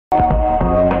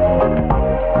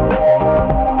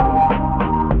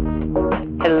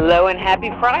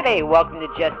happy Friday. Welcome to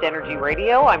Just Energy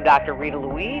Radio. I'm Dr. Rita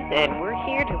Louise, and we're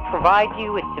here to provide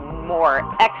you with some more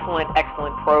excellent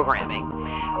programming.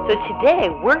 So today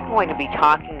we're going to be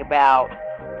talking about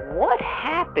what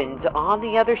happens on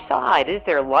the other side. Is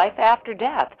there life after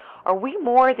death? Are we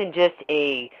more than just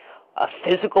a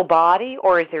physical body,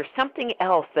 or is there something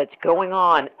else that's going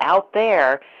on out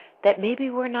there that maybe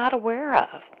we're not aware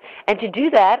of? And to do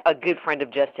that, a good friend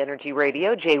of Just Energy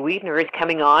Radio, Jay Weidner, is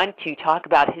coming on to talk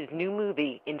about his new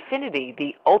movie, Infinity,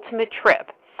 The Ultimate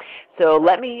Trip. So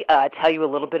let me tell you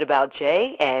a little bit about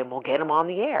Jay, and we'll get him on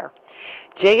the air.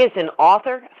 Jay is an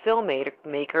author,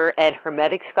 filmmaker, and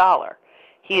Hermetic scholar.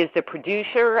 He is the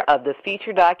producer of the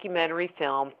feature documentary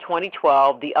film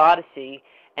 2012, The Odyssey,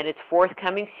 and its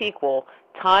forthcoming sequel,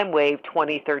 Time Wave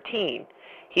 2013.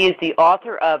 He is the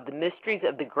author of The Mysteries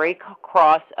of the Great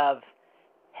Cross of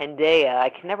Hendaya, I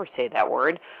can never say that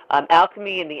word,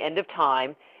 Alchemy and the End of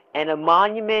Time, and A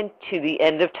Monument to the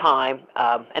End of Time,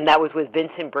 and that was with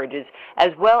Vincent Bridges,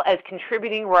 as well as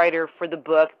contributing writer for the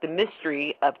book The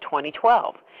Mystery of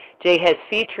 2012. Jay has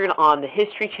featured on the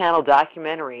History Channel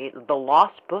documentary The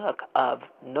Lost Book of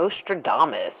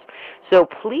Nostradamus. So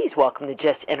please welcome to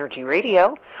Just Energy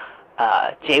Radio,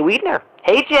 Jay Weidner.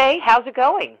 Hey Jay, how's it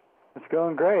going? It's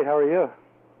going great. How are you?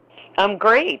 I'm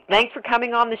great. Thanks for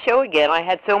coming on the show again. I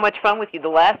had so much fun with you the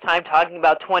last time talking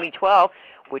about 2012,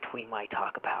 which we might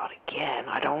talk about again.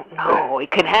 I don't know.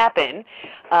 It could happen.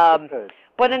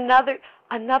 But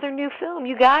another new film.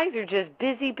 You guys are just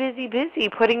busy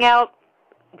putting out,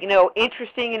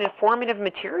 interesting and informative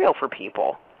material for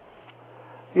people.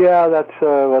 Yeah, that's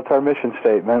our mission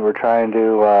statement. We're trying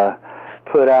to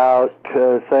put out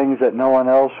things that no one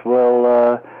else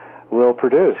will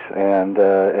produce, and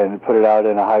put it out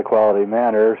in a high quality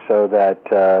manner so that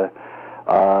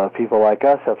people like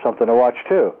us have something to watch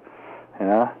too.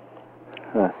 Yeah,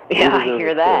 I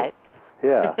hear that.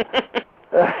 Yeah.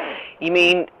 You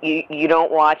mean you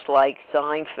don't watch like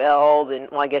Seinfeld, and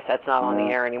well, I guess that's not on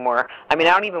the air anymore. I mean,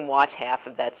 I don't even watch half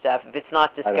of that stuff. If it's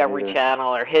not Discovery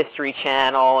Channel or History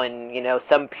Channel and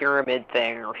some pyramid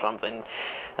thing or something,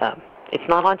 it's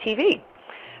not on TV.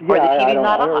 Yeah, I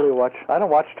don't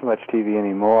watch too much TV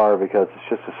anymore because it's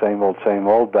just the same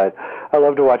old. But I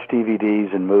love to watch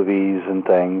DVDs and movies and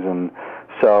things, and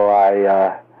so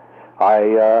I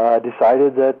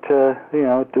decided that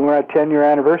we're at 10-year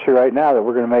anniversary right now, that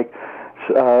we're going to make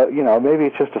maybe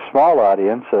it's just a small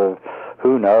audience of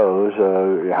who knows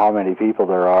how many people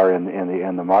there are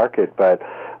in the market, but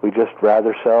we just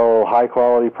rather sell high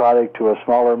quality product to a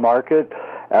smaller market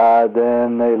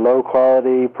than a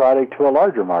low-quality product to a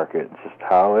larger market. It's just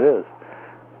how it is.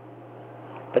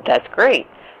 But that's great.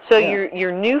 So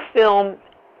your new film,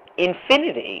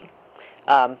 Infinity,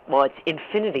 it's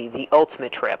Infinity, The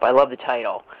Ultimate Trip. I love the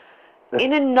title.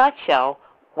 In a nutshell,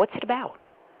 what's it about?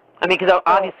 I mean, because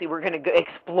obviously we're going to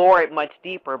explore it much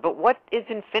deeper, but what is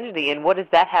Infinity, and what does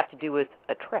that have to do with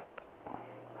a trip?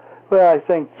 Well, I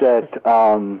think that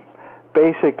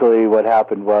basically what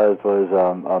happened was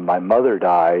my mother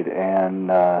died,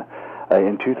 and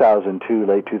in 2002,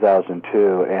 late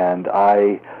 2002, and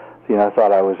I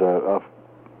thought I was a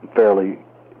fairly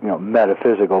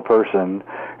metaphysical person,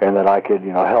 and that I could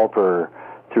help her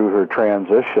through her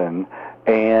transition,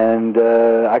 and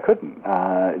I couldn't.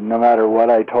 No matter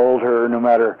what I told her, no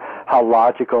matter how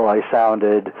logical I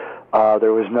sounded,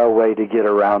 there was no way to get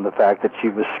around the fact that she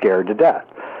was scared to death.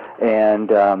 And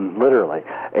literally,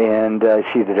 and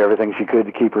she did everything she could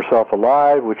to keep herself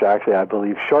alive, which actually I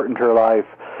believe shortened her life.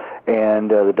 And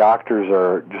the doctors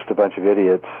are just a bunch of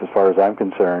idiots, as far as I'm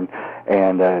concerned.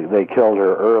 And they killed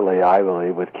her early, I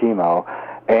believe, with chemo.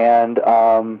 And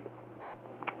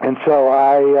so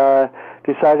I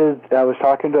decided, I was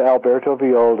talking to Alberto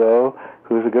Violdo,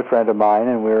 who's a good friend of mine,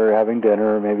 and we were having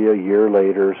dinner maybe a year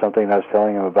later or something, and I was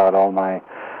telling him about all my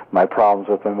problems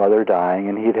with my mother dying,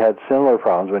 and he'd had similar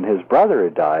problems when his brother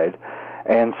had died.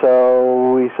 And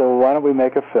so we said, well, why don't we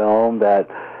make a film that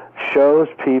shows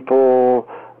people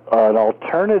an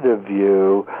alternative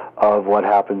view of what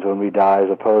happens when we die, as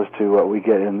opposed to what we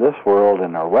get in this world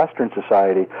in our Western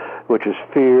society, which is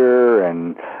fear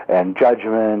and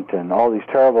judgment and all these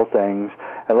terrible things.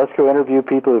 And let's go interview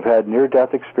people who've had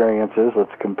near-death experiences.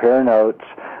 Let's compare notes.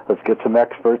 Let's get some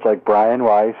experts like Brian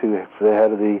Weiss, who is the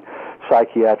head of the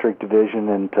psychiatric division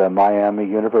at Miami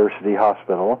University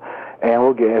Hospital,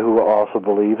 and who also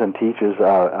believes and teaches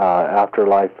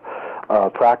afterlife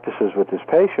practices with his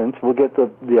patients. We'll get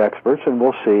the experts, and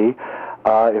we'll see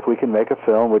if we can make a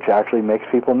film which actually makes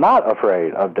people not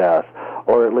afraid of death,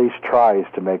 or at least tries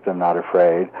to make them not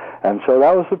afraid. And so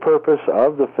that was the purpose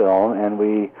of the film, and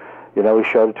we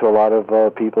showed it to a lot of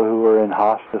people who were in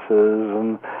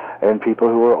hospices and people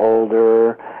who were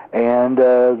older. And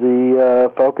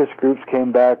the focus groups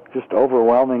came back just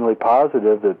overwhelmingly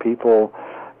positive that people,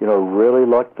 really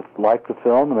like the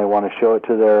film, and they want to show it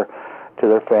to their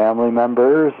family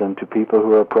members and to people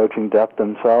who are approaching death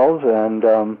themselves.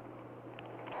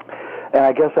 And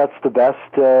I guess that's the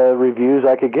best reviews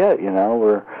I could get.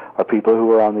 Are people who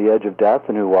were on the edge of death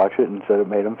and who watch it and said it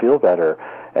made them feel better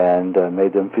and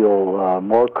made them feel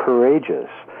more courageous,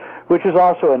 which is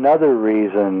also another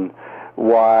reason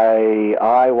why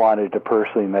I wanted to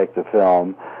personally make the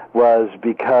film, was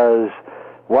because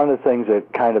one of the things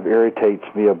that kind of irritates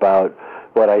me about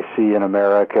what I see in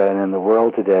America and in the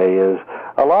world today is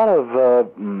a lot of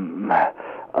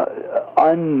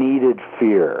unneeded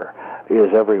fear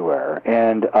is everywhere.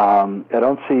 And I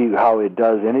don't see how it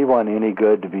does anyone any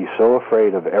good to be so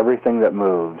afraid of everything that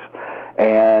moves.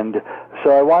 And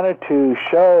so I wanted to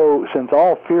show, since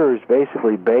all fear is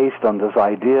basically based on this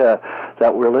idea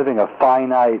that we're living a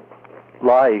finite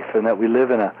life and that we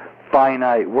live in a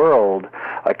finite world,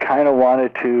 I kind of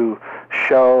wanted to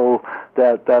show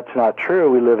that that's not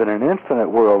true. We live in an infinite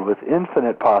world with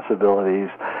infinite possibilities,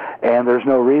 and there's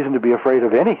no reason to be afraid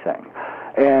of anything.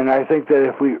 And I think that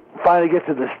if we finally get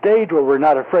to the stage where we're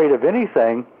not afraid of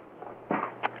anything,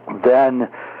 then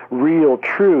real,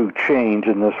 true change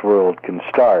in this world can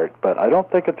start. But I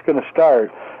don't think it's going to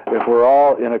start if we're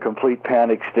all in a complete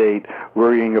panic state,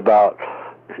 worrying about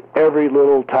every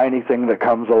little tiny thing that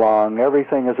comes along.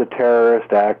 Everything is a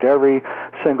terrorist act. Every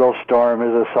single storm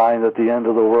is a sign that the end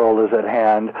of the world is at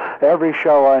hand. Every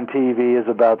show on TV is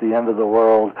about the end of the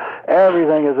world.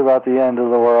 Everything is about the end of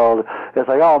the world. It's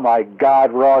like, oh my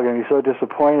God, we're all going to be so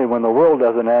disappointed when the world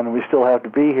doesn't end and we still have to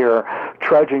be here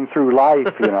trudging through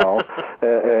life,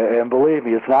 and believe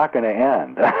me, it's not going to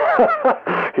end.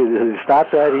 It's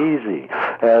not that easy.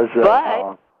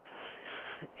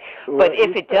 But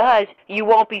if it does, you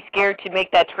won't be scared to make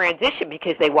that transition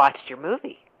because they watched your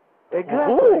movie.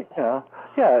 Exactly. It's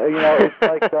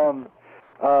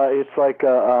like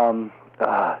I'm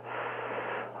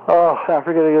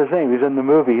forgetting his name. He's in the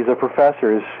movie. He's a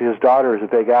professor. His daughter is a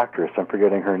big actress. I'm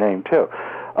forgetting her name too.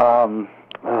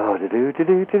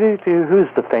 Who's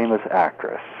the famous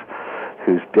actress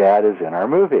whose dad is in our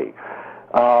movie?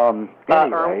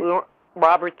 Anyway.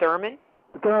 Robert Thurman?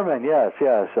 Thurman, yes.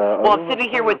 Well, I'm sitting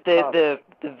here with the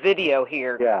video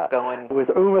here going. With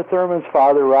Uma Thurman's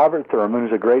father, Robert Thurman,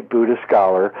 who's a great Buddhist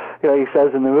scholar. He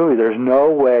says in the movie, there's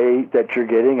no way that you're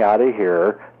getting out of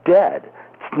here dead.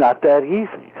 It's not that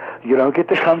easy. You don't get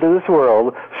to come to this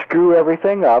world, screw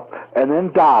everything up, and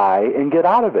then die and get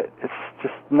out of it. It's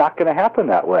just not going to happen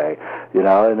that way.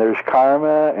 And there's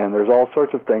karma, and there's all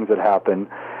sorts of things that happen,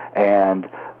 and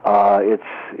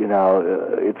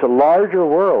it's a larger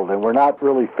world, and we're not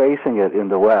really facing it in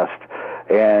the West.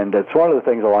 And it's one of the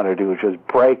things I want to do, is just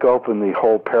break open the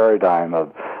whole paradigm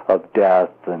of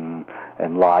death and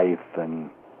life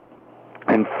and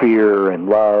fear and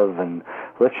love, and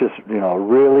let's just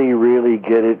really, really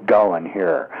get it going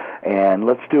here. And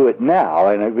let's do it now,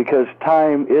 and because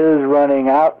time is running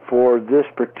out for this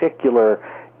particular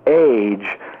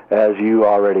age, as you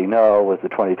already know with the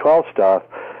 2012 stuff.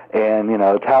 And,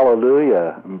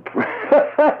 hallelujah,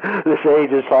 this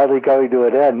age is finally coming to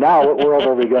an end. Now, what world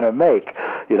are we going to make?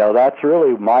 That's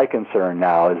really my concern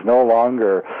now, is no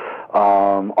longer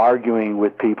arguing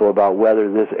with people about whether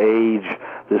this age,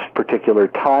 this particular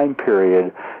time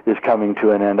period is coming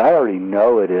to an end. I already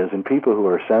know it is, and people who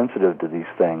are sensitive to these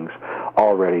things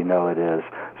already know it is.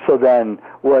 So then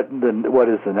what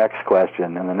is the next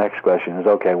question? And the next question is,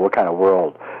 okay, what kind of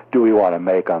world do we want to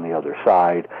make on the other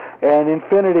side? And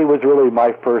Infinity was really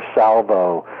my first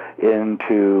salvo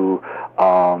into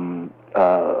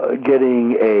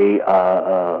getting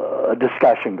a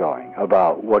discussion going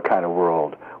about what kind of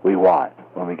world we want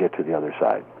when we get to the other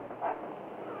side.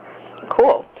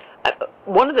 Cool.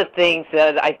 One of the things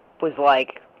that I was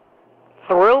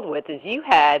thrilled with is you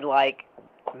had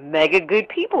mega good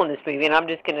people in this movie, and I'm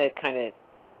just going to kind of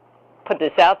put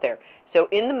this out there. So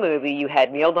in the movie, you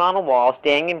had Neil Donald Walsh,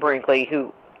 Daniel Brinkley,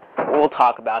 who we'll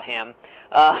talk about him,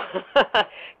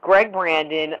 Greg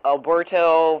Brandon,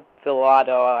 Alberto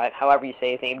Villado, however you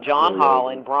say his name, John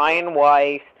Holland, Brian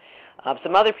Weiss,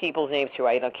 some other people's names who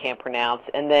I can't pronounce,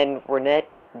 and then Renee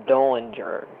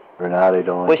Dollinger.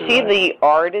 Was she the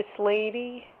artist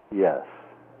lady? Yes.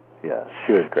 Yes,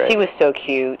 she was great. She was so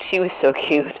cute.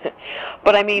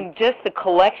 But I mean, just the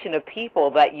collection of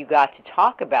people that you got to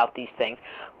talk about these things.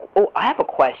 Oh, I have a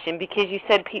question, because you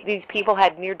said these people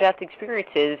had near-death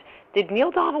experiences. Did Neil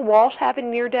Donald Walsh have a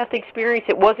near-death experience?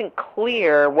 It wasn't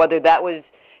clear whether that was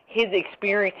his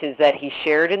experiences that he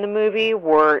shared in the movie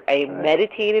were a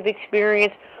meditative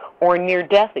experience, or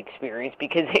near-death experience?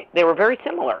 Because they were very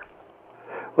similar.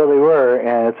 Well, they were,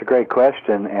 and it's a great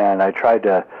question. And I tried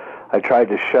to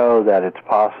show that it's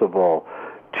possible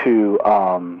to.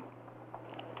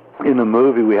 In the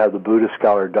movie, we have the Buddhist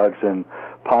scholar Dugson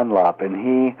Punlap, and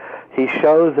he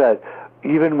shows that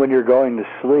even when you're going to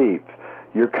sleep,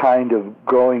 you're kind of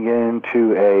going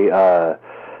into a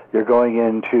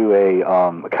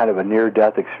kind of a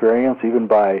near-death experience, even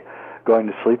by going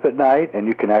to sleep at night, and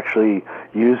you can actually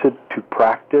use it to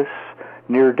practice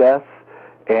near-death.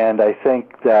 And I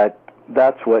think that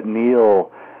that's what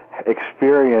Neil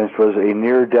experienced, was a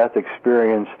near-death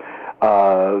experience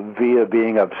via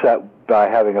being upset by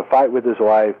having a fight with his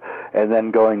wife and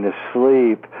then going to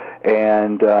sleep.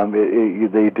 And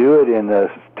they do it in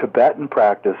the Tibetan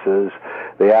practices.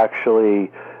 They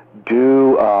actually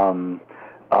do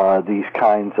these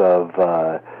kinds of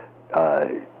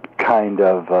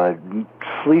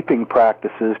sleeping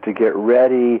practices to get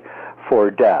ready for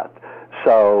death.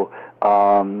 So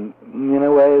in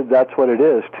a way, that's what it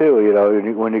is too. You know,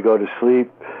 when you go to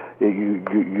sleep,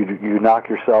 you knock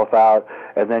yourself out,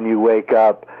 and then you wake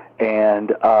up,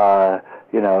 and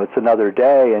it's another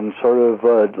day, and sort of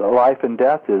life and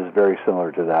death is very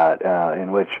similar to that,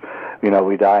 in which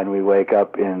we die and we wake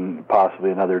up in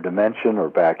possibly another dimension or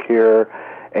back here.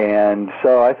 And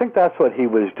so I think that's what he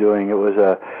was doing. It was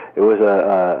a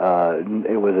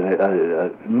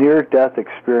near-death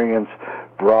experience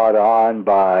brought on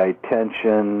by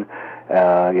tension,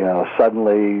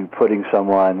 suddenly putting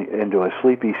someone into a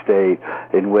sleepy state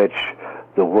in which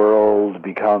the real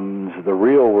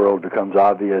world becomes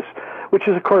obvious, which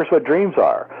is, of course, what dreams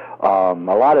are. A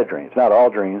lot of dreams, not all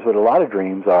dreams, but a lot of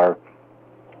dreams are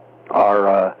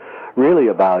really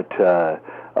about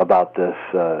this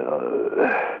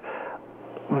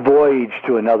voyage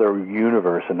to another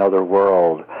universe, another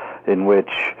world,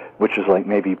 which is like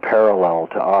maybe parallel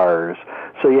to ours.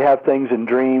 So you have things in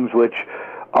dreams which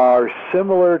are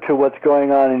similar to what's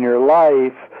going on in your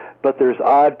life, but there's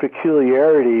odd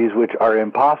peculiarities which are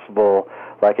impossible,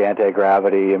 like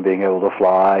anti-gravity and being able to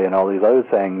fly and all these other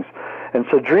things. And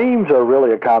so dreams are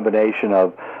really a combination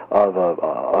of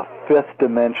a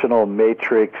fifth-dimensional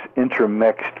matrix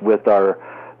intermixed with our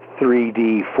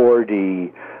 3D,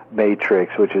 4D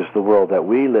matrix, which is the world that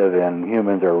we live in.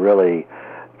 Humans are really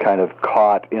kind of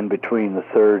caught in between the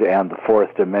third and the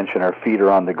fourth dimension. Our feet are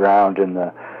on the ground in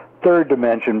the third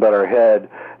dimension, but our head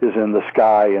is in the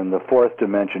sky in the fourth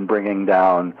dimension, bringing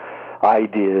down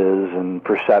ideas and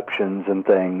perceptions and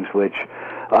things, which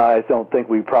I don't think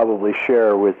we probably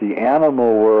share with the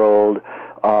animal world,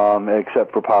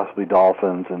 except for possibly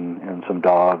dolphins and some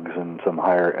dogs and some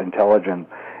higher intelligent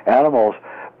animals.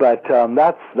 But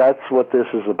that's what this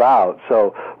is about.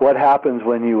 So what happens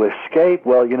when you escape?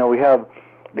 Well, we have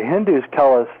the Hindus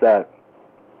tell us that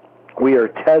we are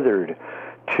tethered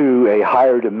to a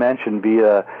higher dimension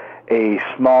via a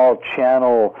small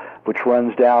channel which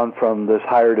runs down from this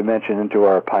higher dimension into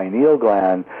our pineal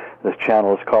gland. This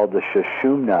channel is called the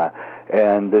Sushumna,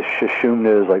 and this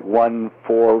Sushumna is like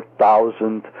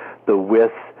 1/4000th the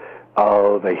width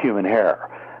of a human hair.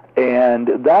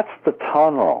 And that's the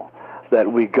tunnel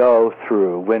that we go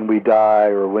through when we die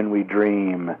or when we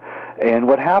dream. And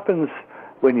what happens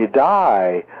when you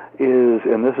die is,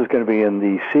 and this is going to be in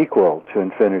the sequel to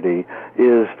Infinity,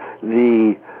 is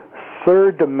the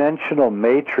third dimensional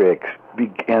matrix,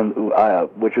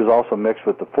 which is also mixed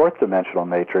with the fourth dimensional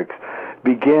matrix,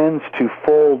 begins to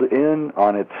fold in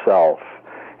on itself.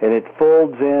 And it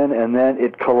folds in, and then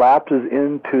it collapses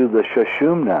into the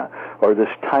Sushumna, or this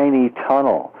tiny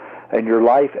tunnel. And your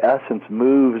life essence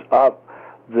moves up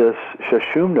this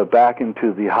Sushumna back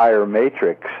into the higher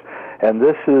matrix. And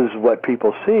this is what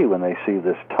people see when they see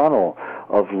this tunnel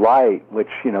of light,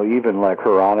 which, even like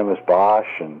Hieronymus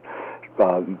Bosch and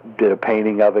did a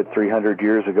painting of it 300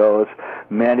 years ago.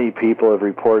 Many people have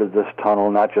reported this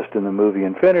tunnel, not just in the movie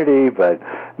Infinity, but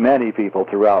many people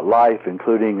throughout life,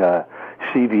 including a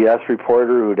CBS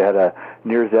reporter who'd had a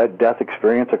near-death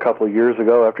experience a couple of years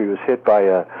ago after he was hit by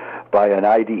an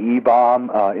IDE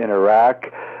bomb in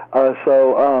Iraq.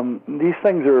 So these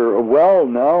things are well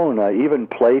known. Even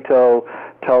Plato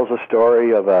tells a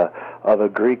story of a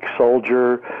Greek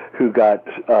soldier who got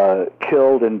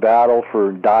killed in battle,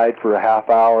 died for a half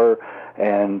hour,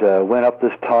 and went up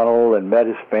this tunnel and met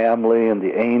his family and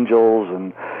the angels.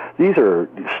 And these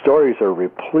stories are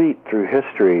replete through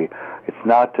history. It's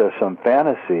not some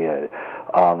fantasy.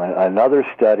 Another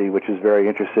study, which is very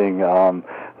interesting,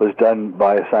 was done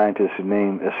by a scientist whose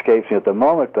name escapes me at the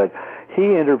moment, but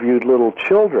he interviewed little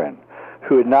children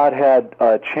who had not had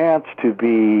a chance to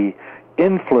be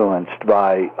influenced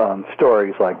by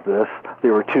stories like this. They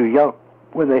were too young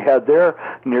when they had their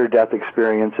near-death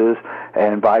experiences,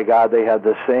 and by God, they had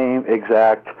the same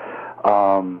exact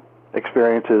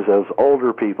experiences as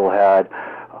older people had,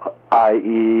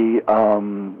 i.e.,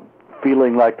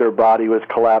 feeling like their body was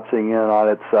collapsing in on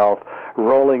itself,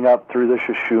 rolling up through the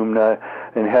Sushumna,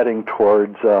 and heading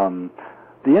towards the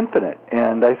infinite.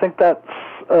 And I think that's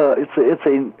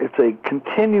it's a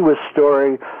continuous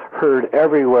story heard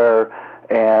everywhere,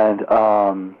 and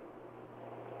I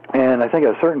think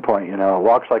at a certain point,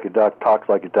 walks like a duck, talks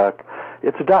like a duck.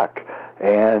 It's a duck,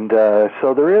 and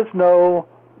so there is no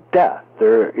death.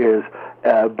 There is,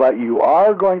 but you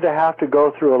are going to have to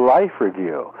go through a life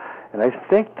review, and I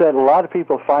think that a lot of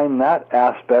people find that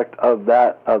aspect of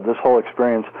this whole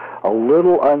experience a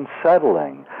little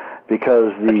unsettling,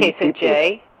 because the okay. So people,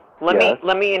 Jay, yes?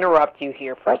 let me interrupt you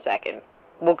here for a second.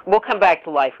 We'll come back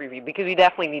to life review, because we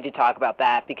definitely need to talk about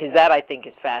that, because that I think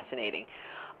is fascinating.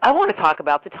 I want to talk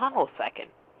about the tunnel a second,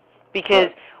 because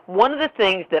one of the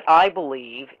things that I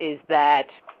believe is that,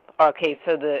 okay,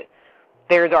 so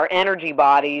there's our energy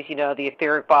bodies, the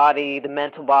etheric body, the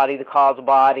mental body, the causal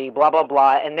body, blah, blah,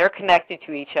 blah, and they're connected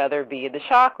to each other via the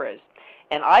chakras.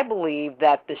 And I believe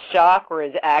that the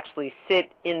chakras actually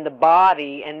sit in the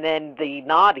body, and then the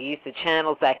nadis, the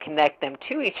channels that connect them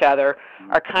to each other,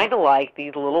 are kind of like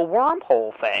these little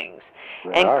wormhole things.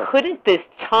 And couldn't this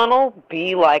tunnel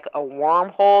be like a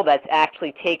wormhole that's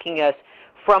actually taking us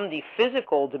from the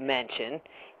physical dimension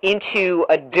into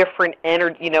a different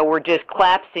energy? We're just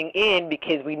collapsing in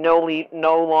because we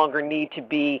no longer need to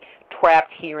be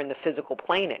trapped here in the physical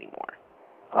plane anymore.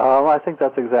 I think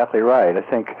that's exactly right. I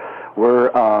think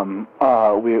we're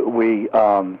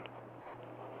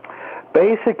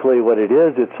basically what it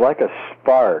is. It's like a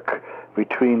spark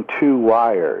between two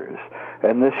wires,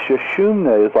 and this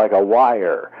Sushumna is like a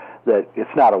wire that,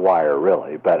 it's not a wire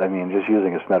really, but I mean, just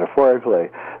using this metaphorically,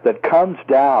 that comes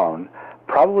down,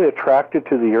 probably attracted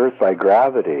to the earth by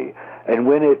gravity, and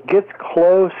when it gets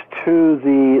close to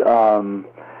the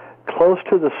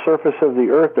surface of the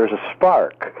earth, there's a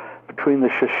spark between the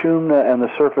Sushumna and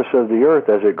the surface of the earth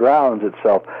as it grounds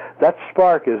itself. That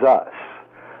spark is us.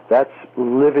 That's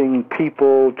living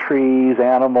people, trees,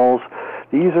 animals.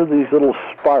 These are these little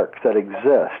sparks that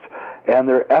exist, and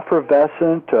they're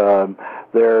effervescent,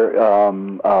 they're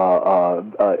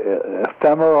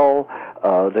ephemeral,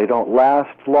 they don't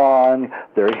last long,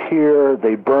 they're here,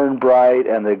 they burn bright,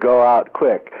 and they go out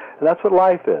quick. And that's what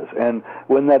life is. And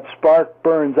when that spark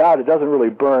burns out, it doesn't really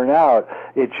burn out,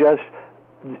 it just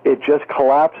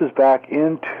collapses back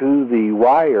into the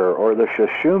wire, or the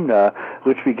Sushumna,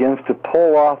 which begins to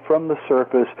pull off from the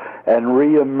surface and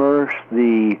re-immerse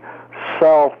the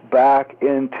self back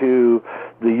into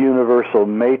the universal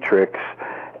matrix,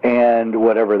 and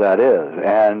whatever that is.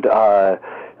 And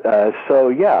so,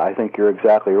 yeah, I think you're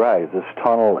exactly right. This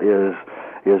tunnel is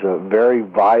a very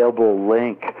viable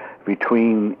link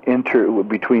between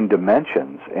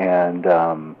dimensions, and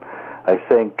I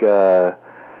think it's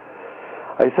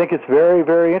very,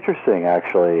 very interesting,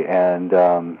 actually, and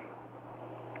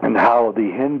how the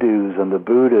Hindus and the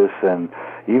Buddhists and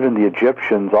even the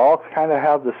Egyptians all kind of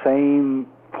have the same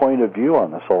point of view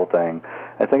on this whole thing.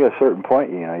 I think at a certain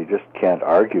point, you just can't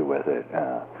argue with it.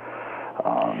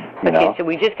 Okay, so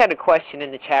we just got a question in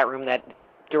the chat room that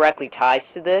directly ties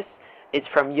to this. It's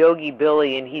from Yogi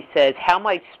Billy, and he says, how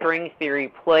might string theory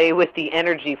play with the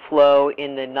energy flow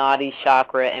in the Nadi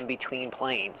chakra and between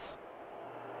planes?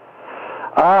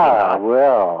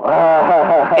 Well.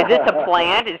 Is this a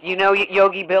plan?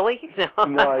 Yogi Billy? No,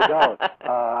 I don't.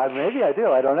 Maybe I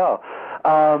do. I don't know.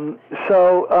 Well,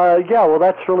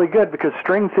 that's really good, because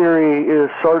string theory is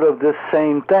sort of this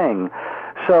same thing.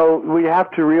 So we have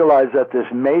to realize that this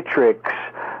matrix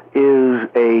is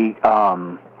a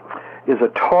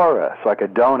torus, like a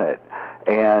donut,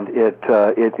 and it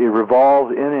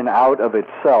revolves in and out of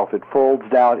itself. It folds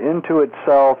down into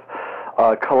itself,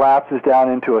 collapses down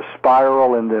into a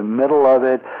spiral in the middle of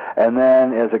it, and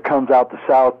then as it comes out the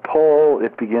South Pole,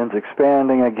 it begins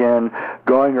expanding again,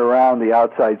 going around the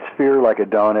outside sphere like a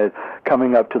donut,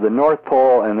 coming up to the North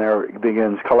Pole, and there it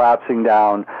begins collapsing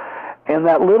down. And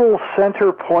that little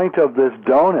center point of this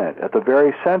donut, at the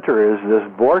very center, is this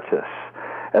vortex.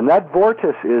 And that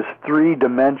vortex is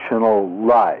three-dimensional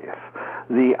life.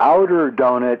 The outer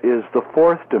donut is the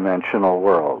fourth-dimensional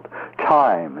world,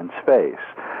 time and space.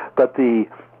 But the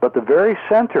very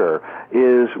center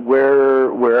is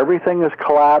where everything is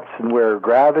collapsed and where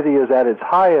gravity is at its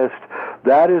highest.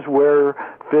 That is where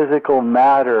physical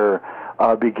matter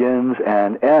begins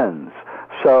and ends.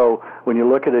 So when you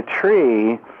look at a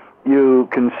tree, you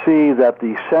can see that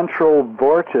the central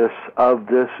vortex of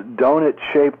this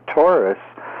donut-shaped torus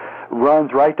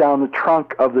runs right down the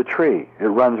trunk of the tree. It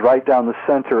runs right down the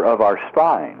center of our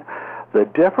spine. The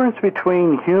difference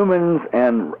between humans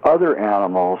and other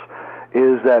animals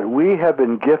is that we have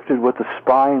been gifted with a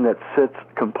spine that sits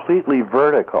completely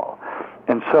vertical.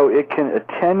 And so it can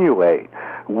attenuate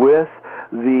with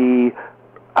the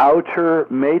outer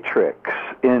matrix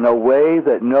in a way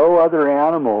that no other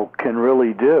animal can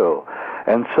really do.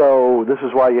 And so this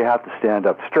is why you have to stand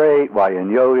up straight, why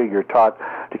in yoga you're taught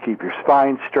to keep your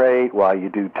spine straight, why you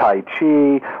do Tai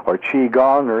Chi or Qi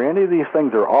Gong or any of these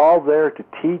things are all there to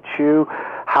teach you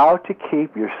how to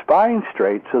keep your spine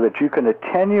straight so that you can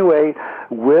attenuate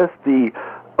with the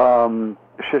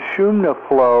Sushumna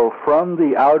flow from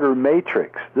the outer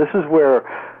matrix. This is where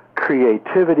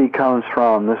creativity comes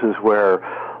from. This is where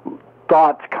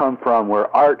thoughts come from,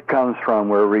 where art comes from,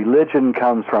 where religion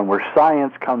comes from, where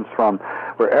science comes from,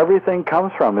 where everything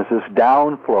comes from is this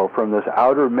downflow from this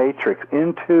outer matrix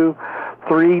into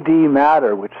 3D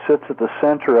matter, which sits at the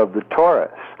center of the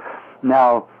torus.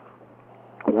 Now,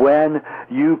 when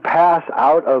you pass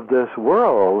out of this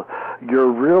world,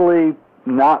 you're really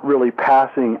not really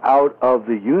passing out of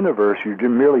the universe. You're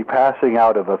merely passing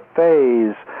out of a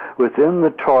phase within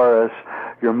the torus.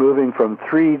 You're moving from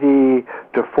 3D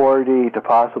to 4D to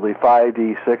possibly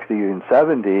 5D, 60, and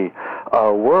 70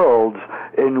 worlds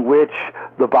in which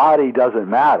the body doesn't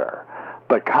matter,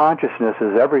 but consciousness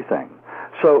is everything.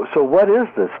 So what is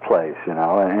this place, you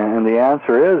know? And the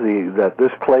answer is that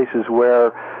this place is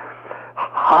where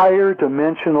higher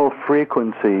dimensional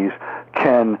frequencies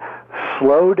can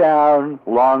slow down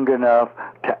long enough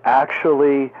to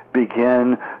actually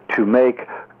begin to make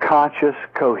conscious,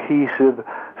 cohesive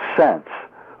sense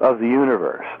of the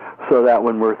universe, so that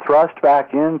when we're thrust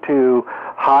back into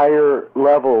higher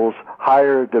levels,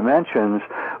 higher dimensions,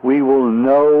 we will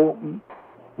know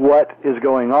what is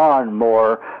going on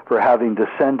more for having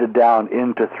descended down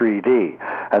into 3D.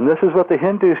 And this is what the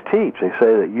Hindus teach. They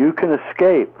say that you can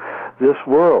escape this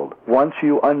world once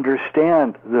you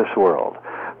understand this world.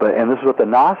 And this is what the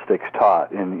Gnostics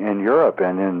taught in Europe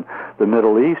and in the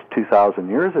Middle East 2,000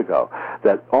 years ago,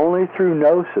 that only through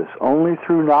gnosis, only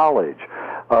through knowledge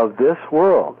of this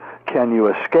world can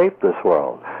you escape this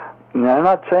world. Now, I'm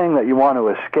not saying that you want to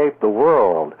escape the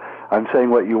world. I'm saying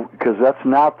because that's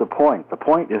not the point. The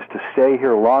point is to stay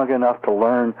here long enough to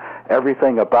learn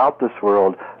everything about this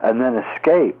world, and then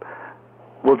escape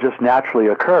will just naturally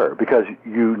occur because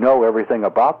you know everything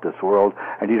about this world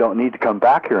and you don't need to come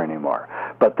back here anymore.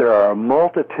 But there are a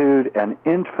multitude and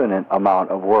infinite amount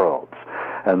of worlds,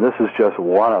 and this is just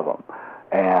one of them.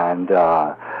 And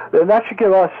that should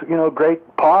give us,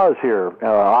 great pause here,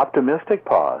 optimistic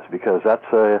pause, because that's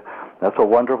a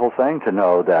wonderful thing to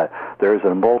know that there's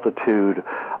a multitude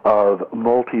of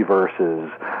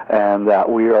multiverses and that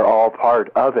we are all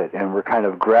part of it, and we're kind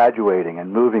of graduating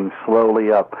and moving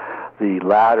slowly up the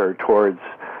ladder towards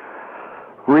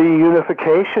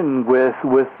reunification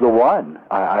with the one,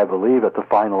 I believe, at the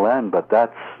final end. But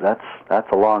that's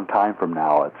a long time from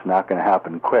now. It's not going to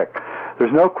happen quick.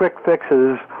 There's no quick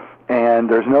fixes, and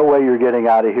there's no way you're getting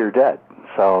out of here dead.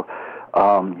 So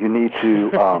you need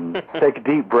to take a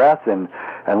deep breath and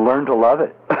learn to love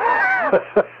it.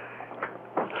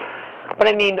 But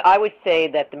I mean, I would say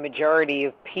that the majority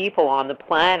of people on the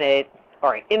planet,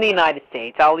 or in the United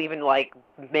States, I'll even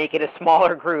make it a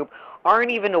smaller group,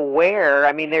 aren't even aware.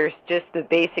 I mean, there's just the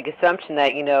basic assumption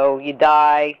that, you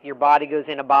die, your body goes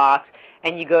in a box,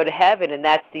 and you go to heaven, and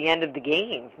that's the end of the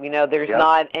game. There's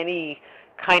not any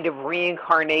kind of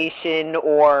reincarnation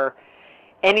or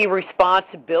any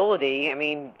responsibility. I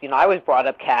mean, I was brought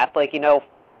up Catholic,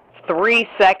 3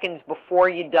 seconds before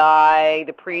you die,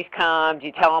 the priest comes,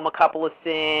 you tell him a couple of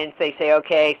sins, they say,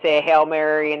 okay, say a Hail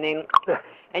Mary, and then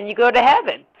and you go to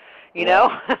heaven,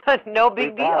 no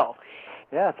big deal.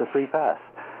 Yeah, it's a free pass.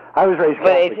 I was raised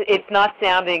Catholic. But it's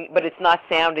not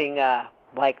sounding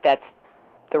like that's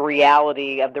the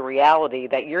reality of the reality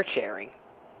that you're sharing.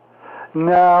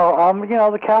 No,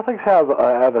 the Catholics have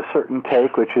a certain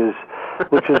take, which is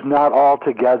not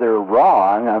altogether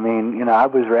wrong. I mean,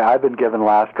 I've been given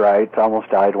last rites. I almost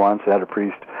died once. I had a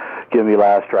priest give me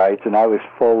last rites, and I was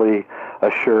fully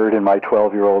assured in my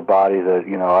 12-year-old body that,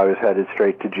 I was headed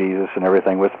straight to Jesus and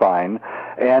everything was fine.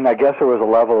 And I guess there was a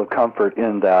level of comfort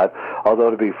in that, although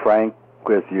to be frank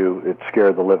with you, it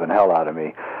scared the living hell out of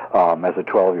me as a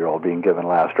 12-year-old being given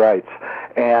last rites.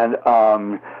 And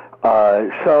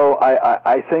so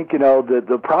I think,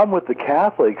 the problem with the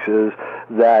Catholics is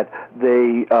that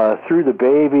they threw the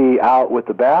baby out with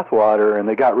the bathwater, and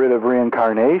they got rid of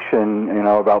reincarnation,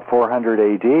 about 400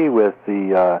 AD with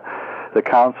the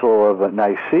Council of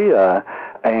Nicaea,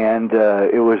 And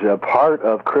it was a part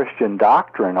of Christian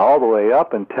doctrine all the way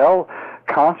up until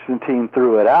Constantine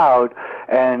threw it out.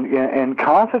 And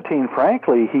Constantine,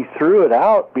 frankly, he threw it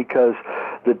out because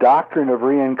the doctrine of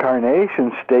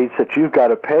reincarnation states that you've got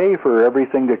to pay for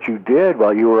everything that you did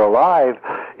while you were alive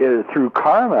through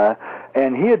karma,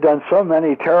 and he had done so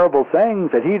many terrible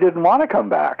things that he didn't want to come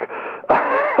back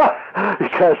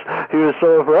because he was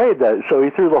so afraid that. So he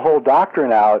threw the whole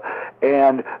doctrine out,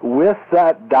 and with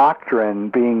that doctrine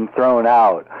being thrown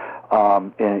out,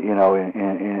 at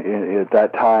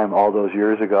that time, all those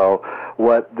years ago,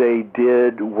 what they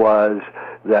did was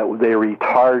that they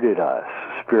retarded us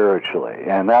spiritually,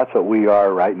 and that's what we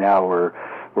are right now. We're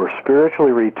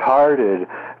spiritually retarded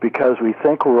because we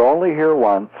think we're only here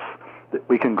once. That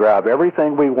we can grab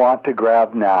everything we want to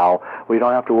grab now. We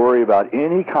don't have to worry about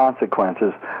any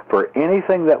consequences for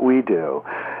anything that we do.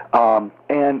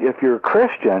 And if you're a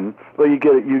Christian, well,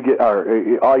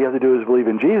 all you have to do is believe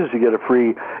in Jesus. You get a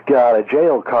free get out of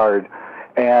jail card,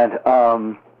 and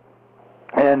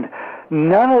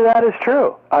none of that is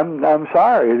true. I'm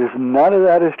sorry. None of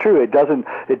that is true. It doesn't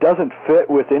fit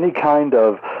with any kind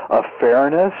of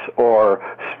fairness or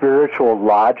spiritual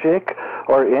logic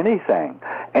or anything.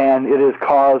 And it has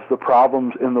caused the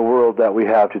problems in the world that we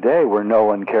have today, where no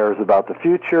one cares about the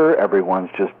future. Everyone's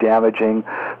just damaging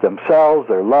themselves,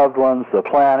 their loved ones, the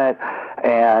planet,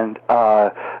 and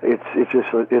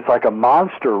it's like a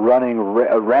monster running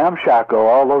ramshackle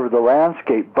all over the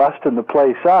landscape, busting the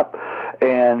place up,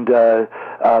 and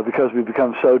because we've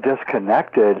become so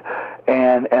disconnected,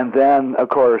 and then of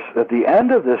course at the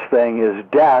end of this thing is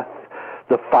death,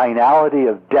 the finality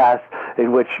of death,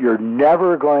 in which you're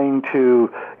not going to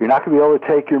be able to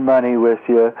take your money with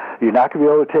you, you're not going to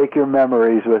be able to take your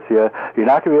memories with you, you're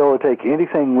not going to be able to take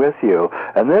anything with you.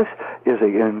 And this is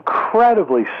an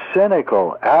incredibly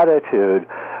cynical attitude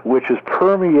which has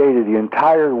permeated the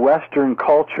entire Western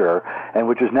culture and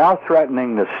which is now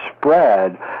threatening to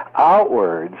spread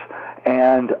outwards.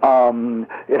 And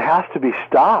it has to be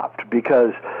stopped,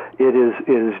 because it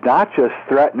is not just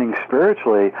threatening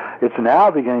spiritually, it's now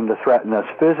beginning to threaten us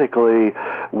physically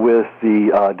with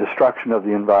the destruction of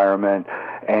the environment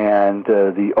and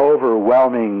the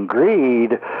overwhelming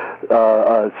greed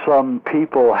some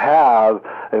people have,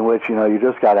 in which, you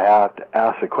just got to have to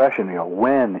ask the question,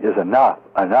 when is enough?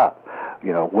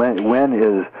 When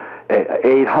is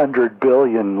 800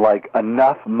 billion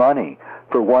enough money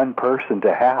for one person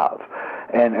to have,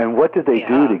 and what did they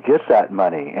do to get that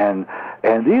money? And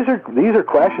these are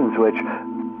questions which,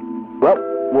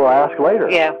 we'll ask later.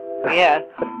 Yeah.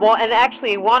 Well, and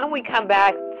actually, why don't we come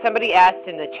back? Somebody asked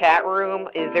in the chat room,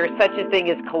 is there such a thing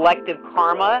as collective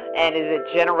karma, and is it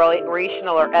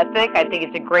generational or ethnic? I think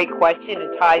it's a great question.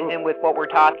 It ties in with what we're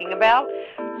talking about.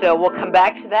 So we'll come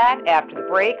back to that after the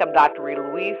break. I'm Dr. Rita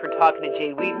Louise. We're talking to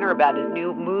Jay Weidner about his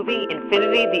new movie,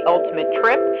 Infinity, The Ultimate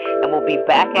Trip, and we'll be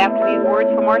back after these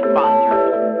words from our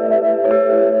sponsors.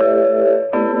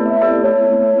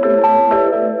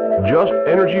 Just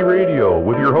Energy Radio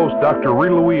with your host, Dr.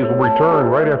 Rita Louise, will return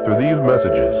right after these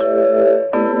messages.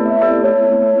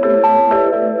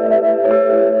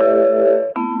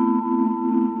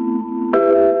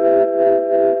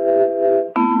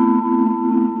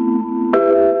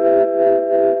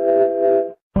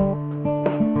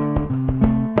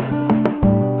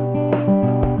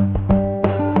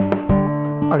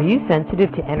 Are you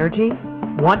sensitive to energy?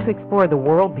 Want to explore the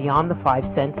world beyond the five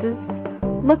senses?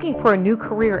 Looking for a new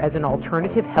career as an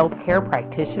alternative healthcare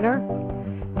practitioner?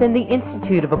 Then the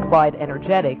Institute of Applied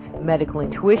Energetics, Medical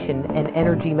Intuition, and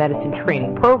Energy Medicine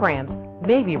training programs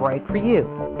may be right for you.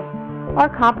 Our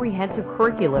comprehensive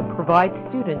curriculum provides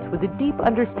students with a deep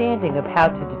understanding of how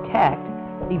to detect,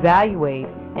 evaluate,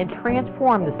 and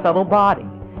transform the subtle body,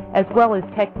 as well as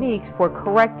techniques for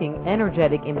correcting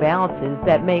energetic imbalances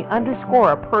that may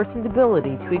underscore a person's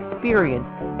ability to experience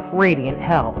radiant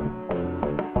health.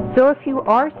 So if you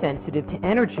are sensitive to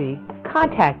energy,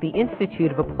 contact the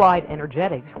Institute of Applied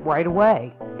Energetics right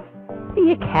away.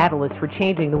 Be a catalyst for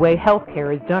changing the way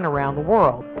healthcare is done around the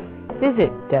world. Visit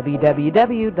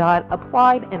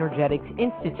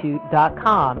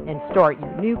www.appliedenergeticsinstitute.com and start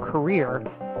your new career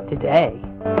today.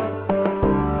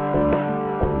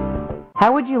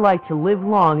 How would you like to live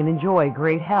long and enjoy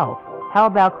great health? How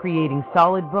about creating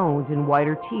solid bones and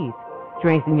whiter teeth,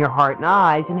 strengthen your heart and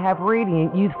eyes, and have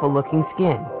radiant, youthful-looking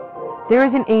skin? There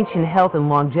is an ancient health and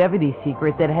longevity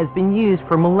secret that has been used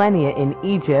for millennia in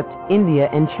Egypt, India,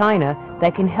 and China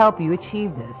that can help you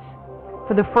achieve this.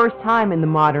 For the first time in the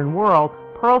modern world,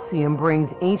 Pearlsium brings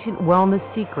ancient wellness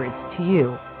secrets to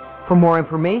you. For more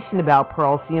information about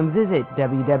Pearlsium, visit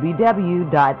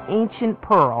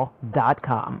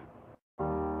www.ancientpearl.com.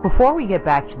 Before we get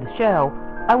back to the show,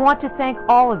 I want to thank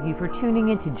all of you for tuning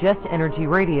in to Just Energy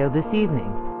Radio this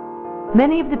evening.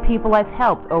 Many of the people I've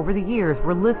helped over the years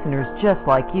were listeners just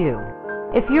like you.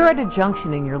 If you're at a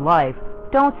junction in your life,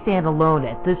 don't stand alone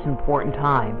at this important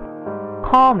time.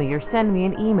 Call me or send me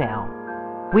an email.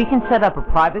 We can set up a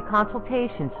private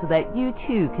consultation so that you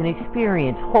too can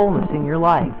experience wholeness in your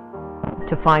life.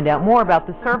 To find out more about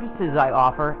the services I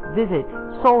offer, visit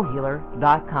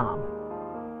soulhealer.com.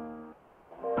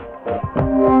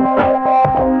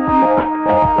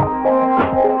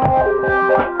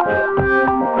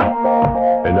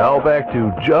 And now back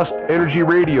to Just Energy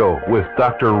Radio with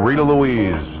Dr. Rita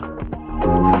Louise.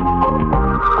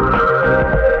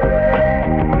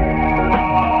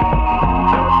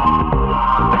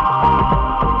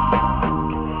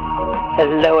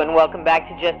 Hello and welcome back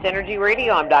to Just Energy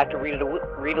Radio. I'm Dr.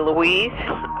 Rita Louise.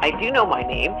 I do know my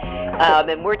name.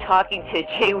 And we're talking to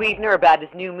Jay Weidner about his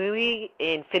new movie,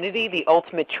 Infinity, The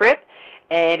Ultimate Trip.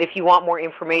 And if you want more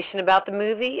information about the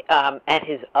movie and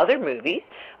his other movies,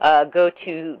 go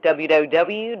to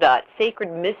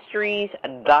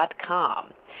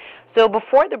www.sacredmysteries.com. So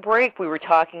before the break, we were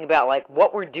talking about like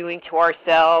what we're doing to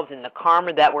ourselves and the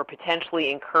karma that we're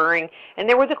potentially incurring. And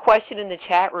there was a question in the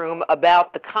chat room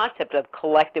about the concept of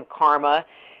collective karma.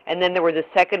 And then there was a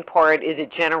second part, is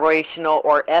it generational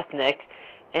or ethnic?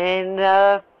 And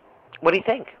what do you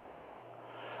think?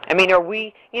 I mean, are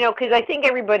we, because I think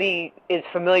everybody is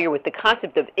familiar with the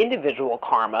concept of individual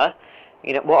karma.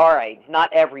 Well, all right,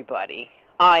 not everybody.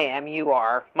 I am, you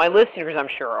are. My listeners, I'm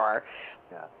sure, are.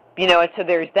 Yeah. And so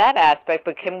there's that aspect,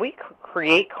 but can we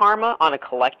create karma on a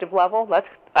collective level?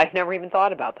 I've never even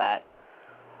thought about that.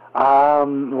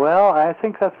 Well, I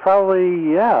think that's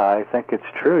probably, I think it's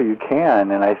true. You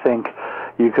can, and I think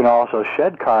you can also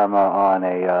shed karma on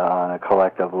a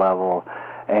collective level.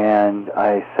 And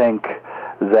I think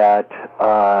that,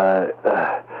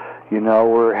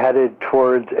 we're headed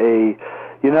towards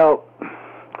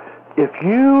if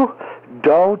you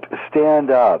don't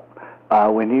stand up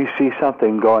when you see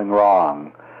something going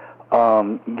wrong,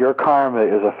 your karma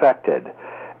is affected.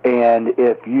 And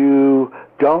if you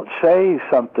don't say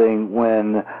something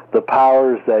when the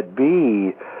powers that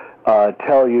be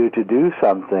tell you to do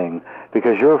something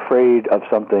because you're afraid of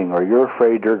something, or you're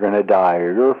afraid you're going to die,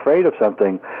 or you're afraid of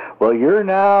something, well, you're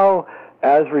now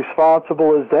as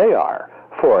responsible as they are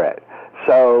for it.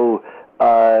 So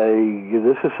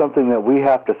this is something that we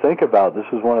have to think about. This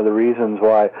is one of the reasons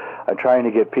why I'm trying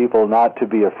to get people not to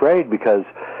be afraid, because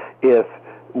if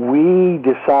we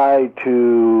decide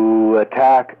to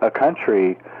attack a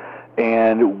country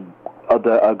and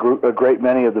a great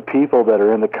many of the people that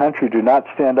are in the country do not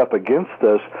stand up against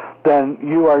this, then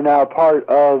you are now part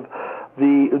of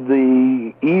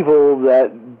the evil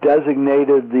that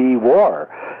designated the war.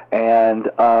 And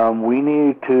we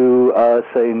need to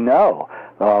say no.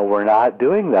 We're not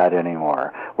doing that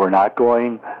anymore. We're not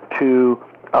going to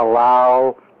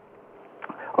allow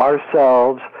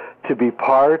ourselves to be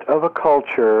part of a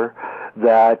culture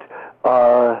that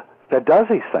does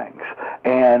these things.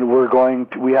 And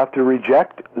we have to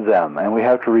reject them, and we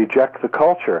have to reject the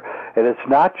culture. And it's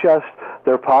not just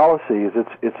their policies,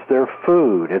 it's their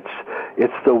food, it's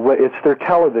their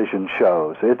television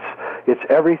shows, it's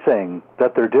everything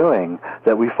that they're doing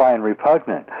that we find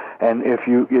repugnant. And if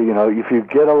you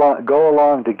go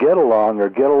along to get along, or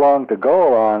get along to go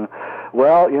along,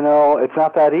 well, it's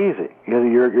not that easy.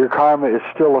 Your karma is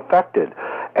still affected.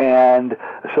 And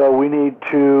so we need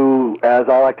to, as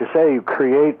I like to say,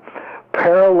 create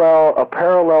a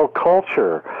parallel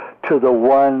culture to the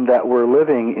one that we're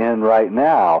living in right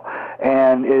now.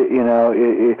 And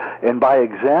and by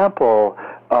example,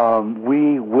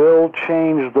 we will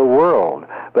change the world.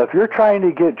 But if you're trying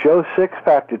to get Joe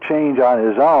Sixpack to change on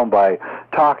his own by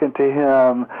talking to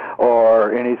him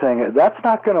or anything, that's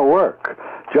not going to work.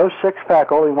 Joe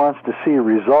Sixpack only wants to see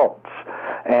results.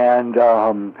 And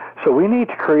so we need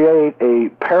to create a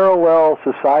parallel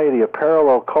society, a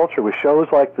parallel culture with shows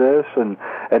like this and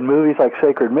movies like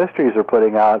Sacred Mysteries are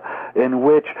putting out, in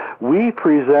which we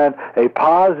present a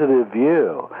positive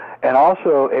view and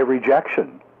also a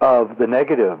rejection of the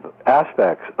negative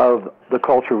aspects of the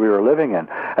culture we were living in.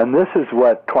 And this is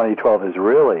what 2012 is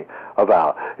really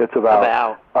about. It's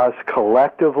about us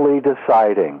collectively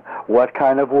deciding what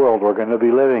kind of world we're going to be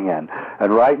living in.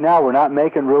 And right now, we're not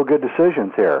making real good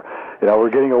decisions here. We're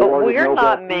getting awarded But we're Nobel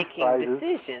not Peace making Prizes.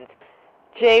 decisions.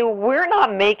 Jay, we're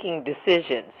not making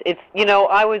decisions. It's,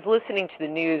 I was listening to the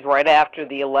news right after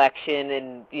the election,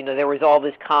 and, there was all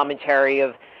this commentary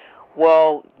of,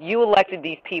 well, you elected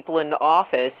these people into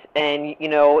office, and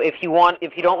if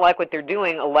you don't like what they're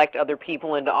doing, elect other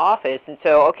people into office. And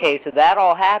so, okay, so that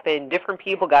all happened. Different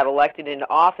people got elected into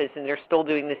office, and they're still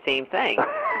doing the same thing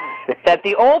that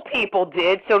the old people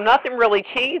did. So nothing really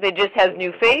changed. It just has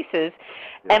new faces.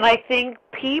 Yeah. And I think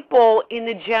people, in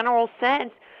the general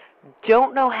sense,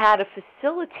 don't know how to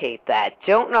facilitate that.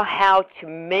 Don't know how to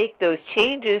make those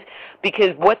changes,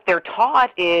 because what they're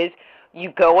taught is, you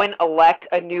go and elect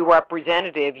a new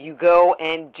representative. You go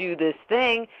and do this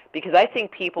thing, because I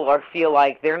think people feel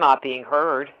like they're not being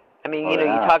heard. I mean, you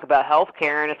talk about health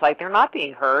care, and it's like they're not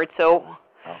being heard. So,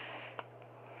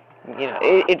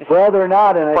 it's they're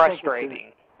not, and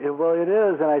frustrating. Well, it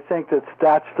is, and I think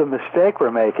that's the mistake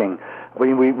we're making.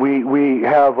 We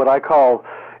have what I call,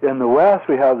 in the West,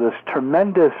 we have this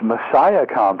tremendous Messiah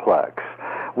complex,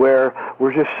 where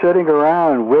we're just sitting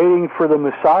around waiting for the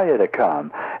Messiah to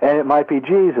come. And it might be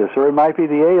Jesus, or it might be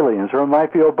the aliens, or it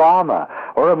might be Obama,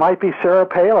 or it might be Sarah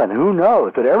Palin. Who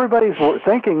knows? But everybody's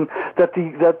thinking that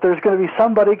there's going to be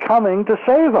somebody coming to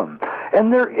save them.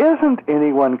 And there isn't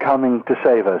anyone coming to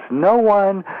save us.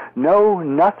 Nothing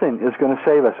is going to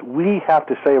save us. We have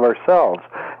to save ourselves.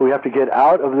 We have to get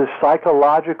out of this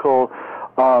psychological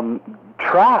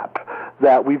trap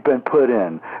that we've been put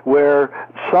in, where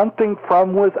something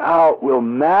from without will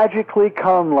magically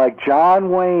come like John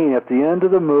Wayne at the end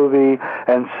of the movie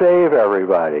and save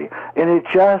everybody. And it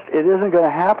isn't going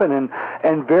to happen.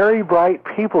 And very bright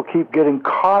people keep getting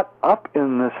caught up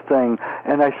in this thing.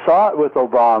 And I saw it with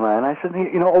Obama, and I said,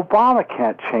 Obama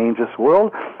can't change this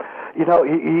world.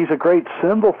 He's a great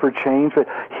symbol for change, but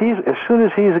as soon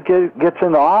as he gets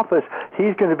into office,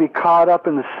 he's going to be caught up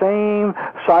in the same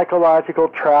psychological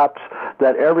traps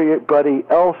that everybody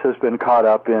else has been caught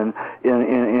up in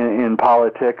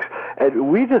politics.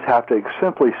 And we just have to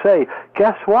simply say,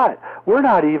 guess what? We're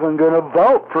not even going to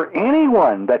vote for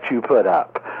anyone that you put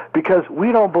up, because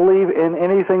we don't believe in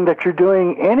anything that you're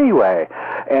doing anyway.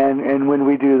 And when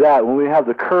we do that, when we have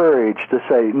the courage to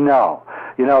say no,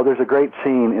 there's a great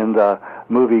scene in the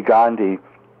movie Gandhi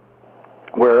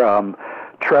where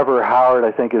Trevor Howard,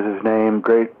 I think is his name,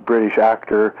 great British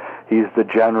actor. He's the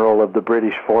general of the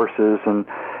British forces,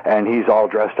 and he's all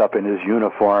dressed up in his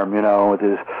uniform,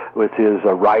 with his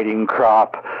riding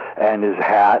crop and his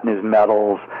hat and his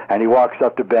medals. And he walks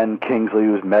up to Ben Kingsley,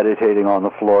 who's meditating on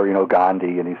the floor,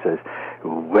 Gandhi, and he says,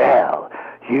 "Well,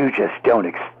 you just don't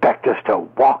expect us to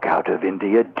walk out of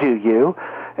India, do you?"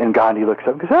 And Gandhi looks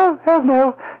up and goes, "Oh,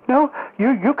 no.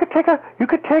 You could take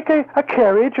a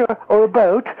carriage or a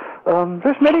boat.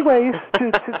 There's many ways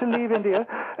to leave India,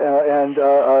 and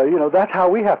that's how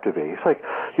we have to be." It's like,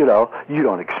 you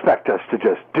don't expect us to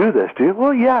just do this, do you?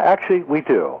 Well, yeah, actually, we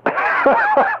do.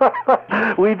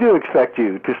 We do expect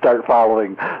you to start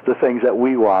following the things that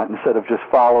we want instead of just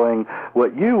following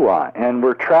what you want. And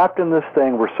we're trapped in this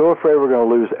thing. We're so afraid we're going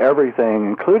to lose everything,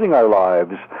 including our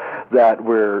lives, that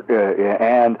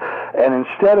and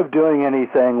instead of doing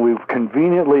anything, we've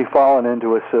conveniently fallen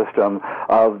into a system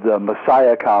of the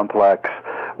Messiah complex,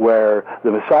 where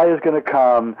the Messiah is going to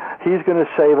come, he's going to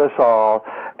save us all,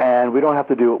 and we don't have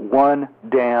to do one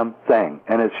damn thing.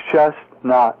 And it's just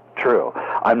not true.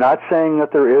 I'm not saying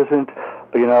that there isn't,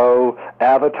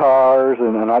 avatars,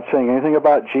 and I'm not saying anything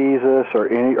about Jesus or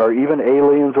even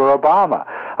aliens or Obama.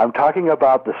 I'm talking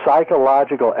about the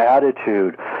psychological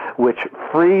attitude which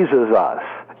freezes us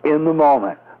in the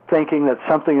moment, thinking that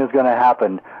something is going to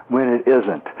happen when it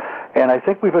isn't. And I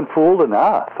think we've been fooled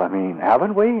enough. I mean,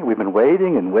 haven't we? We've been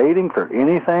waiting and waiting for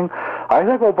anything. I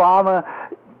think Obama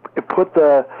put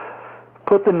the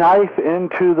knife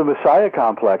into the Messiah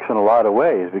complex in a lot of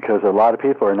ways, because a lot of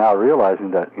people are now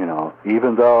realizing that,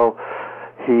 even though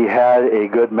he had a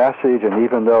good message and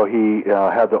even though he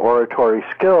had the oratory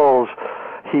skills,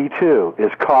 he too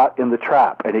is caught in the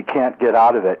trap, and he can't get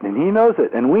out of it. And he knows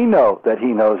it, and we know that he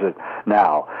knows it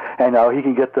now. And now he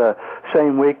can get the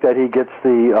same week that he gets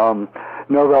the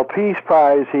Nobel Peace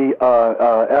Prize, he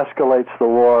escalates the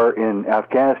war in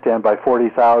Afghanistan by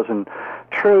 40,000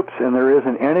 troops, and there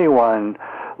isn't anyone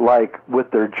like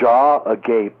with their jaw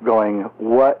agape going,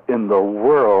 what in the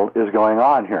world is going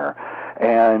on here?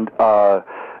 And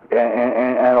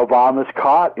Obama's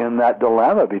caught in that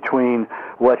dilemma between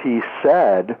what he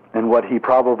said and what he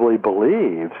probably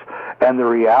believes and the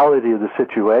reality of the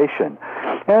situation.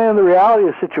 And the reality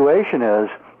of the situation is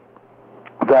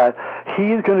that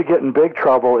he's going to get in big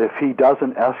trouble if he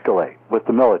doesn't escalate with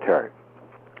the military.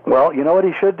 Well, you know what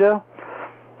he should do?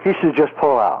 He should just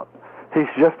pull out. He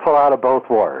should just pull out of both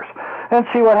wars and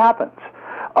see what happens.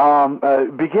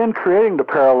 Begin creating the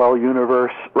parallel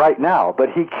universe right now,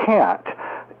 but he can't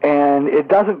And it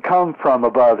doesn't come from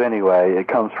above anyway. It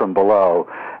comes from below,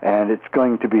 and it's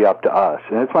going to be up to us.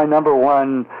 And it's my number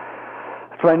one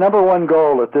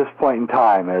goal at this point in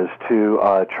time is to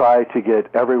try to get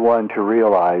everyone to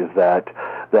realize that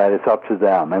it's up to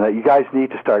them, and that you guys need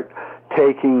to start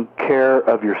taking care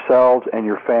of yourselves and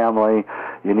your family.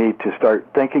 You need to start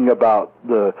thinking about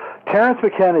Terence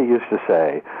McKenna used to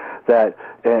say that,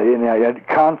 it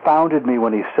confounded me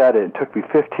when he said it. It took me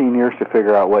 15 years to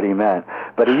figure out what he meant.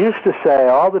 But he used to say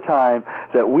all the time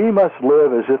that we must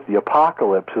live as if the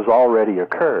apocalypse has already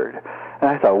occurred. And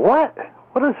I thought, what?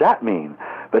 What does that mean?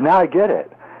 But now I get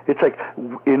it. It's like,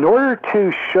 in order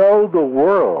to show the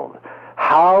world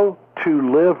how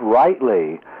to live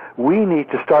rightly, we need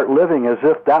to start living as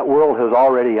if that world has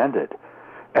already ended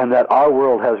and that our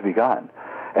world has begun.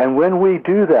 And when we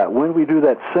do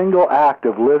that single act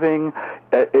of living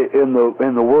in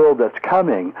the world that's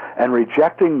coming and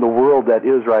rejecting the world that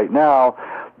is right now,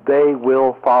 they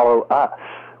will follow us.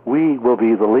 We will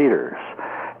be the leaders.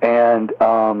 And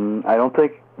I don't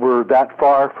think we're that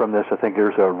far from this. I think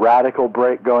there's a radical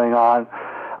break going on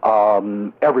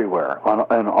everywhere,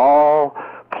 in all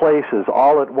places,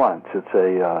 all at once.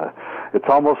 It's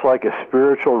almost like a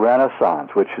spiritual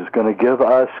renaissance, which is going to give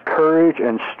us courage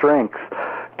and strength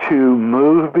to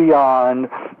move beyond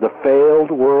the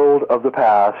failed world of the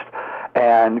past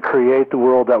and create the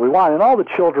world that we want. And all the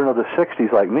children of the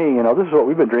 60s like me, this is what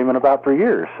we've been dreaming about for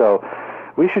years. So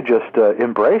we should just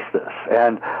embrace this.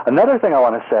 And another thing I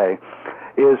want to say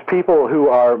is people who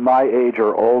are my age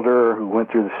or older, who went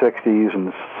through the 60s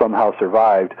and somehow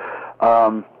survived,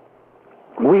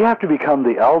 we have to become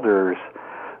the elders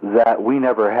that we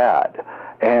never had.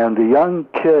 And the young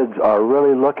kids are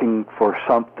really looking for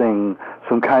some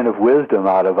kind of wisdom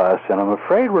out of us, and I'm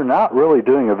afraid we're not really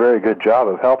doing a very good job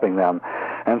of helping them.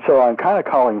 And so I'm kind of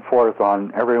calling forth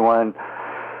on everyone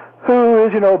who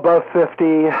is, above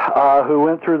 50, who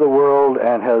went through the world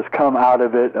and has come out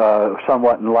of it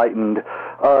somewhat enlightened,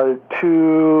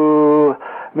 to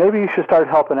maybe you should start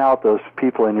helping out those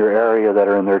people in your area that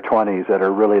are in their 20s that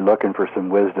are really looking for some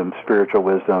wisdom, spiritual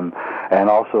wisdom, and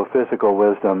also physical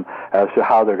wisdom as to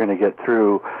how they're going to get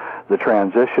through the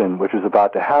transition, which is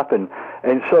about to happen.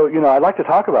 And so, I'd like to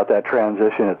talk about that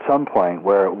transition at some point,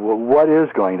 where what is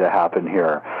going to happen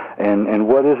here, and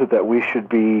what is it that we should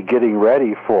be getting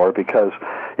ready for, because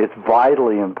it's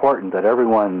vitally important that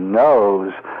everyone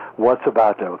knows what's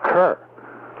about to occur.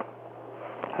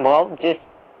 Well, just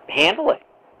handle it.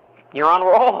 You're on a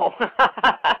roll.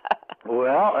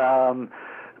 Well,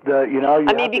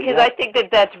 because I think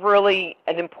that's really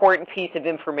an important piece of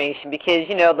information, because,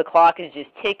 the clock is just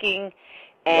ticking,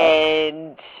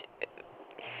 and,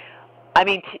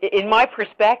 in my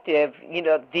perspective,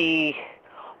 the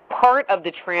part of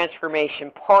the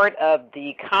transformation, part of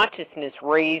the consciousness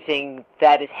raising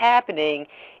that is happening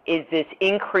is this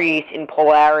increase in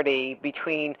polarity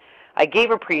between, I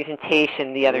gave a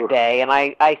presentation the other day, and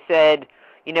I said,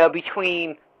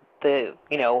 between the,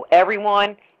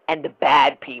 everyone and the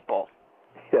bad people.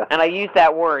 Yeah. And I used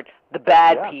that word, the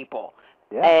bad people.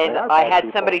 Yeah, and I had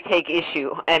people. somebody take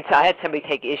issue,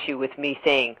 with me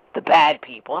saying the bad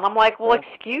people. And I'm like, well,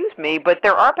 excuse me, but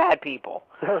there are bad people.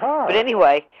 There are. But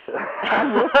anyway.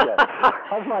 I'm with you.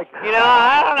 I'm like,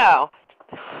 I don't know.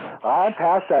 I'm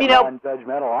past that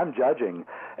non-judgmental. I'm judging.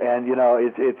 And,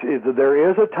 there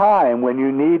is a time when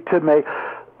you need to make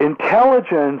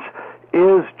intelligence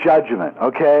is judgment,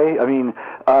 okay?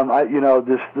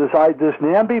 This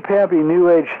namby-pamby New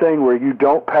Age thing where you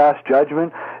don't pass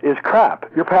judgment is crap.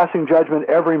 You're passing judgment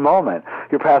every moment.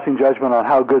 You're passing judgment on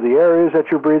how good the air is that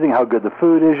you're breathing, how good the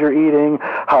food is you're eating,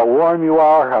 how warm you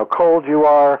are, how cold you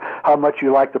are, how much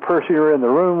you like the person you're in the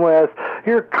room with.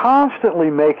 You're constantly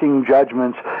making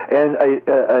judgments, and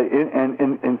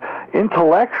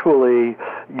intellectually,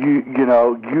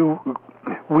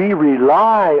 we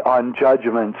rely on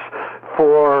judgments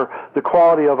for the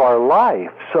quality of our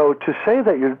life. So to say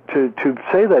that to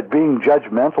say that being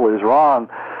judgmental is wrong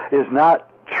is not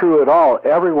true at all.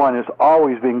 Everyone is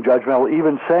always being judgmental.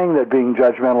 Even saying that being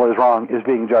judgmental is wrong is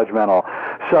being judgmental.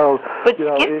 So, but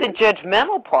skip the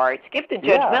judgmental part.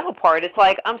 It's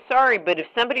like, I'm sorry, but if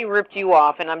somebody ripped you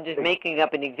off, and I'm just making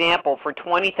up an example, for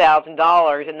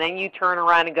 $20,000, and then you turn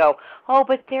around and go, oh,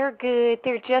 but they're good,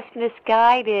 they're just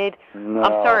misguided. No.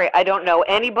 I'm sorry, I don't know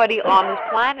anybody on this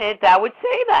planet that would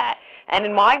say that. And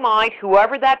in my mind,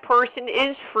 whoever that person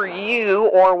is for you,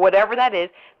 or whatever that is,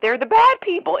 they're the bad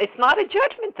people. It's not a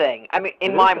judgment thing.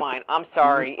 In my mind, I'm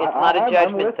sorry, it's not a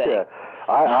judgment thing. You.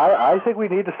 I think we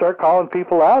need to start calling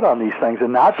people out on these things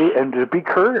and to be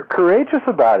courageous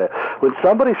about it. When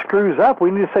somebody screws up,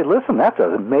 we need to say, listen, that's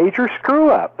a major screw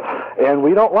up, and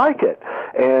we don't like it.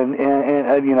 And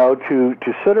you know, to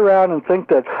sit around and think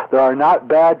that there are not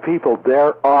bad people.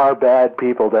 There are bad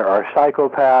people. There are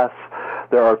psychopaths.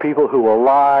 There are people who will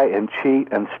lie and cheat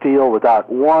and steal without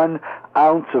 1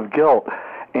 ounce of guilt.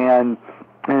 And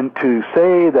to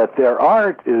say that there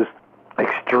aren't is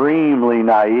extremely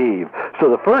naive. So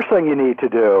the first thing you need to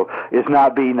do is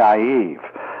not be naive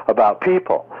about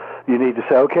people. You need to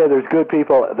say, okay, there's good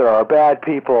people, there are bad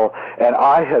people, and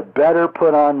I had better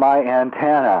put on my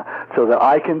antenna so that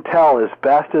I can tell as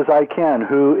best as I can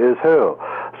who is who.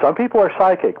 Some people are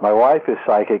psychic. My wife is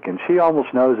psychic, and she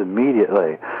almost knows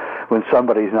immediately when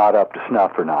somebody's not up to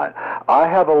snuff or not. I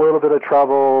have a little bit of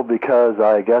trouble because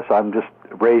I guess I'm just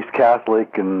raised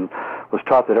Catholic and was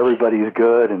taught that everybody's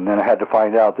good, and then I had to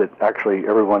find out that actually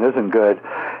everyone isn't good.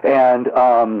 And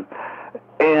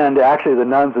actually the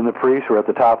nuns and the priests were at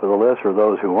the top of the list for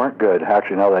those who weren't good,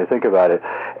 actually, now that I think about it.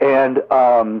 And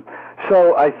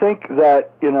so I think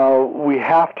that, you know, we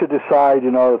have to decide,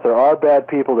 you know, that there are bad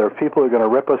people, there are people who are going to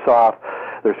rip us off,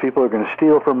 there's people who are going to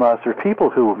steal from us, there are people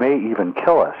who may even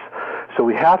kill us. So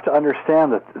we have to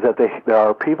understand that there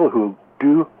are people who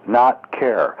do not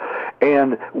care.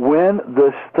 And when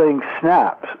this thing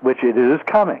snaps, which it is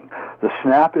coming, the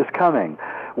snap is coming,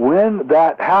 when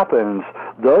that happens,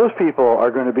 those people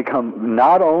are going to become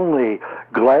not only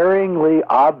glaringly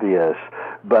obvious,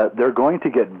 but they're going to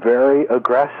get very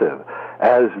aggressive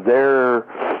as their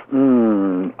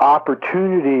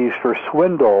opportunities for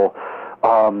swindle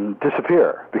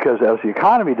disappear. Because as the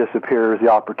economy disappears, the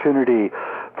opportunity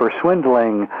for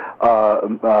swindling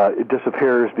it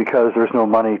disappears because there's no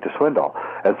money to swindle.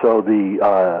 And so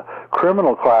the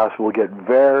criminal class will get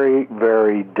very,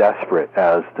 very desperate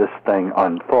as this thing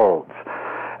unfolds.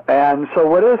 And so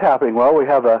what is happening? Well, we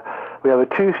have a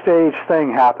two-stage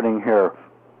thing happening here.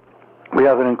 We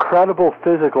have an incredible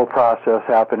physical process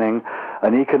happening,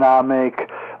 an economic,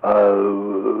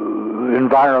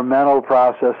 environmental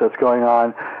process that's going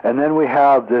on, and then we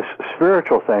have this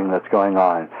spiritual thing that's going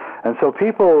on. And so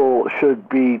people should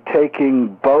be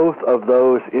taking both of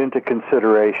those into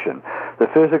consideration. The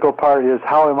physical part is,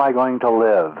 how am I going to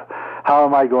live? How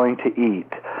am I going to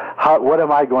eat? What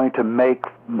am I going to make?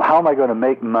 How am I going to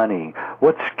make money?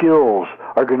 What skills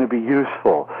are going to be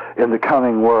useful in the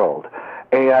coming world?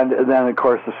 And then, of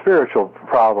course, the spiritual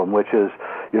problem, which is,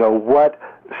 you know, what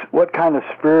kind of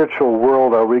spiritual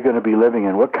world are we going to be living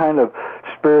in? What kind of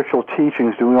spiritual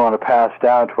teachings do we want to pass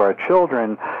down to our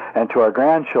children and to our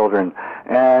grandchildren?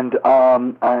 And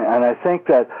I think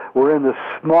that we're in this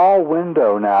small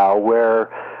window now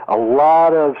where a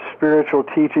lot of spiritual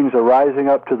teachings are rising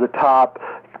up to the top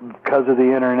because of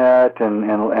the internet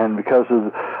and because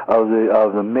of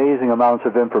the amazing amounts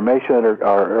of information that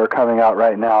are coming out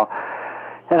right now.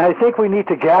 And I think we need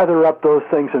to gather up those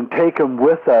things and take them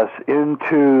with us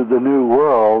into the new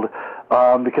world,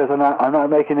 because I'm not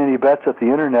making any bets that the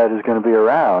internet is going to be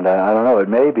around. I don't know. It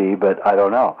may be, but I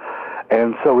don't know.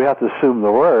 And so we have to assume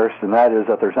the worst, and that is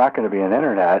that there's not going to be an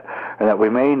internet, and that we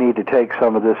may need to take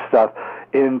some of this stuff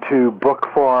into book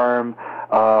form.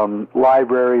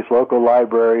 Libraries, local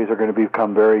libraries are going to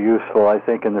become very useful, I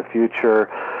think, in the future.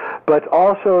 But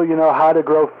also, you know, how to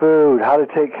grow food, how to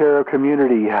take care of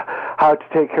community, how to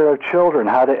take care of children,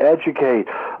 how to educate,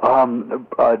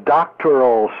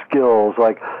 doctoral skills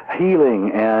like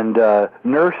healing and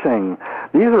nursing.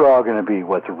 These are all going to be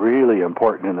what's really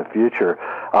important in the future.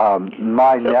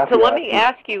 My nephew. So let me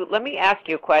ask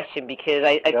you a question, because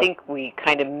I think we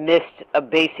kind of missed a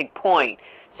basic point.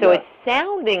 So it's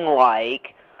sounding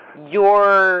like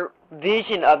your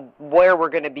vision of where we're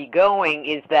going to be going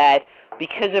is that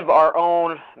because of our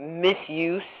own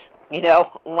misuse, you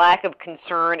know, lack of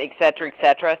concern, et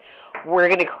cetera, we're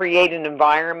going to create an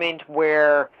environment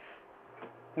where,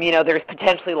 you know, there's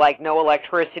potentially like no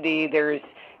electricity. There's,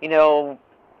 there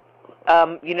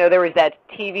was that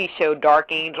TV show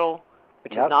Dark Angel,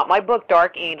 which is not my book,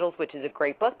 Dark Angels, which is a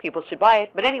great book. People should buy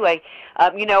it. But anyway,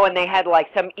 and they had like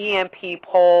some EMP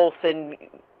pulse, and,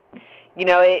 you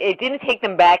know, it didn't take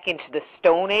them back into the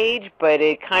Stone Age, but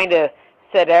it kind of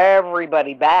set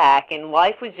everybody back, and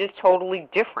life was just totally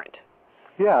different.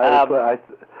 Yeah,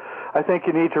 I think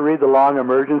you need to read The Long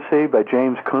Emergency by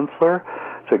James Kunstler.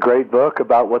 It's a great book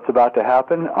about what's about to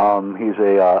happen. He's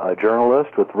a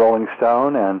journalist with Rolling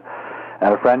Stone and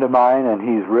a friend of mine, and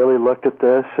he's really looked at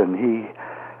this, and he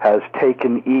has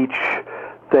taken each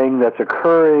thing that's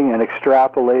occurring and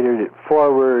extrapolated it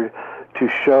forward to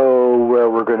show where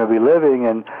we're going to be living.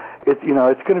 And it's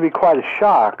going to be quite a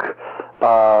shock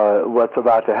what's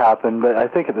about to happen, but I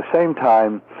think at the same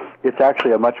time it's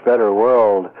actually a much better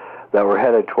world that we're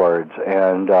headed towards.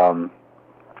 And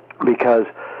because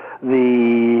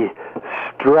the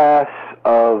stress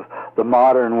of the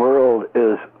modern world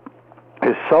is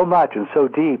so much and so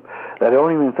deep that I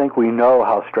don't even think we know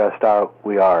how stressed out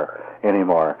we are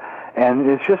anymore. And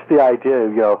it's just the idea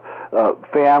of,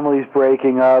 families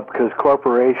breaking up because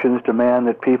corporations demand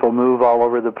that people move all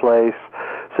over the place.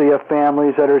 So you have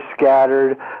families that are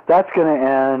scattered. That's going to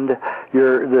end.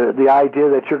 The idea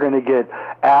that you're going to get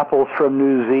apples from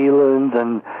New Zealand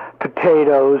and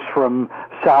potatoes from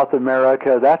South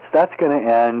America, that's going to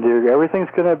end. Everything's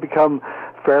going to become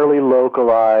fairly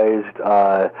localized.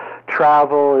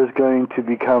 Travel is going to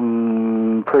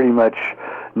become pretty much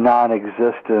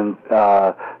non-existent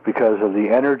because of the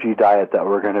energy diet that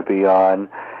we're going to be on.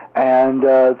 And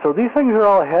so these things are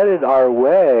all headed our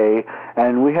way,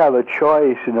 and we have a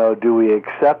choice, do we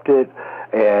accept it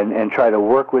and try to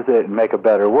work with it and make a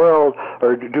better world,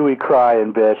 or do we cry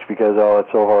and bitch because,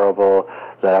 it's so horrible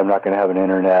that I'm not going to have an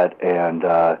internet and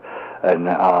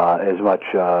as much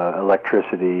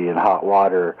electricity and hot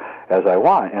water as I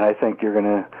want. And I think you're going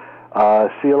to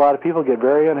see a lot of people get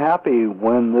very unhappy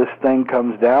when this thing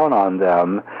comes down on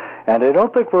them, and I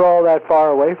don't think we're all that far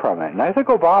away from it. And I think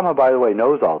Obama, by the way,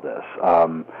 knows all this.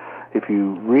 If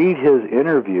you read his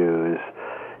interviews,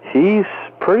 he's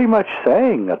pretty much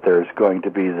saying that there's going to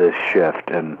be this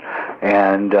shift, and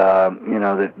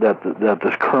that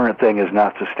this current thing is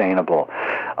not sustainable.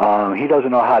 He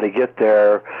doesn't know how to get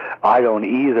there. I don't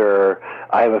either.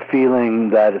 I have a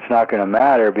feeling that it's not going to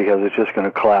matter because it's just going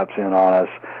to collapse in on us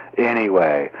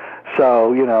anyway.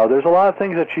 So, there's a lot of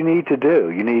things that you need to do.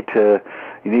 You need to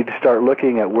start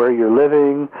looking at where you're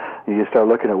living. You need to start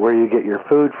looking at where you get your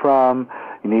food from.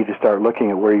 You need to start looking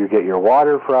at where you get your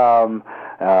water from.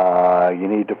 You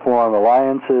need to form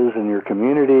alliances in your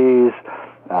communities.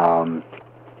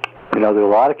 There's a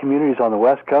lot of communities on the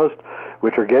West Coast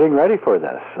which are getting ready for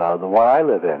this. The one I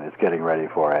live in is getting ready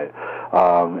for it.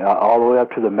 All the way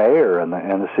up to the mayor and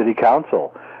the city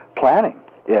council planning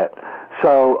it.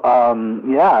 So,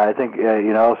 I think,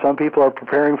 some people are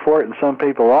preparing for it and some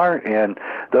people aren't, and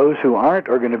those who aren't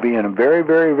are going to be in very,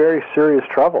 very, very serious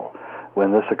trouble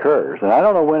when this occurs. And I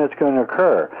don't know when it's going to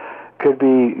occur. Could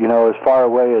be, as far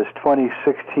away as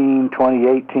 2016,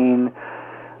 2018.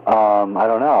 I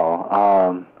don't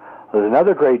know. There's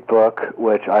another great book,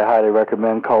 which I highly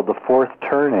recommend, called The Fourth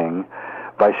Turning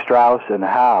by Strauss and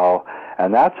Howe,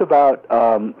 and that's about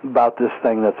this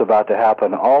thing that's about to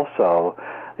happen also.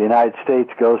 The United States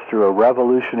goes through a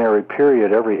revolutionary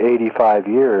period every 85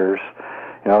 years.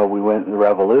 We went in the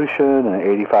Revolution, and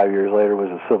 85 years later was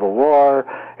a Civil War,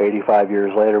 85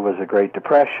 years later was the Great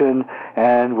Depression,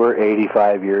 and we're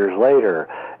 85 years later.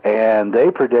 And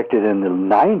they predicted in the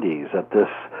 90s that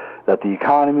the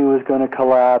economy was going to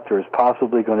collapse, there was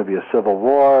possibly going to be a Civil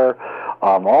War,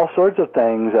 all sorts of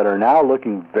things that are now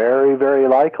looking very, very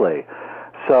likely.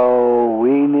 So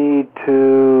we need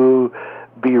to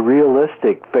be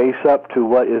realistic, face up to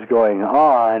what is going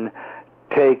on,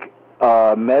 take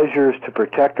measures to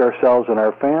protect ourselves and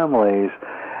our families,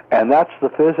 and that's the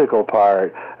physical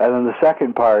part. And then the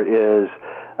second part is,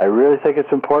 I really think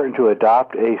it's important to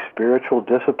adopt a spiritual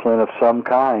discipline of some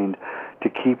kind to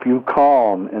keep you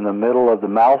calm in the middle of the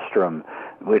maelstrom,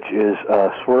 which is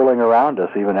swirling around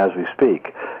us even as we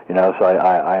speak. So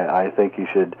I think you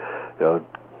should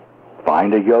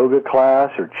find a yoga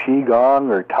class or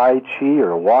qigong or tai chi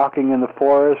or walking in the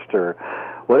forest or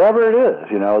whatever it is,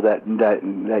 that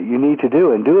you need to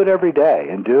do, and do it every day,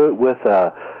 and do it with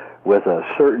a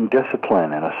certain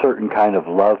discipline and a certain kind of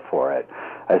love for it.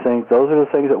 I think those are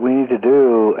the things that we need to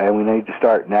do, and we need to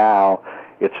start now.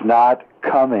 It's not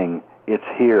coming, it's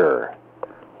here.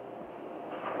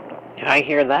 I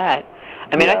hear that.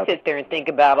 I mean, Yeah. I sit there and think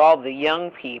about all the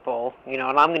young people, and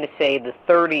I'm going to say the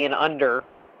 30 and under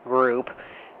group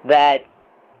that,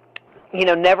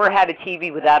 never had a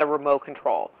TV without a remote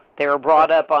control. They were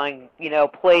brought up on,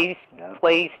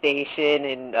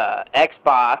 PlayStation and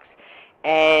Xbox,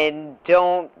 and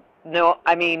don't know.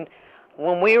 I mean,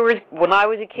 when I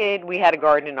was a kid, we had a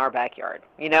garden in our backyard,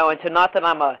 and so not that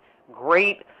I'm a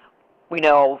great,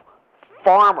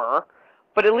 farmer,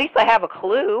 but at least I have a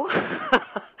clue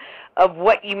of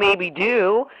what you maybe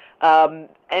do, and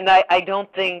I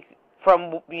don't think,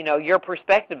 from your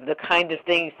perspective, the kind of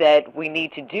things that we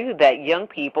need to do, that young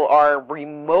people are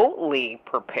remotely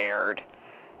prepared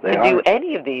to do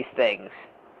any of these things.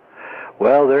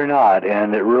 Well, they're not,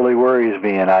 and it really worries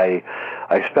me. And I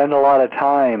spend a lot of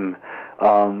time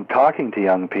talking to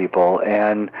young people,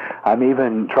 and I'm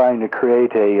even trying to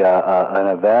create an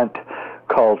event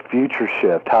called Future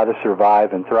Shift: How to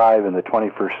Survive and Thrive in the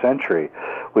 21st Century,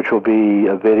 which will be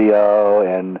a video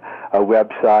and a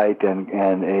website and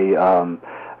a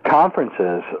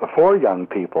conferences for young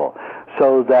people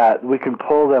so that we can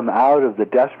pull them out of the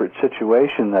desperate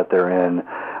situation that they're in,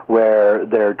 where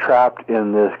they're trapped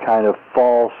in this kind of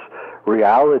false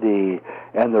reality,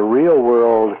 and the real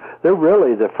world, they're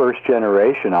really the first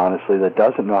generation, honestly, that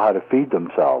doesn't know how to feed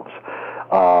themselves.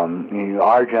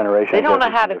 Our generation... They don't know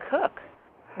how to cook.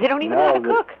 They don't even know how to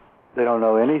cook. They don't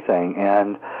know anything,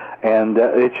 and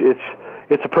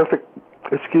it's a perfect...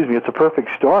 it's a perfect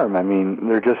storm. I mean,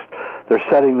 they're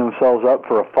setting themselves up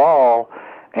for a fall,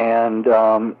 and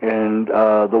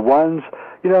the ones,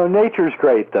 nature's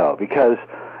great though, because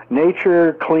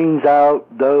nature cleans out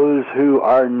those who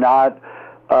are not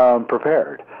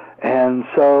prepared. And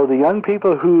so the young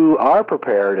people who are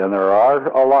prepared, and there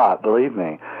are a lot, believe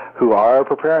me, who are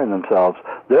preparing themselves,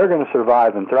 they're going to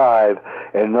survive and thrive.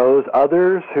 And those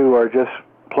others who are just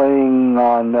playing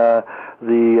on the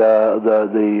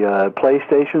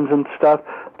PlayStations and stuff,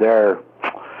 they're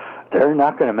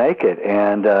not going to make it.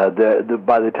 And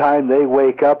by the time they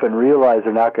wake up and realize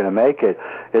they're not going to make it,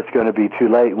 it's going to be too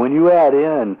late. When you add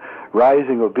in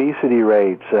rising obesity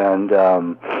rates and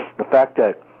the fact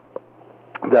that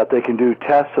they can do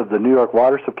tests of the New York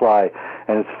water supply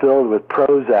and it's filled with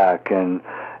Prozac and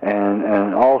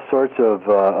all sorts of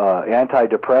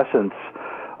antidepressants,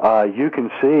 you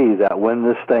can see that when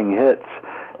this thing hits,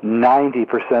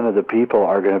 90% of the people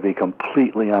are going to be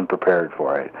completely unprepared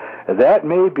for it. That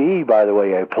may be, by the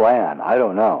way, a plan. I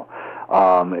don't know.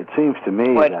 It seems to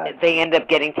me that they end up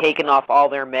getting taken off all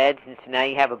their meds, and so now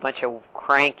you have a bunch of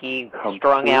cranky,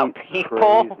 strung-out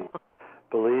people. Crazy.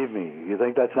 Believe me, you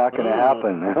think that's not going to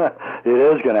happen? It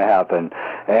is going to happen,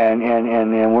 and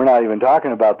we're not even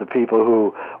talking about the people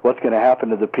who. What's going to happen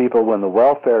to the people when the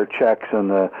welfare checks and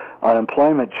the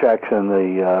unemployment checks and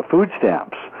the food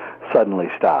stamps suddenly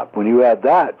stop? When you add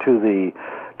that to the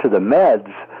meds,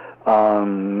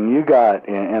 you got,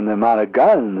 and the amount of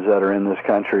guns that are in this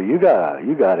country, you got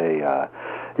a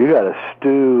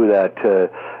stew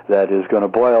that is going to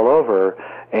boil over.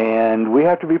 And we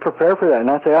have to be prepared for that and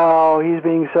not say, oh, he's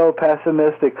being so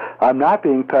pessimistic. I'm not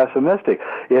being pessimistic.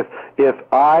 If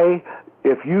I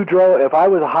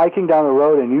was hiking down the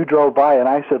road and you drove by and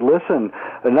I said, listen,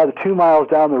 another 2 miles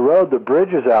down the road, the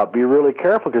bridge is out. Be really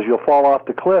careful because you'll fall off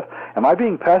the cliff. Am I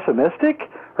being pessimistic,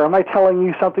 or am I telling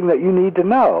you something that you need to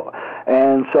know?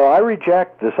 And so I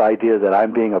reject this idea that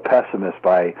I'm being a pessimist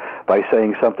by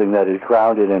saying something that is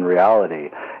grounded in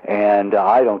reality. And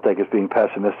I don't think it's being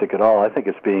pessimistic at all. I think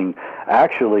it's being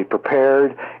actually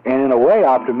prepared and in a way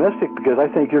optimistic, because I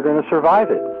think you're going to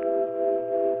survive it.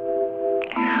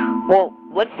 Well,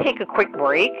 let's take a quick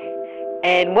break.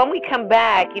 And when we come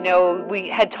back, we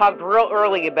had talked real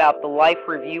early about the life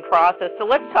review process. So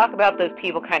let's talk about those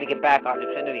people, kind of get back on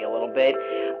Affinity a little bit,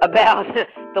 about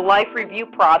the life review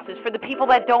process for the people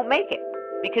that don't make it.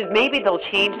 Because maybe they'll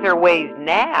change their ways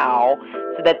now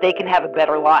so that they can have a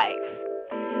better life.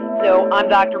 So I'm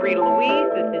Dr. Rita Louise.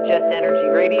 This is Just Energy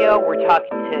Radio. We're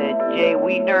talking to Jay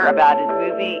Weidner about his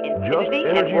movie Infinity,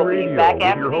 and we'll be back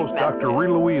after these messages. Your host, Dr.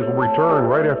 Rita Louise, will return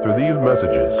right after these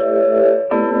messages.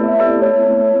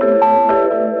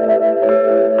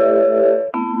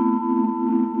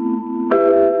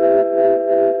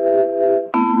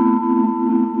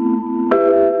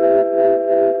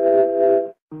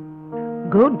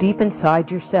 Go deep inside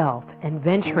yourself and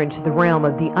venture into the realm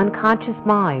of the unconscious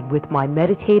mind with my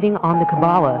Meditating on the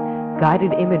Kabbalah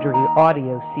guided imagery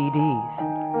audio CDs.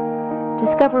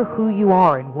 Discover who you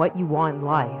are and what you want in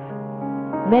life.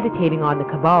 Meditating on the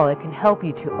Kabbalah can help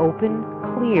you to open,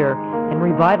 clear, and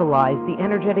revitalize the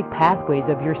energetic pathways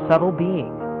of your subtle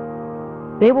being.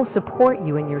 They will support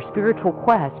you in your spiritual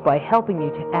quest by helping you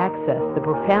to access the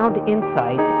profound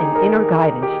insights and inner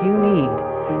guidance you need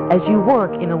as you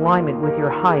work in alignment with your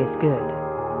highest good.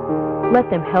 Let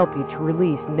them help you to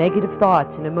release negative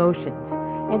thoughts and emotions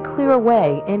and clear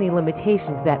away any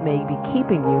limitations that may be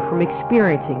keeping you from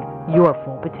experiencing your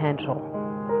full potential.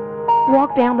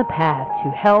 Walk down the path to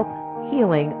health,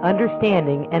 healing,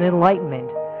 understanding, and enlightenment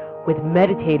with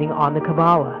Meditating on the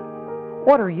Kabbalah.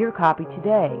 Order your copy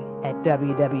today at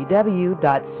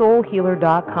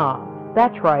www.soulhealer.com.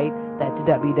 That's right, that's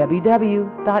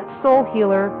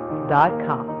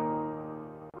www.soulhealer.com.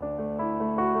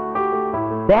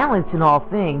 Balance in all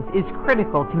things is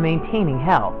critical to maintaining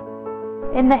health.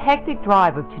 In the hectic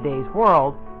drive of today's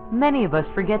world, many of us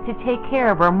forget to take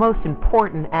care of our most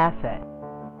important asset,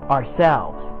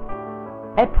 ourselves.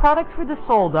 At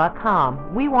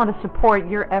ProductsForTheSoul.com, we want to support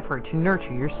your effort to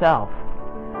nurture yourself.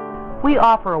 We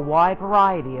offer a wide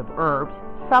variety of herbs,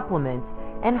 supplements,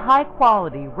 and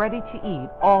high-quality, ready-to-eat,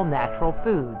 all-natural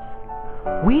foods.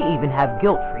 We even have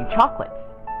guilt-free chocolates.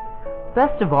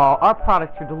 Best of all, our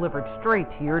products are delivered straight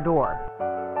to your door.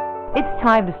 It's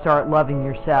time to start loving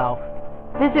yourself.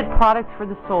 Visit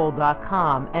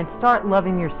productsforthesoul.com and start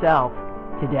loving yourself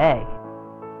today.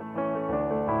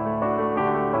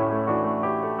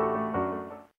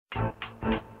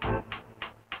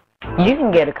 You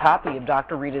can get a copy of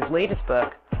Dr. Rita's latest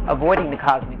book, Avoiding the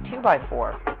Cosmic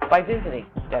 2x4, by visiting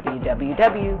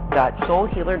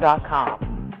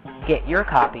www.soulhealer.com. Get your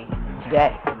copy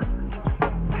today.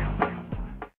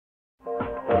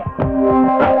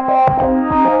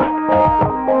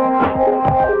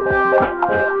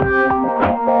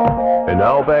 And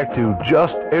now back to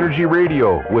Just Energy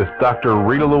Radio with Dr.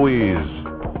 Rita Louise.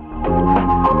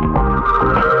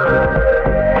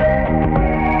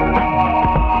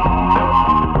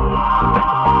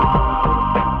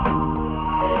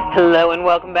 Hello and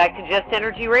welcome back to Just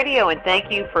Energy Radio, and thank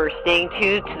you for staying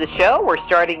tuned to the show. We're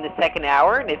starting the second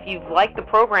hour, and if you've liked the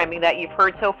programming that you've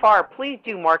heard so far, please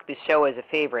do mark the show as a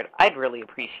favorite. I'd really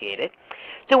appreciate it.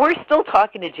 So we're still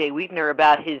talking to Jay Weidner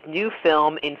about his new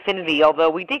film, Infinity, although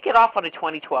we did get off on a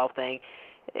 2012 thing,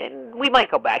 and we might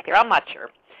go back there. I'm not sure.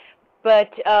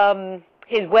 But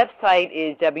his website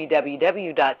is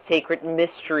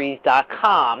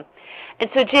www.sacredmysteries.com. And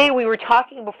so, Jay, we were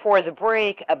talking before the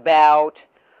break about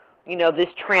this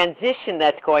transition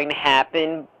that's going to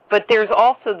happen, but there's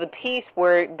also the piece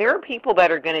where there are people that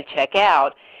are going to check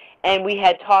out, and we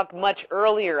had talked much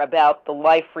earlier about the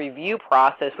life review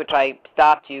process, which I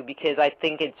stopped you because I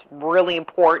think it's really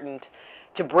important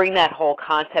to bring that whole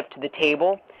concept to the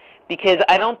table, because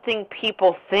I don't think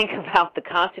people think about the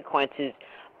consequences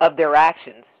of their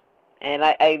actions. And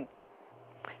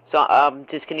so I'm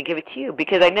just going to give it to you,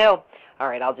 because I know, all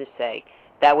right, I'll just say,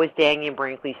 that was Daniel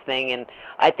Brinkley's thing, and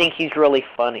I think he's really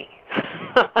funny.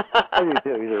 I do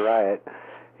too. He's a riot.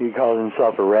 He calls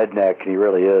himself a redneck, and he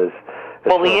really is.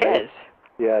 Well, he is.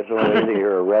 Yeah, it's amazing to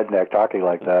hear a redneck talking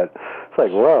like that. It's like,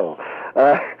 whoa.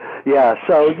 I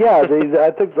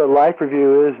think the life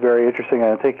review is very interesting,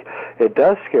 and I think it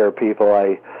does scare people.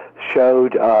 I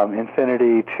showed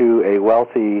Infinity to a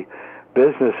wealthy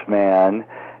businessman,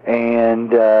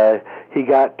 and he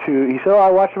said,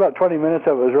 I watched about 20 minutes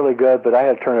of it. It was really good, but I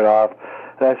had to turn it off.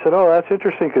 And I said, that's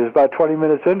interesting, because about 20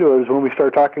 minutes into it is when we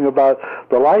start talking about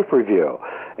the life review.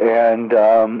 And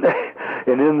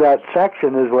and in that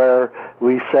section is where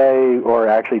we say, or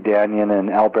actually Daniel and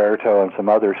Alberto and some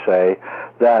others say,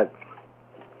 that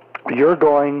when you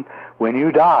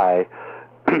die,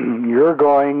 you're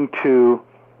going to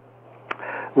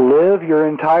live your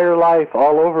entire life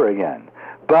all over again.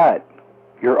 But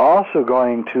you're also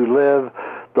going to live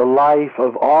the life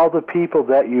of all the people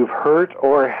that you've hurt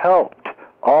or helped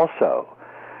also.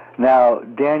 Now,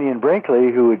 Daniel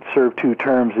Brinkley, who had served 2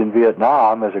 terms in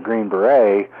Vietnam as a Green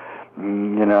Beret,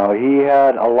 he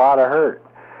had a lot of hurt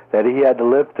that he had to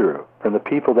live through from the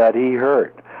people that he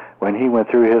hurt when he went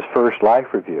through his first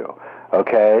life review,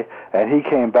 okay? And he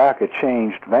came back a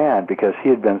changed man, because he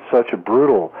had been such a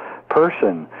brutal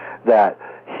person that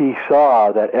he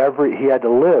saw that he had to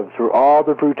live through all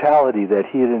the brutality that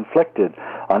he had inflicted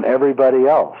on everybody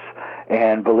else.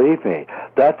 And believe me,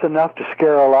 that's enough to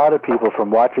scare a lot of people from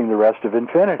watching the rest of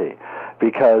Infinity,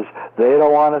 because they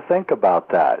don't want to think about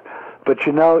that. But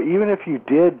even if you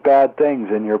did bad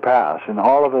things in your past, and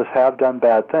all of us have done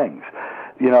bad things,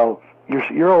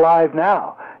 you're alive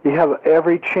now. You have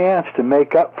every chance to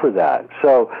make up for that.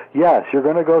 So, yes, you're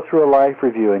going to go through a life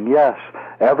review, and yes,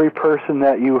 every person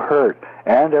that you hurt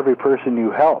and every person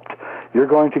you helped, you're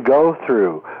going to go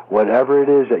through whatever it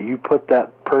is that you put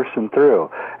that person through,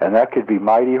 and that could be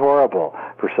mighty horrible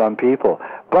for some people.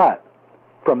 But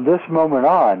from this moment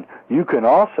on, you can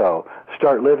also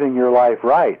start living your life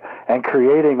right and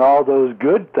creating all those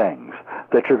good things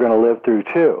that you're going to live through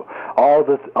too. All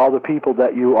the people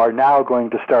that you are now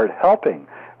going to start helping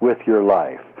with your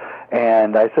life.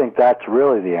 And I think that's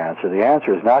really the answer. The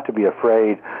answer is not to be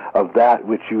afraid of that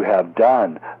which you have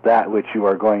done, that which you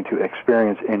are going to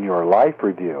experience in your life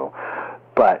review,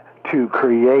 but to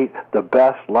create the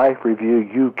best life review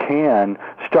you can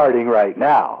starting right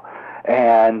now.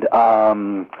 And I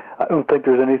don't think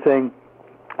there's anything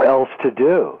else to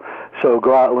do. So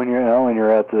go out when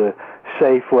you're at the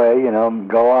Safeway,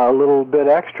 go out a little bit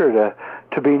extra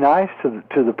to be nice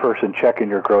to the person checking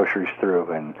your groceries through,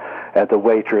 and at the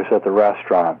waitress at the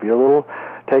restaurant.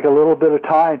 Take a little bit of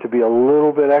time to be a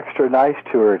little bit extra nice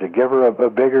to her, to give her a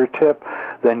bigger tip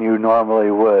than you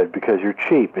normally would, because you're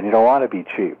cheap and you don't want to be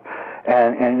cheap.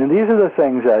 And these are the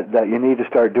things that you need to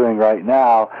start doing right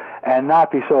now, and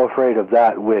not be so afraid of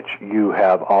that which you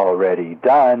have already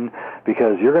done,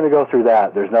 because you're going to go through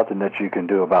that. There's nothing that you can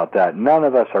do about that. None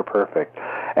of us are perfect.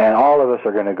 And all of us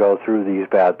are going to go through these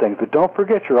bad things. But don't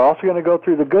forget, you're also going to go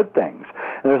through the good things.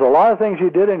 And there's a lot of things you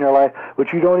did in your life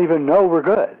which you don't even know were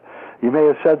good. You may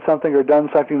have said something or done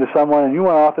something to someone, and you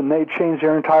went off and they changed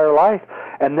their entire life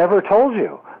and never told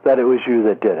you that it was you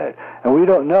that did it. And we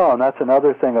don't know, and that's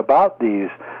another thing about these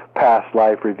past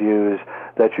life reviews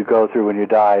that you go through when you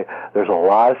die. There's a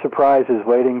lot of surprises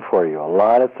waiting for you, a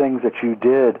lot of things that you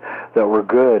did that were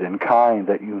good and kind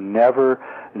that you never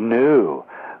knew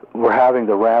were having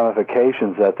the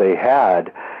ramifications that they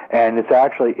had. And it's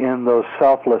actually in those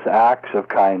selfless acts of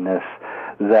kindness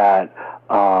that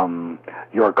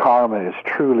your karma is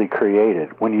truly created.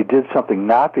 When you did something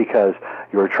not because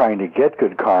you were trying to get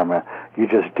good karma, you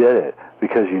just did it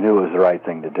because you knew it was the right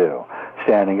thing to do.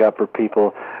 Standing up for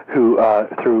people who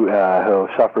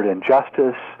suffered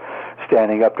injustice,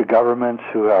 standing up to governments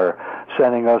who are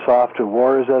sending us off to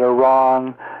wars that are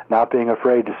wrong, not being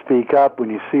afraid to speak up when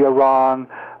you see a wrong.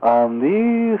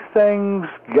 These things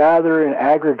gather and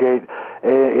aggregate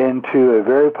into a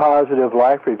very positive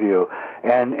life review.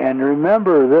 And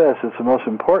remember this, it's the most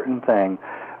important thing,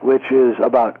 which is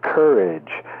about courage.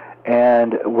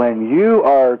 And when you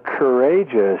are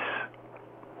courageous,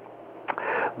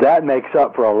 that makes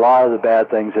up for a lot of the bad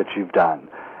things that you've done.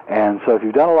 And so if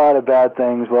you've done a lot of bad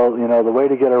things, well, you know, the way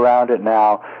to get around it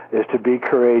now is to be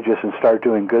courageous and start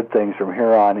doing good things from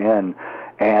here on in,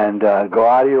 and go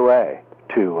out of your way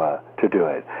to do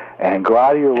it, and go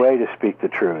out of your way to speak the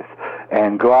truth,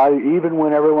 and go out even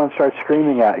when everyone starts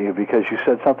screaming at you because you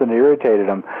said something that irritated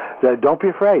them. That don't be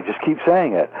afraid, just keep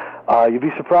saying it. You'd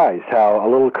be surprised how a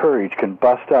little courage can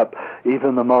bust up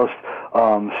even the most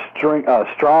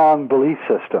strong belief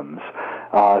systems.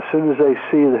 As soon as they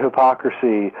see the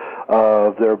hypocrisy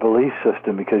of their belief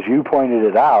system because you pointed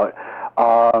it out,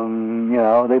 you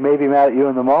know, they may be mad at you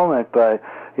in the moment, but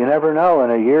you never know.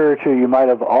 In a year or two, you might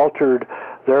have altered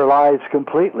their lives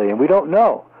completely. And we don't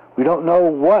know. We don't know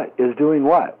what is doing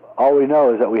what. All we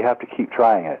know is that we have to keep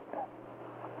trying it.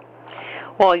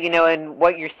 Well, you know, and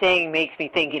what you're saying makes me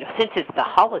think, you know, since it's the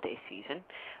holiday season,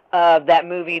 that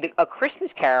movie, A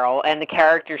Christmas Carol, and the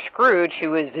character Scrooge,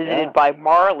 who was visited by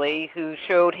Marley, who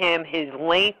showed him his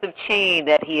length of chain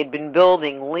that he had been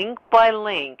building link by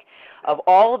link of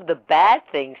all of the bad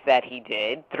things that he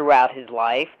did throughout his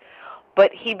life.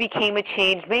 But he became a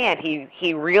changed man.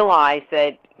 He realized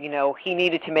that, you know, he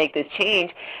needed to make this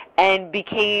change and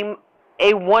became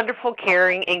a wonderful,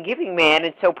 caring, and giving man.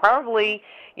 And so probably,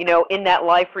 you know, in that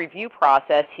life review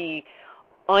process, he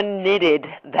unknitted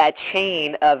that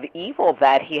chain of evil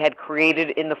that he had created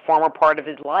in the former part of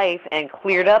his life and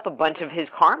cleared up a bunch of his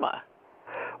karma.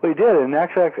 We did, and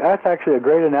actually, that's actually a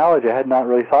great analogy. I had not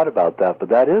really thought about that, but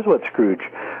that is what Scrooge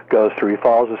goes through. He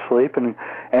falls asleep,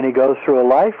 and he goes through a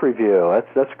life review.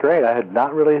 That's great. I had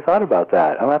not really thought about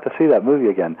that. I'm going to have to see that movie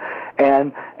again.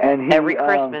 And he every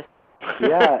Christmas.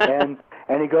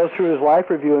 And he goes through his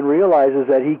life review and realizes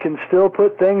that he can still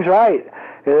put things right.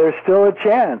 There's still a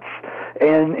chance.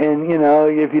 And you know,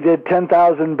 if you did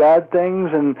 10,000 bad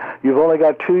things and you've only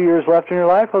got 2 years left in your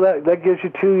life, well, that gives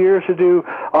you 2 years to do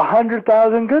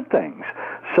 100,000 good things.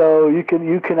 So you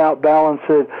can outbalance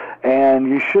it, and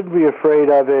you shouldn't be afraid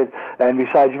of it. And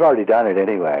besides, you've already done it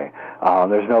anyway.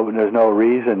 There's no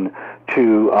reason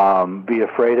to be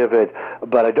afraid of it.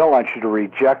 But I don't want you to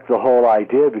reject the whole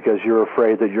idea because you're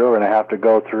afraid that you're going to have to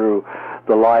go through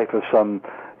the life of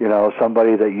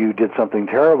somebody that you did something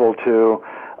terrible to.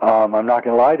 I'm not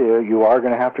going to lie to you. You are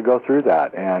going to have to go through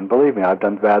that. And believe me, I've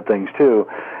done bad things too,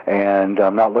 and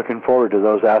I'm not looking forward to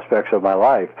those aspects of my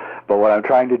life. But what I'm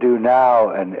trying to do now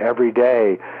and every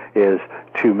day is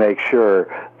to make sure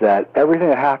that everything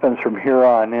that happens from here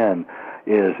on in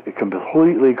is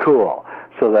completely cool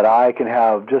so that I can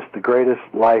have just the greatest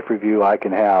life review I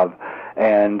can have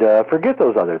and forget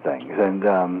those other things.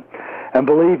 And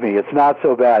believe me, it's not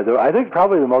so bad. I think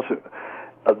probably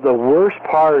the worst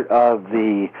part of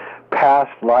the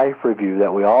past life review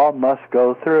that we all must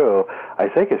go through, I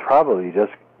think, is probably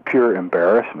just pure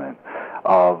embarrassment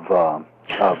of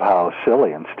how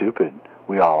silly and stupid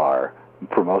we all are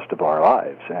for most of our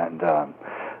lives. And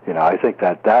you know, I think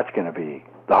that's going to be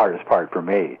the hardest part for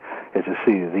me, is to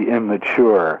see the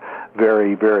immature,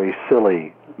 very, very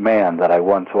silly man that I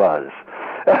once was.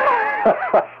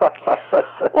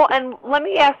 Well, and let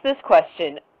me ask this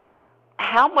question.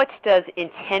 How much does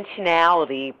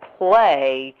intentionality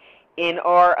play in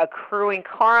our accruing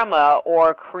karma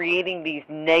or creating these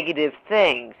negative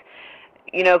things?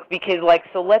 You know, because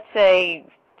so let's say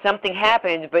something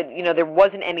happens, but, you know, there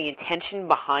wasn't any intention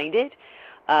behind it.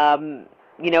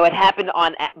 You know, it happened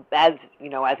as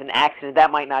an accident.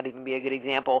 That might not even be a good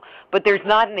example, but there's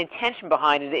not an intention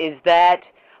behind it. Is that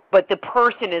but the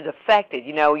person is affected.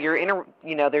 You're in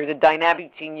there's a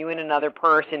dynamic between you and another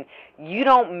person. You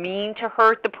don't mean to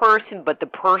hurt the person, but the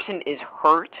person is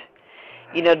hurt.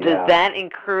 Does that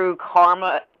accrue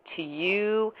karma to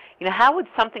you? How would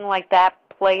something like that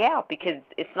play out? Because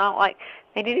it's not like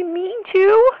they didn't mean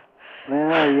to.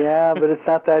 Well, yeah, but it's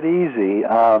not that easy.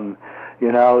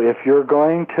 If you're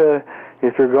going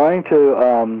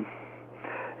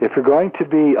to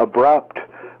be abrupt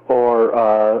or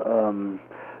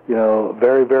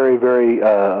very, very, very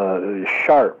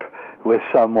sharp with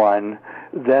someone,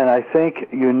 then I think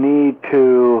you need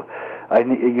to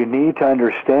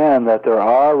understand that there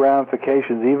are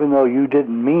ramifications, even though you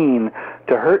didn't mean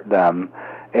to hurt them.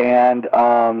 And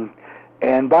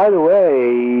by the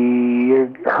way,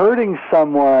 hurting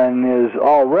someone is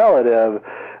all relative.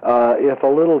 If a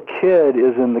little kid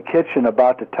is in the kitchen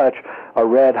about to touch a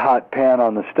red-hot pan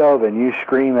on the stove and you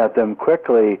scream at them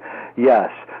quickly,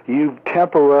 yes, you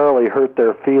temporarily hurt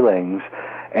their feelings,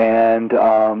 but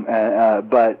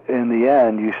in the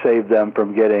end, you save them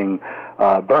from getting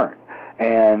burnt.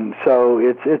 And so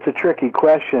it's a tricky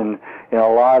question in a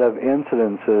lot of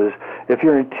incidences. If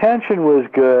your intention was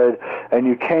good and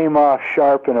you came off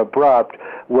sharp and abrupt,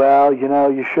 well,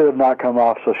 you should have not come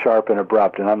off so sharp and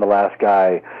abrupt. And I'm the last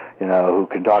guy, who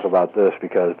can talk about this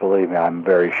because, believe me, I'm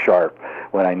very sharp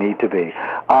when I need to be.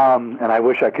 And I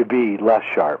wish I could be less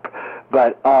sharp.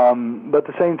 But at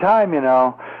the same time,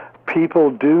 people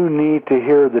do need to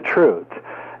hear the truth.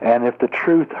 And if the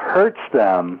truth hurts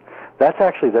them, that's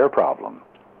actually their problem,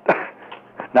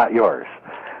 not yours.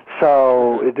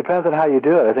 So it depends on how you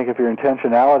do it. I think if your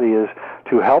intentionality is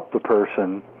to help the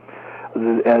person,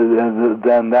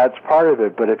 then that's part of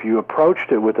it. But if you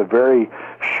approached it with a very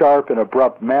sharp and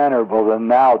abrupt manner, well, then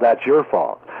now that's your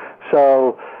fault.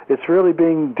 So it's really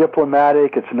being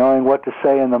diplomatic. It's knowing what to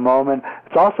say in the moment.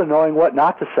 It's also knowing what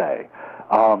not to say.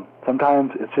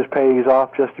 Sometimes it just pays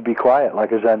off just to be quiet,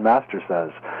 like a Zen master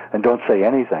says, and don't say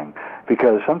anything.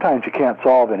 Because sometimes you can't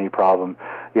solve any problem.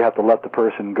 You have to let the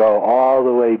person go all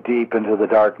the way deep into the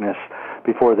darkness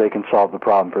before they can solve the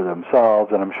problem for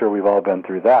themselves, and I'm sure we've all been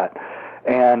through that.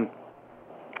 And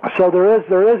so there is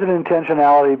an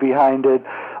intentionality behind it.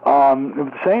 At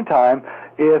the same time,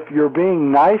 if you're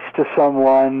being nice to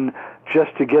someone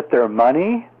just to get their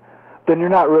money, then you're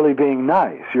not really being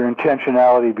nice. Your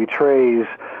intentionality betrays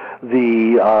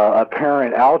the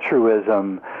apparent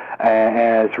altruism,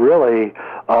 and it's really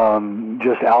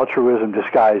just altruism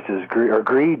disguised as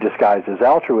greed disguised as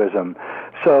altruism.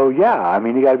 So yeah,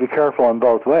 you got to be careful in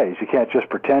both ways. You can't just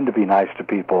pretend to be nice to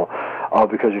people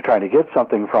because you're trying to get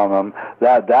something from them.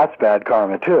 That's bad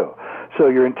karma too. So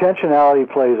your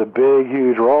intentionality plays a big,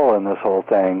 huge role in this whole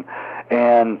thing.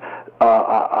 And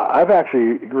I've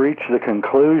actually reached the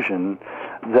conclusion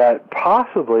that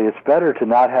possibly it's better to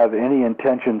not have any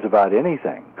intentions about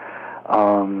anything,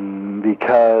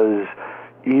 because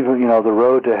even the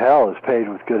road to hell is paved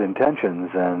with good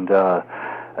intentions, and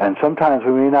sometimes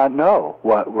we may not know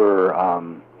what we're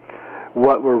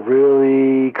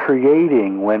really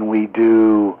creating when we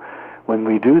do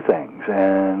things.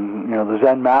 And the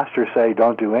Zen masters say,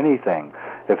 don't do anything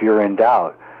if you're in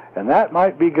doubt, and that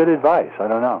might be good advice. I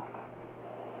don't know.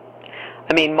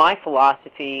 My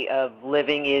philosophy of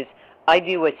living is I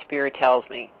do what Spirit tells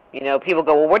me. People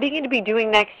go, well, what are you going to be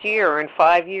doing next year or in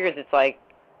 5 years? It's like,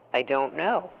 I don't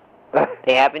know.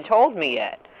 They haven't told me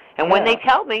yet. And when they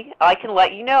tell me, I can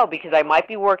let you know, because I might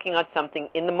be working on something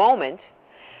in the moment.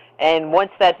 And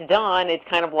once that's done, it's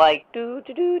kind of like,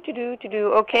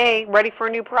 okay, ready for a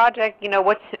new project.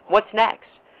 What's next?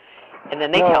 And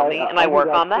then they tell me, and I work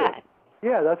on that.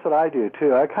 Yeah, that's what I do,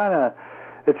 too.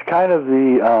 It's kind of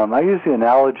the, I use the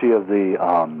analogy of the,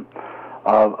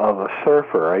 of a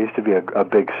surfer. I used to be a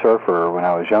big surfer when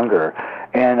I was younger.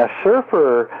 And a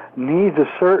surfer needs a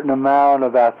certain amount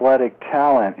of athletic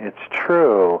talent, it's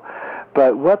true.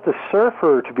 But what the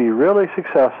surfer, to be really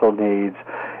successful, needs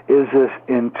is this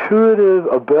intuitive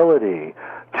ability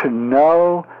to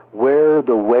know where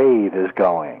the wave is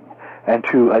going and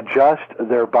to adjust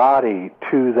their body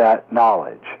to that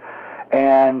knowledge.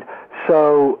 And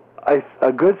so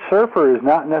a good surfer is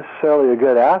not necessarily a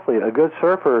good athlete. A good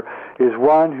surfer is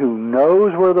one who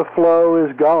knows where the flow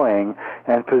is going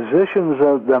and positions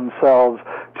themselves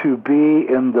to be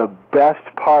in the best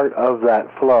part of that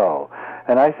flow.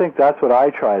 And I think that's what I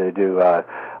try to do.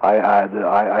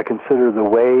 I consider the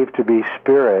wave to be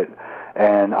spirit,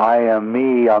 and I am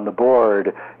me on the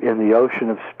board in the ocean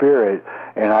of spirit,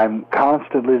 and I'm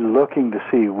constantly looking to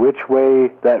see which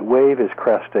way that wave is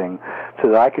cresting so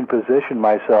that I can position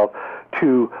myself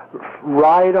to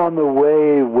ride on the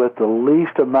wave with the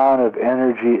least amount of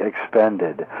energy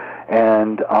expended.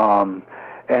 And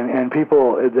and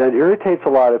people, that irritates a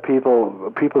lot of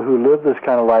people who live this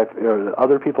kind of life.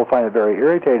 Other people find it very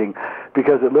irritating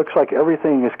because it looks like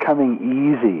everything is coming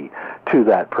easy to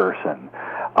that person.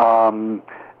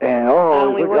 And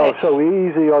so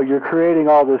easy. Oh, you're creating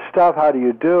all this stuff. How do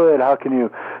you do it? How can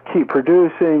you keep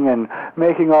producing and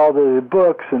making all the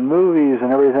books and movies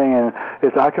and everything? And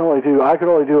it's I can only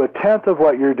do a tenth of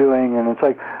what you're doing. And it's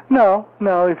like, no.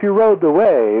 If you rode the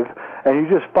wave and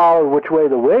you just followed which way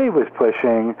the wave was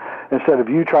pushing instead of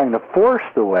you trying to force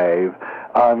the wave,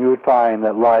 you would find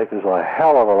that life is a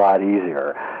hell of a lot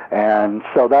easier. And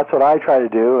so that's what I try to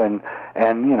do. And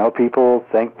people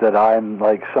think that I'm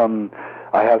like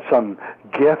I have some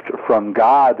gift from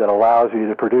God that allows me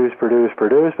to produce,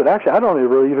 but actually I don't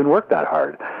really even work that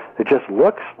hard. It just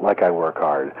looks like I work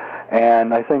hard.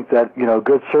 And I think that,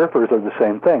 good surfers are the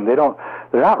same thing. They're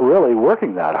not really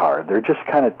working that hard. They're just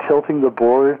kind of tilting the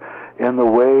board in the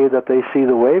way that they see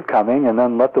the wave coming and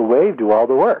then let the wave do all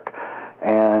the work.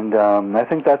 And I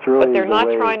think that's really But they're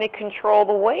not trying to control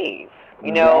the wave.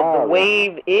 The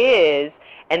wave is,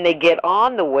 and they get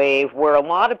on the wave, where a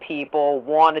lot of people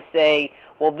want to say,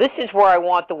 well, this is where I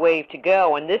want the wave to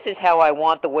go, and this is how I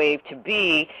want the wave to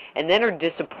be, and then are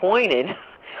disappointed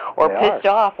or pissed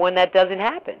off when that doesn't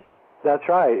happen. That's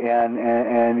right,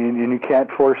 and you can't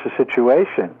force a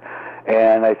situation.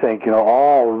 And I think,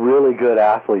 all really good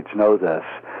athletes know this,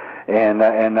 and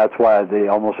that's why they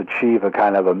almost achieve a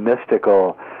kind of a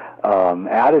mystical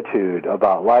attitude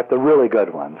about life, the really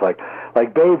good ones. Like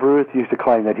Babe Ruth used to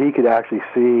claim that he could actually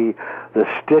see the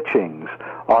stitchings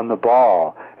on the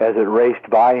ball as it raced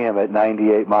by him at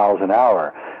 98 miles an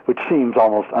hour, which seems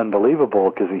almost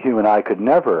unbelievable because the human eye could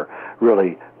never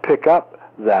really pick up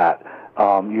that,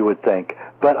 you would think.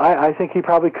 But I think he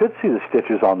probably could see the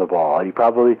stitches on the ball. He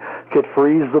probably could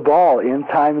freeze the ball in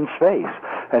time and space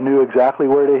and knew exactly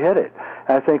where to hit it.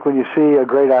 And I think when you see a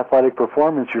great athletic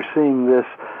performance, you're seeing this,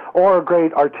 or a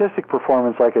great artistic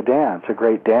performance like a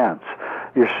great dance.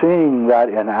 You're seeing that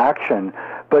in action.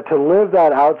 But to live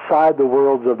that outside the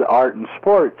worlds of the art and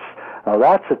sports,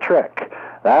 that's a trick.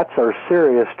 That's our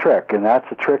serious trick, and that's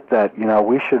a trick that,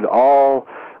 we should all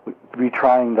be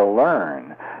trying to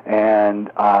learn.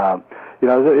 And,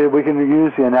 we can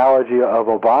use the analogy of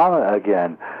Obama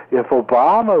again. If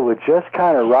Obama would just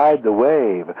kind of ride the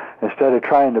wave instead of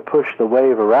trying to push the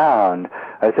wave around,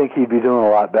 I think he'd be doing a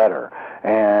lot better.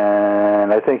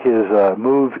 And I think his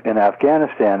move in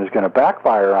Afghanistan is going to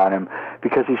backfire on him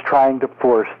because he's trying to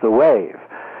force the wave.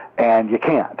 And you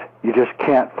can't. You just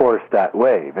can't force that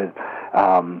wave. And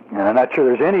I'm not sure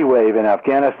there's any wave in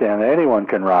Afghanistan that anyone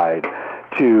can ride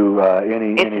to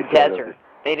any desert.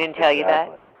 They didn't tell you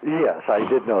that? Yes, I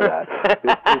did know that.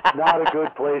 It's not a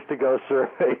good place to go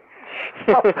surfing.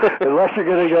 Unless you're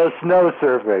going to go snow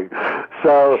surfing.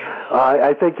 So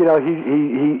I think, he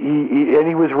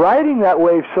was riding that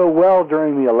wave so well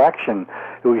during the election.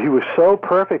 He was so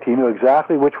perfect. He knew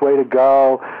exactly which way to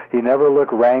go. He never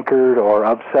looked rancored or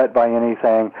upset by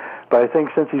anything. But I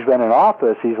think since he's been in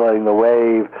office, he's letting the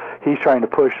wave, he's trying to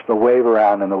push the wave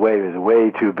around, and the wave is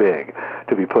way too big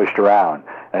to be pushed around.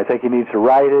 And I think he needs to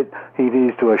ride it. He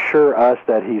needs to assure us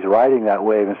that he's riding that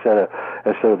wave instead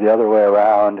of the other way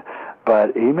around.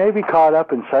 But he may be caught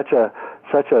up in such a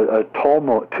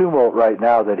tumult right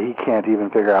now that he can't even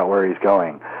figure out where he's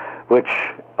going, which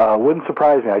wouldn't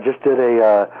surprise me. I just did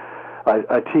a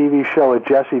TV show with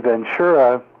Jesse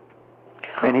Ventura,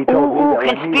 and he told me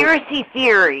that conspiracy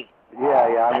theory.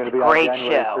 Yeah, I'm going to be on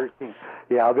January 13th.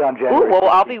 Yeah, I'll be on January 13th.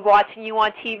 I'll be watching you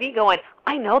on TV going,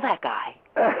 I know that guy.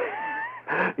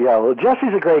 Yeah, well,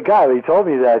 Jesse's a great guy. But he told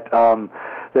me that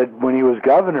that when he was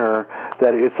governor,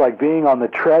 that it's like being on a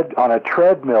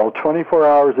treadmill 24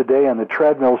 hours a day, and the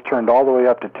treadmill's turned all the way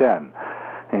up to 10.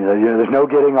 And he said, there's no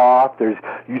getting off.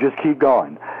 You just keep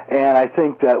going. And I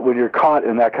think that when you're caught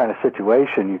in that kind of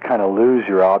situation, you kind of lose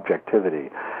your objectivity.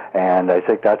 And I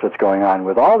think that's what's going on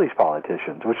with all these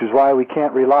politicians, which is why we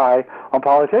can't rely on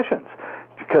politicians,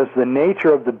 because the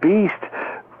nature of the beast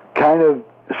kind of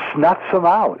snuffs them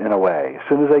out in a way as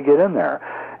soon as they get in there.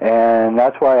 And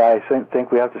that's why I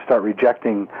think we have to start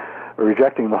rejecting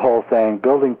the whole thing,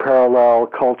 building parallel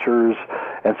cultures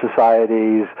and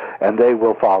societies, and they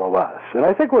will follow us. And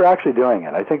I think we're actually doing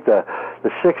it. I think the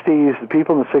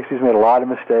people in the 60s made a lot of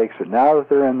mistakes, but now that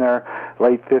they're in their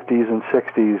late 50s and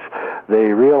 60s,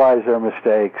 they realize their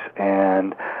mistakes,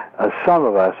 and some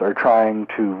of us are trying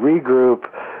to regroup,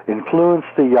 influence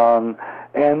the young.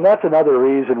 And that's another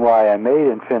reason why I made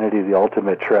Infinity the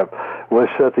ultimate trip, was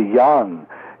so that the young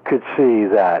could see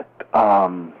that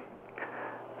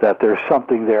that there's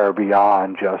something there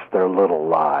beyond just their little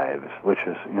lives, which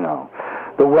is,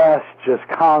 the West just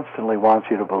constantly wants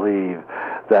you to believe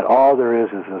that all there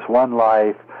is this one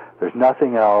life, there's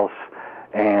nothing else,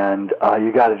 and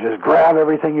you got to just grab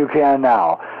everything you can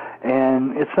now.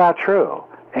 And it's not true.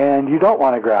 And you don't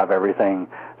want to grab everything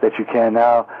that you can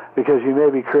now, because you may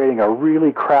be creating a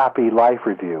really crappy life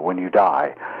review when you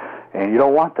die. And you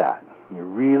don't want that. You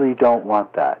really don't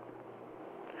want that.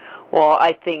 Well,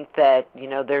 I think that,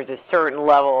 there's a certain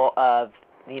level of,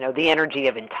 the energy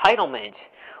of entitlement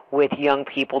with young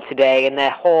people today, and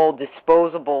that whole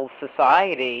disposable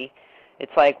society.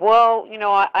 It's like, well,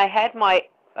 I had my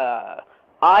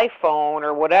iPhone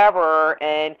or whatever,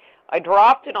 and I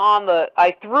dropped it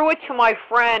I threw it to my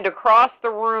friend across the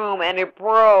room, and it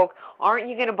broke. Aren't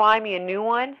you going to buy me a new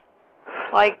one?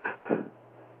 Like,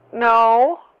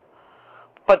 no.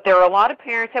 But there are a lot of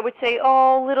parents that would say,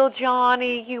 oh, little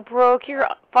Johnny, you broke your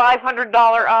 $500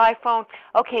 iPhone.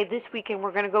 Okay, this weekend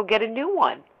we're going to go get a new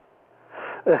one.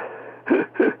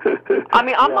 I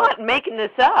mean, I'm not making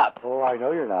this up. Oh, I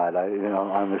know you're not.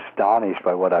 I'm astonished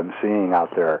by what I'm seeing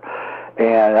out there.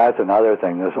 And that's another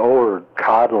thing, this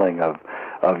over-coddling of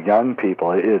young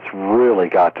people, it's really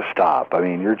got to stop. I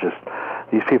mean,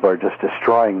 these people are just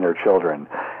destroying their children.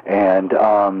 And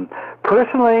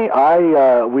personally,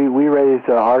 we raised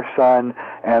our son,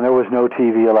 and there was no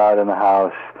TV allowed in the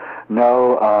house,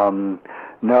 no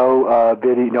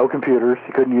computers.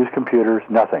 He couldn't use computers,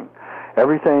 nothing.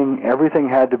 Everything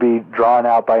had to be drawn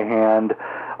out by hand.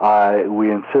 We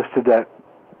insisted that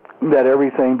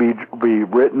everything be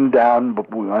written down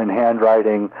in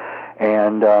handwriting,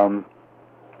 and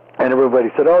everybody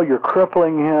said, "Oh, you're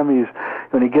crippling him.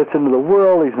 When he gets into the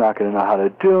world, he's not going to know how to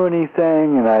do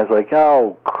anything." And I was like,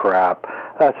 "Oh, crap.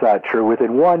 That's not true."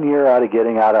 Within 1 year out of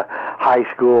getting out of high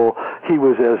school, he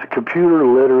was as computer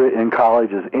literate in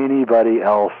college as anybody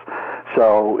else.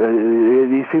 So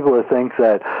these people that think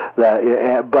that,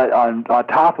 but on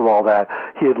top of all that,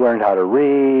 he had learned how to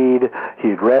read. He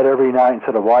had read every night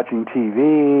instead of watching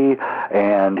TV,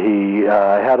 and he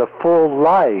had a full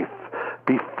life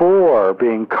before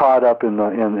being caught up in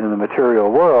the material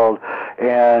world.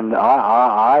 And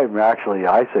I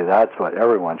say that's what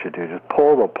everyone should do. Just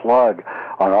pull the plug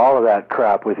on all of that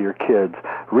crap with your kids.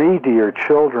 Read to your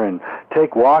children.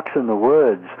 Take walks in the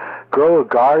woods. Grow a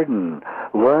garden.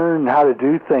 Learn how to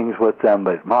do things with them.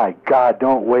 But my God,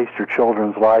 don't waste your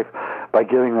children's life by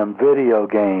giving them video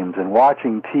games and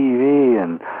watching TV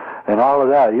and all of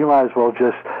that. You might as well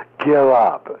just give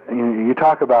up. You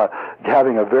talk about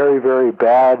having a very, very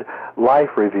bad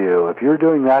life review. If you're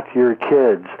doing that to your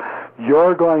kids,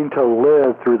 you're going to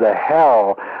live through the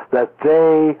hell that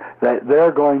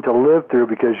they're going to live through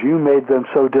because you made them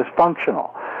so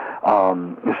dysfunctional.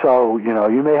 So,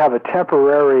 you may have a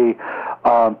temporary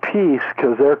peace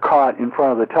because they're caught in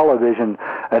front of the television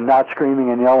and not screaming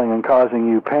and yelling and causing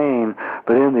you pain,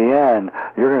 but in the end,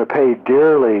 you're going to pay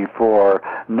dearly for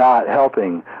not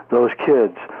helping those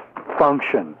kids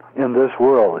function in this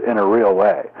world in a real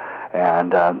way.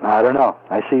 And I don't know.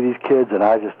 I see these kids, and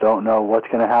I just don't know what's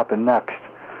going to happen next.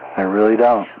 I really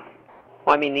don't.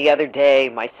 Well, I mean, the other day,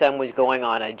 my son was going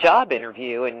on a job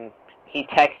interview, and he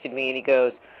texted me, and he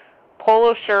goes,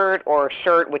 polo shirt or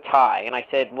shirt with tie? And I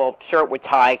said, well, shirt with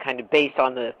tie, kind of based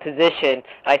on the position. And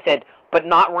I said, but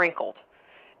not wrinkled.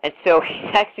 And so he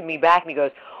texted me back, and he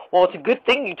goes, well, it's a good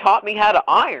thing you taught me how to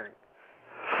iron.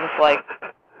 And it's like...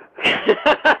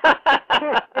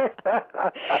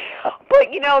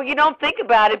 But, you don't think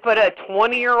about it, but a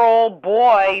 20-year-old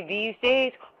boy these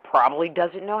days probably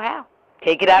doesn't know how.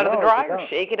 Take it out of the dryer,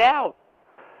 shake it out.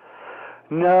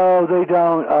 No, they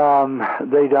don't.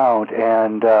 They don't,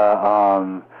 and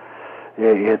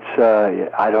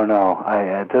it's. I don't know.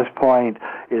 At this point,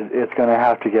 it's going to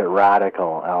have to get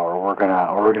radical, or we're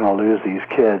gonna lose these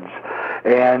kids.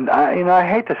 And I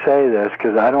hate to say this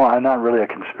because I'm not really a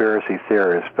conspiracy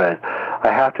theorist, but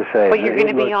I have to say. But you're going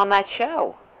to be on that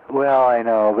show. Well, I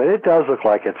know, but it does look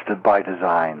like it's by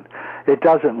design. It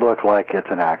doesn't look like it's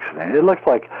an accident. It looks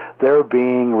like they're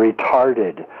being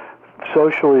retarded,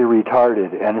 socially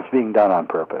retarded, and it's being done on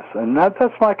purpose. And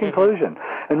that's my conclusion.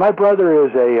 And my brother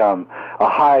is a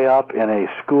high up in a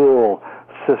school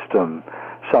system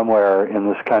somewhere in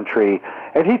this country,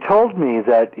 and he told me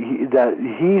that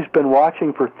he's been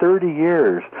watching for 30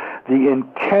 years the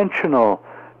intentional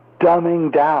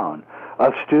dumbing down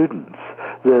of students.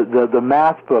 The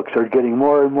math books are getting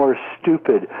more and more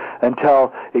stupid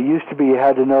until it used to be you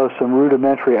had to know some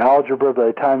rudimentary algebra by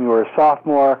the time you were a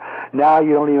sophomore. Now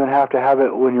you don't even have to have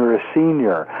it when you're a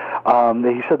senior.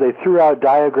 He said they threw out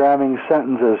diagramming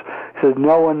sentences. He said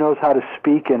no one knows how to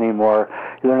speak anymore.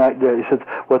 He said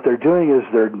what they're doing is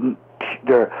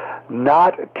they're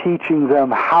not teaching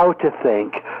them how to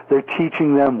think. They're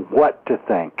teaching them what to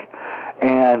think.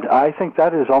 And I think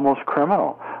that is almost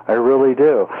criminal. I really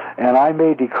do. And I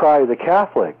may decry the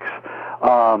Catholics,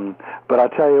 but I'll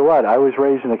tell you what, I was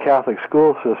raised in a Catholic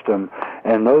school system,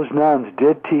 and those nuns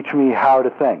did teach me how to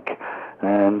think.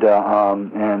 And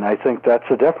I think that's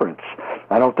a difference.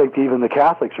 I don't think even the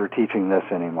Catholics are teaching this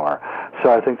anymore.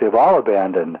 So I think they've all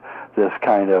abandoned this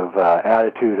kind of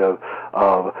attitude of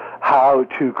how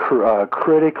to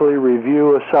critically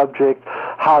review a subject,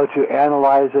 how to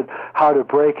analyze it, how to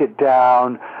break it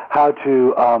down, how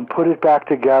to put it back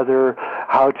together,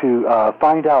 how to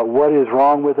find out what is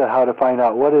wrong with it, how to find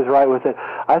out what is right with it.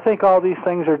 I think all these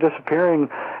things are disappearing,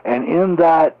 and in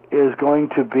that is going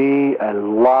to be a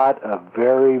lot of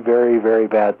very, very, very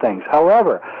bad things.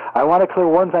 However, I want to clear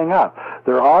one thing up.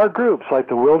 There are groups like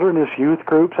the Wilderness Youth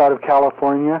Groups out of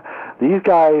California. These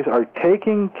guys are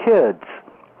taking kids,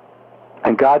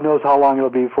 and God knows how long it'll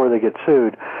be before they get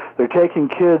sued. They're taking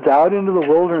kids out into the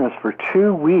wilderness for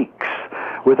 2 weeks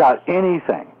without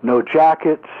anything. No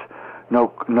jackets,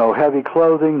 no heavy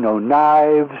clothing, no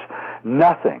knives,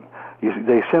 nothing.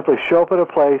 They simply show up at a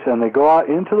place and they go out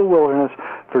into the wilderness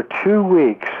for 2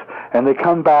 weeks, and they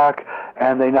come back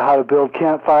and they know how to build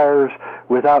campfires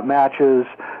without matches.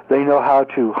 They know how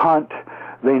to hunt.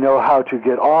 They know how to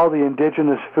get all the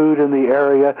indigenous food in the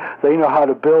area. They know how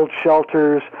to build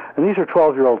shelters. And these are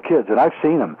 12-year-old kids, and I've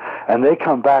seen them. And they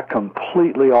come back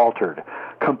completely altered,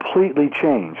 completely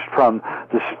changed from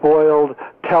the spoiled,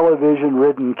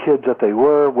 television-ridden kids that they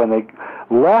were when they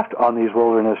left on these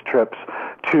wilderness trips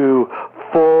to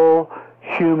full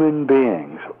human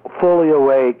beings, fully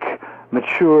awake,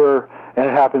 mature, and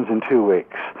it happens in 2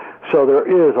 weeks. So there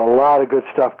is a lot of good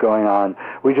stuff going on.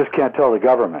 We just can't tell the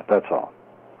government, that's all.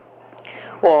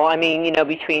 Well, I mean, you know,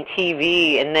 between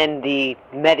TV and then the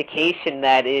medication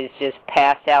that is just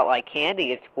passed out like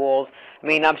candy at schools, I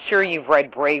mean, I'm sure you've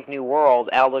read Brave New World,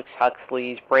 Aldous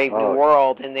Huxley's Brave New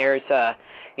World, and there's,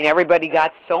 you know, everybody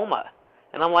got soma.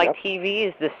 And I'm like, yep. TV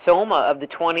is the soma of the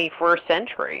 21st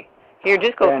century. Here,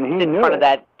 just go sit in front of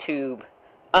that tube.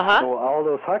 Uh-huh. Well,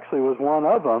 Aldous Huxley was one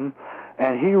of them,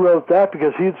 and he wrote that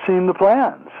because he'd seen the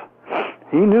plans.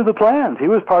 He knew the plans. He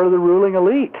was part of the ruling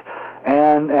elite.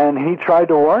 And he tried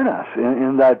to warn us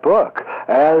in that book,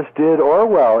 as did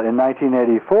Orwell in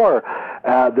 1984.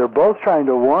 They're both trying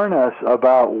to warn us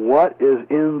about what is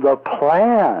in the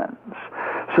plans.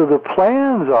 So the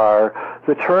plans are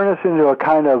to turn us into a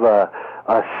kind of a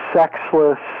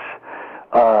sexless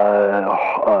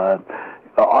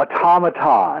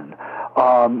automaton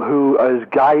who is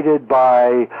guided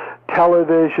by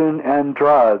television and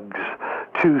drugs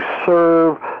to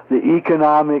serve the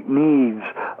economic needs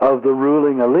of the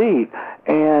ruling elite.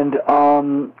 And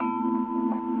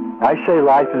I say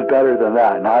life is better than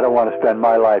that, and I don't want to spend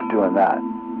my life doing that.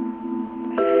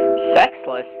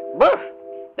 Sexless? Boof!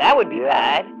 That would be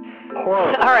bad.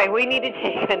 Horrible. All right, we need to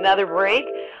take another break.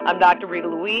 I'm Dr. Rita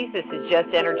Louise. This is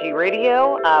Just Energy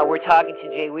Radio. We're talking to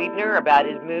Jay Weidner about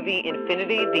his movie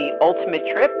Infinity, The Ultimate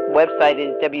Trip. Website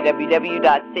is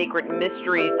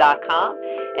www.sacredmysteries.com.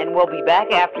 And we'll be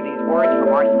back after these words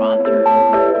from our sponsors.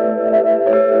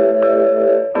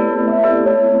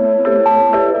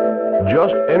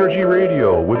 Just Energy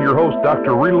Radio with your host,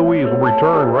 Dr. Rita Louise, will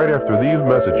return right after these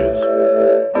messages.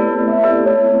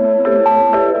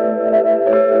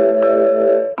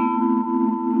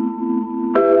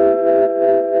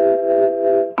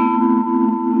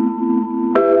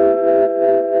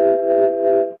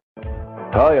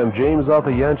 Hi, I'm James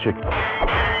Altayanchik,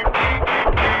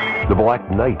 the Black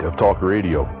Knight of Talk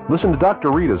Radio. Listen to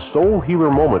Dr. Rita's Soul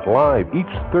Healer Moment live each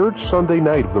third Sunday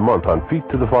night of the month on Feet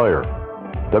to the Fire.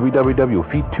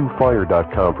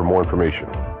 www.feet2fire.com for more information.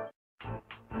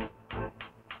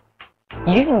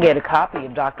 You can get a copy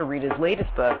of Dr. Rita's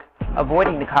latest book,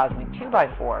 Avoiding the Cosmic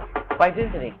 2x4, by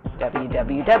visiting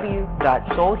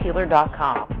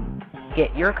www.soulhealer.com.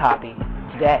 Get your copy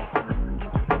today.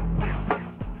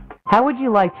 How would you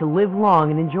like to live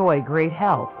long and enjoy great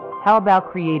health? How about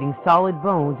creating solid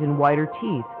bones and whiter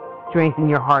teeth, strengthen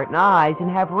your heart and eyes, and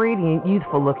have radiant,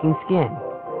 youthful-looking skin?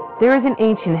 There is an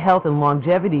ancient health and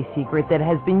longevity secret that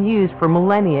has been used for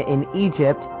millennia in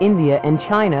Egypt, India, and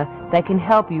China that can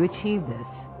help you achieve this.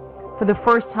 For the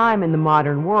first time in the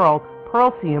modern world,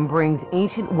 Pearlsium brings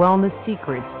ancient wellness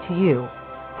secrets to you.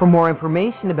 For more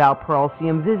information about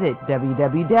Pearlsium, visit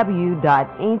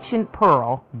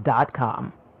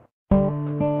www.ancientpearl.com.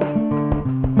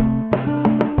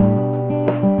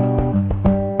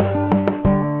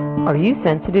 Are you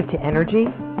sensitive to energy?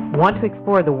 Want to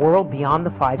explore the world beyond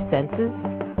the five senses?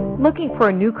 Looking for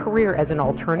a new career as an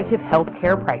alternative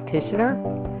healthcare practitioner?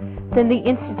 Then the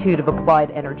Institute of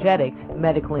Applied Energetics,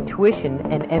 Medical Intuition,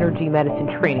 and Energy Medicine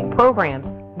training programs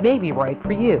may be right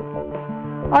for you.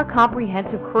 Our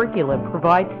comprehensive curriculum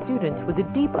provides students with a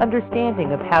deep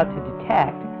understanding of how to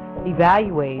detect,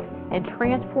 evaluate, and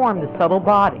transform the subtle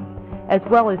body, as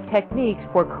well as techniques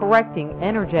for correcting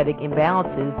energetic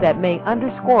imbalances that may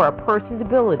underscore a person's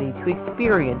ability to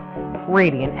experience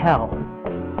radiant health.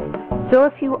 So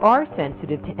if you are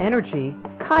sensitive to energy,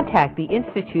 contact the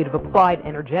Institute of Applied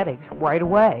Energetics right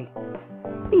away.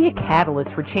 Be a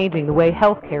catalyst for changing the way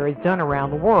healthcare is done around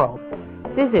the world.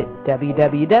 Visit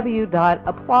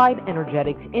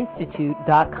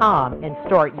www.appliedenergeticsinstitute.com and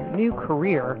start your new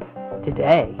career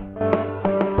today.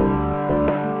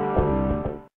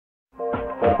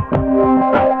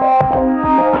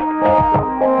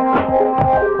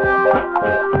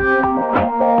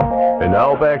 And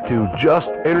now back to Just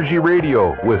Energy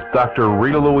Radio with Dr.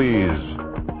 Rita Louise.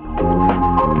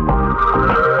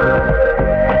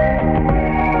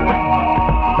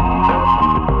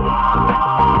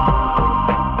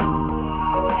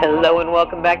 Hello and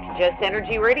welcome back to Just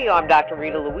Energy Radio. I'm Dr.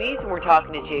 Rita Louise, and we're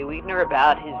talking to Jay Weidner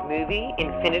about his movie,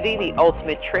 Infinity, The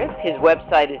Ultimate Trip. His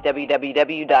website is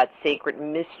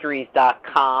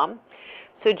www.sacredmysteries.com.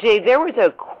 So, Jay, there was a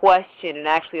question and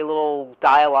actually a little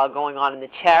dialogue going on in the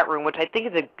chat room, which I think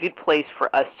is a good place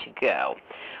for us to go.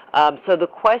 So the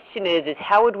question is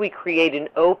how would we create an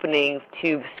opening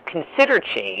to consider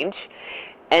change?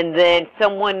 And then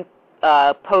someone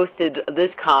posted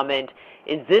this comment,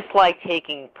 is this like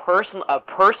taking a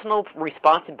personal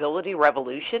responsibility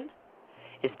revolution?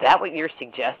 Is that what you're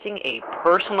suggesting, a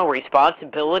personal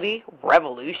responsibility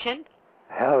revolution?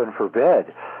 Heaven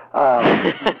forbid. Yeah,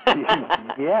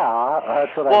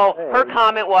 that's what I say. Well, her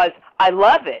comment was, I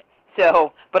love it.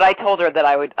 So, but I told her that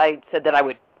I said that I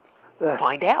would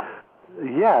find out.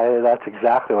 Yeah, that's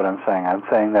exactly what I'm saying. I'm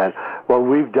saying that what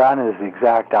we've done is the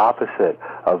exact opposite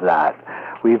of that.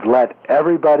 We've let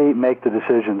everybody make the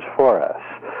decisions for us.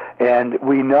 And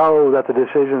we know that the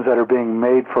decisions that are being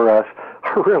made for us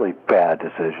are really bad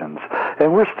decisions.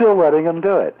 And we're still letting them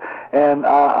do it. And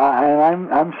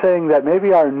I'm saying that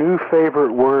maybe our new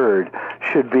favorite word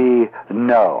should be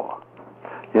no.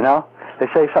 You know? They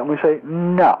say something, we say,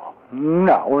 no.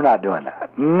 No, we're not doing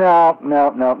that. No.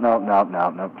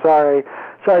 Sorry,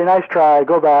 nice try.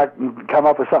 Go back and come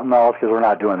up with something else because we're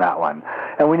not doing that one.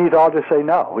 And we need to all just say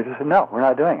no. We just say, no, we're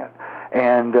not doing it.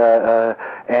 And they're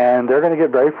going to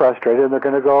get very frustrated and they're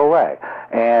going to go away.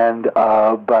 And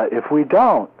but if we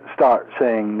don't start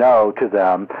saying no to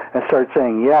them and start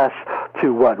saying yes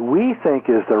to what we think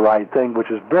is the right thing, which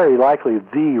is very likely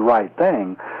the right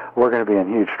thing, we're going to be in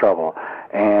huge trouble.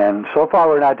 And so far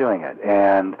we're not doing it.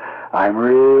 And I'm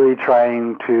really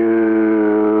trying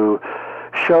to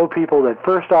show people that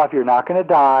first off, you're not going to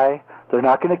die. They're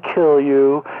not going to kill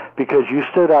you because you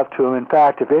stood up to them. In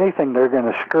fact, if anything, they're going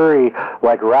to scurry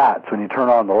like rats when you turn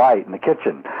on the light in the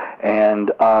kitchen. And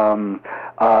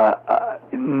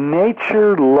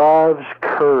nature loves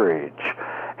courage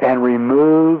and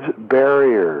removes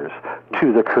barriers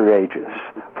to the courageous,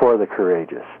 for the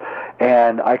courageous.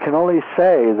 And I can only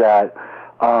say that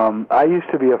I used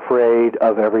to be afraid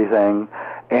of everything,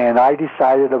 and I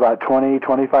decided about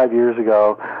 25 years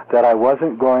ago that I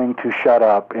wasn't going to shut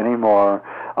up anymore.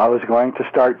 I was going to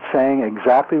start saying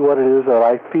exactly what it is that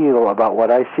I feel about what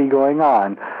I see going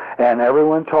on. And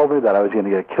everyone told me that I was going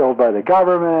to get killed by the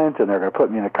government, and they're going to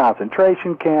put me in a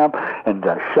concentration camp, and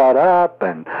shut up,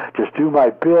 and just do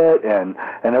my bit, and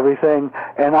everything.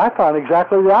 And I found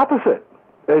exactly the opposite.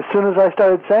 As soon as I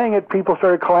started saying it, people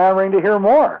started clamoring to hear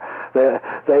more.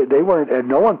 They weren't, and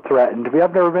no one threatened me.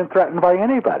 I've never been threatened by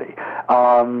anybody.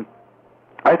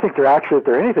 I think they're actually, if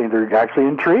they're anything, they're actually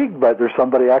intrigued, but there's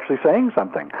somebody actually saying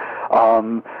something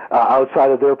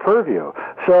outside of their purview.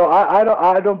 So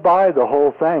I don't buy the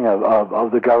whole thing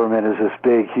of the government as this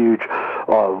big, huge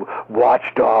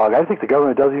watchdog. I think the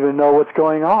government doesn't even know what's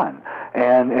going on,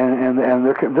 and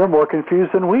they're more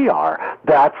confused than we are.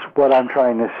 That's what I'm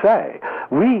trying to say.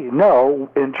 We know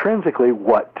intrinsically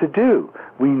what to do.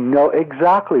 We know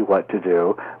exactly what to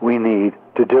do. We need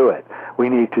to do it. We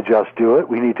need to just do it.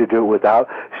 We need to do it without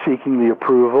seeking the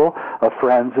approval of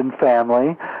friends and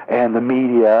family and the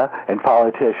media and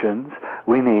politicians.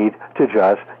 We need to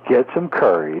just get some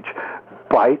courage,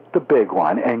 bite the big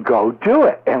one, and go do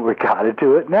it. And we got to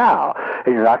do it now.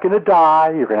 And you're not going to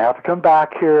die. You're going to have to come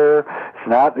back here.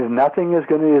 Nothing is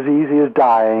going to be as easy as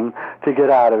dying to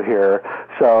get out of here.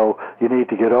 So you need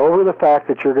to get over the fact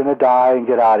that you're going to die and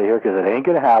get out of here, because it ain't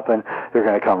going to happen. You're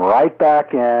going to come right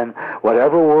back in.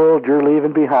 Whatever world you're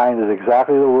leaving behind is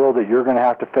exactly the world that you're going to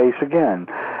have to face again.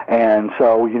 And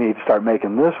so you need to start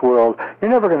making this world. You're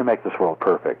never going to make this world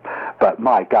perfect. But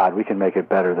my God, we can make it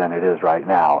better than it is right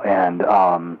now. And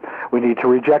we need to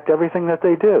reject everything that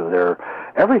they do.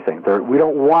 We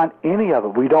don't want any of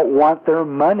it. We don't want their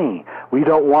money. We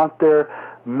don't want their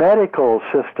medical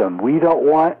system. We don't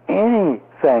want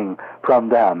anything from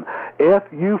them. If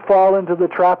you fall into the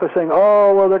trap of saying,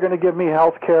 oh, well, they're going to give me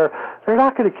health care, they're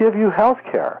not going to give you health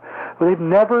care. They've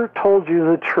never told you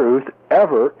the truth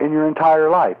ever in your entire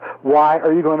life. Why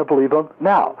are you going to believe them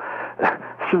now?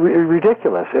 It's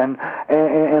ridiculous. And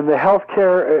the health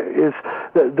care is,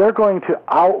 they're going to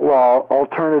outlaw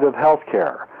alternative health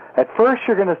care. At first,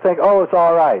 you're going to think, oh, it's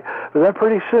all right. But then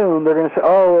pretty soon, they're going to say,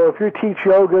 oh, if you teach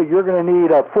yoga, you're going to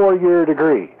need a 4-year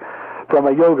degree from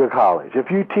a yoga college.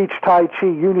 If you teach Tai Chi,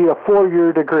 you need a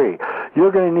 4-year degree.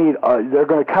 You're going to need, they're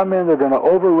going to come in, they're going to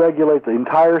over-regulate the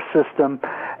entire system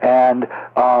and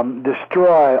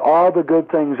destroy all the good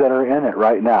things that are in it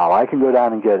right now. I can go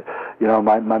down and get,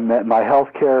 my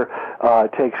health care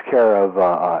takes care of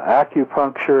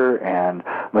acupuncture and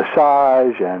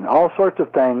massage and all sorts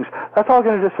of things. That's all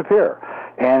going to disappear.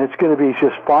 And it's going to be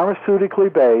just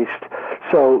pharmaceutically based.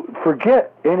 So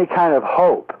forget any kind of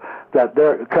hope that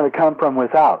they're going to come from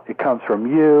without. It comes from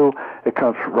you. It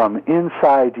comes from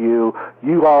inside you.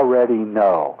 You already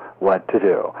know what to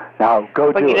do. Now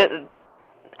go do it.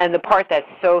 And the part that's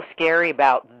so scary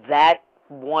about that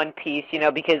one piece,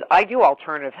 because I do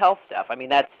alternative health stuff. I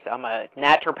mean, I'm a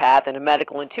naturopath and a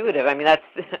medical intuitive. I mean, that's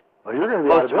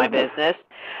most of my business.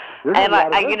 And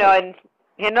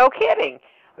no kidding.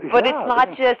 But it's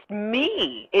not just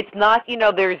me. It's not,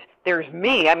 there's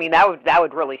me. I mean, that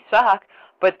would really suck.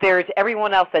 But there's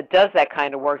everyone else that does that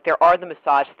kind of work. There are the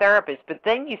massage therapists. But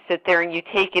then you sit there and you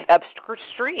take it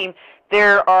upstream.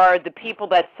 There are the people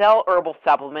that sell herbal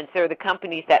supplements. There are the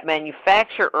companies that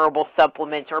manufacture herbal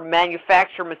supplements or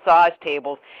manufacture massage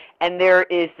tables. And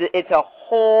it's a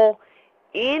whole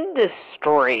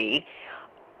industry.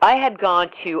 I had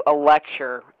gone to a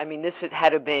lecture, this had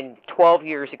to have been 12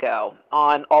 years ago,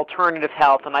 on alternative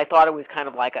health, and I thought it was kind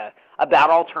of like about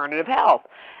alternative health.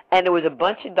 And there was a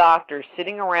bunch of doctors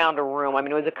sitting around a room.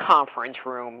 It was a conference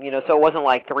room, so it wasn't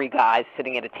like 3 guys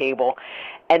sitting at a table.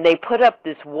 And they put up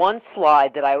this one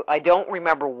slide that I don't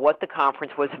remember what the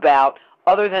conference was about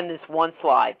other than this one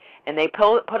slide. And they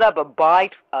put up a pie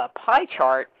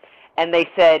chart, and they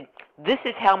said, this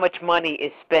is how much money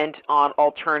is spent on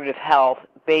alternative health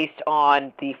based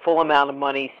on the full amount of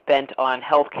money spent on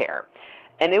health care.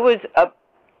 And it was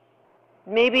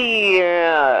maybe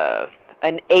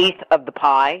an eighth of the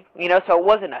pie, so it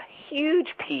wasn't a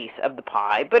huge piece of the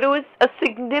pie, but it was a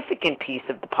significant piece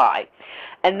of the pie.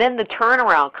 And then the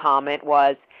turnaround comment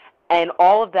was, and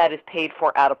all of that is paid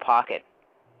for out of pocket.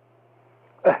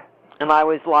 And I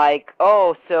was like,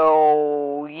 oh,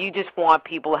 so you just want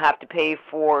people to have to pay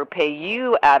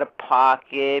you out of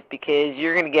pocket because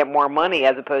you're going to get more money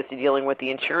as opposed to dealing with the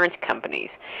insurance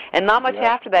companies. And not much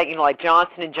after that, like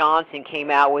Johnson & Johnson came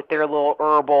out with their little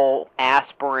herbal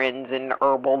aspirins and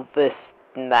herbal this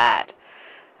and that.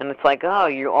 And it's like, oh,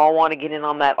 you all want to get in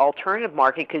on that alternative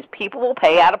market because people will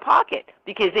pay out of pocket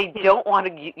because they don't want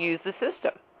to use the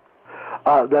system.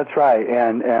 That's right,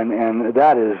 and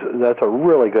that's a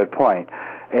really good point.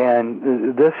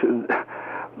 And this,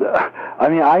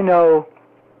 I know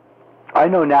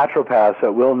naturopaths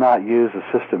that will not use the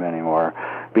system anymore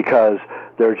because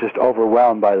they're just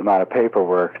overwhelmed by the amount of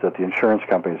paperwork that the insurance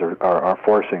companies are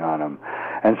forcing on them,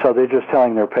 and so they're just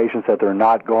telling their patients that they're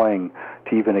not going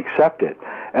to even accept it.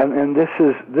 And this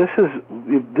is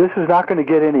not going to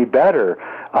get any better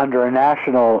under a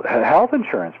national health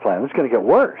insurance plan. It's going to get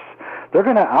worse. They're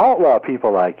going to outlaw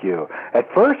people like you. At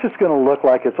first, it's going to look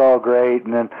like it's all great,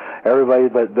 and then everybody.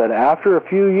 But after a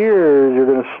few years, you're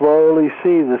going to slowly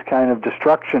see this kind of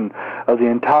destruction of the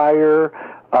entire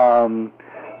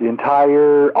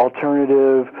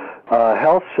alternative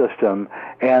health system.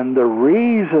 And the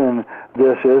reason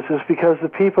this is because the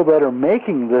people that are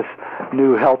making this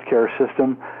new healthcare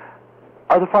system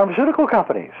are the pharmaceutical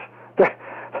companies.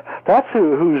 That's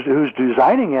who's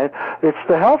designing it. It's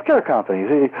the healthcare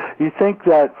companies. You think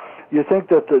that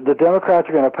the Democrats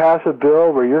are going to pass a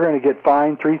bill where you're going to get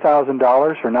fined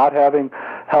 $3,000 for not having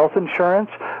health insurance?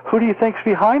 Who do you think's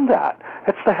behind that?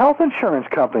 It's the health insurance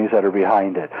companies that are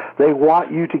behind it. They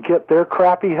want you to get their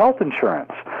crappy health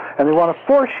insurance, and they want to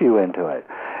force you into it.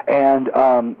 And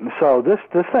so this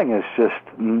thing is just,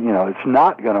 it's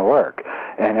not going to work.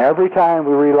 And every time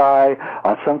we rely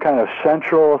on some kind of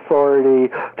central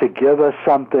authority to give us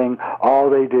something, all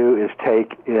they do is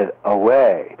take it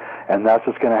away. And that's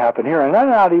what's going to happen here. And I'm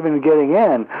not even getting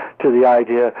in to the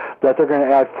idea that they're going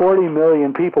to add 40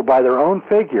 million people by their own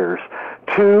figures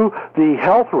to the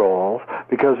health rolls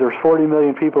because there's 40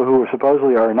 million people who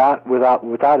supposedly are not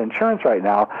without insurance right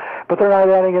now, but they're not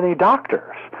adding any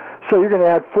doctors. So you're going to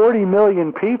add 40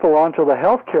 million people onto the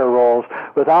healthcare rolls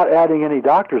without adding any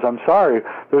doctors. I'm sorry,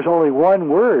 there's only one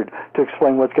word to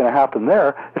explain what's going to happen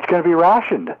there. It's going to be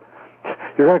rationed.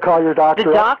 You're going to call your doctor.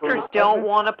 The doctors don't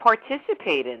want to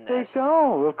participate in this. They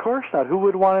don't, of course not. Who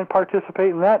would want to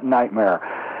participate in that nightmare?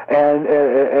 And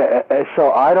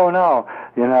so I don't know.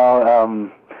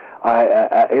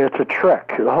 It's a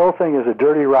trick. The whole thing is a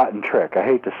dirty, rotten trick. I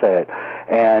hate to say it.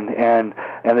 And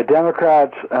the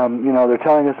Democrats, they're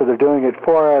telling us that they're doing it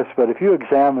for us. But if you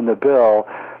examine the bill,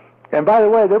 and by the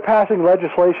way, they're passing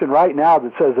legislation right now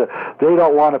that says that they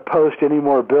don't want to post any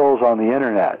more bills on the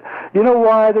internet. You know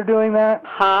why they're doing that?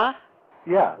 Huh?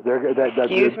 Yeah,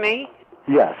 Excuse me?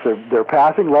 Yes, they're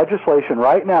passing legislation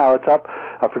right now. It's up.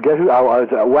 I forget who.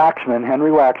 Waxman,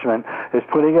 Henry Waxman, is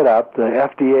putting it up. The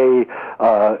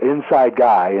FDA inside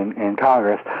guy in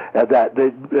Congress. That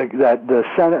the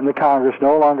Senate and the Congress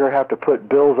no longer have to put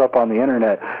bills up on the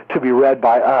internet to be read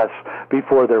by us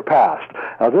before they're passed.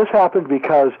 Now this happened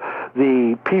because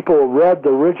the people read the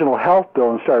original health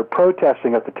bill and started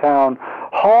protesting at the town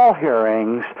hall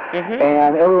hearings,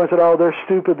 and everyone said, "Oh, they're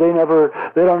stupid. They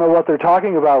don't know what they're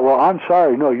talking about." Well, I'm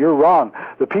sorry. No, you're wrong.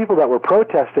 The people that were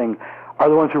protesting are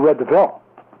the ones who read the bill.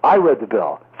 I read the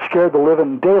bill. It scared the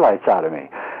living daylights out of me.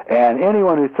 And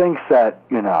anyone who thinks that,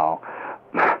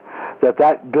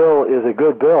 that bill is a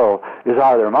good bill is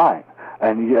out of their mind.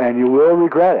 And you will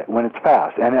regret it when it's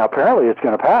passed. And apparently it's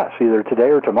going to pass either today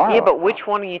or tomorrow. Yeah, but which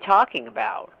one are you talking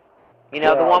about? The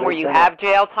one where you have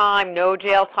jail time, no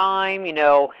jail time,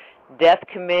 death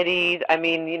committees. I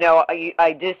mean,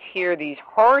 I just hear these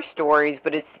horror stories,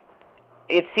 but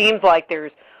it seems like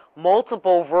there's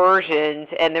multiple versions,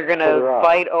 and they're going to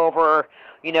fight over,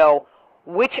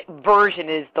 which version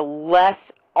is the less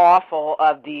awful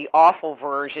of the awful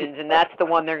versions, and that's the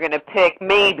one they're going to pick,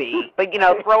 maybe. But,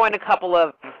 throw in a couple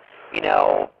of,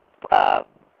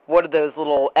 what are those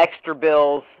little extra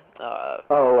bills?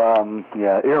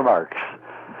 Earmarks.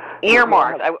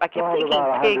 Earmarks. I keep thinking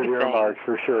pig things. Earmarks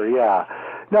for sure. Yeah.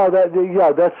 No, that's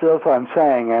what I'm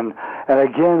saying. And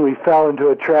again, we fell into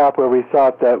a trap where we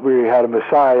thought that we had a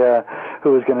Messiah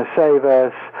who was going to save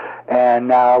us, and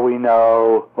now we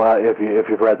know. Well, if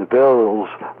you've read the bills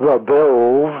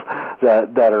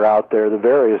that are out there, the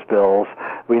various bills,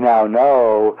 we now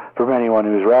know from anyone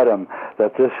who's read them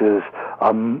that this is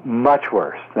much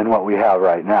worse than what we have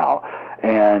right now.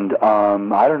 And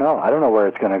I don't know where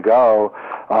it's going to go.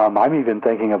 I'm even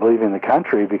thinking of leaving the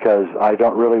country because I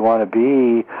don't really want to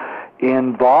be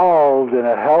involved in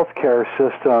a healthcare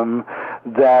system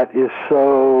that is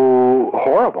so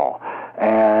horrible.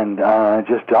 And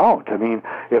just don't. I mean,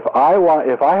 if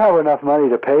I have enough money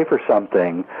to pay for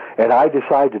something and I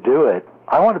decide to do it,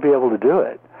 I want to be able to do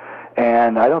it.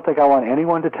 And I don't think I want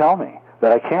anyone to tell me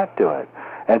that I can't do it.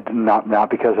 And not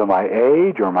because of my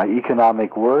age or my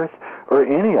economic worth or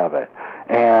any of it.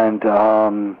 And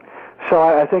so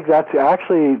I think that's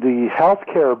actually the health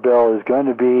care bill is going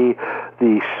to be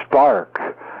the spark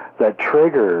that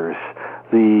triggers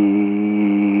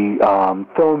the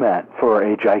foment for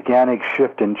a gigantic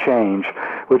shift and change,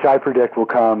 which I predict will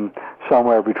come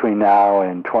somewhere between now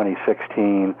and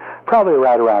 2016, probably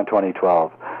right around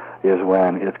 2012 is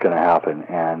when it's going to happen.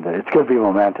 And it's going to be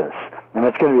momentous, and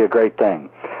it's going to be a great thing.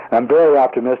 I'm very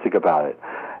optimistic about it.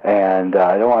 And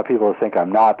I don't want people to think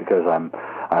I'm not, because I'm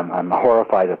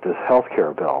horrified at this health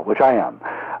care bill, which I am,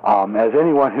 as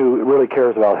anyone who really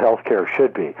cares about health care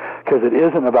should be, because it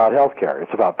isn't about health care.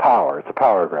 It's about power. It's a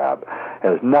power grab. It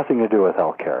has nothing to do with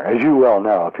health care. As you well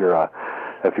know, if you're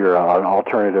an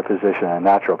alternative physician and a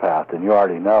naturopath, then you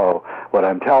already know what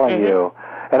I'm telling you.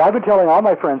 And I've been telling all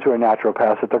my friends who are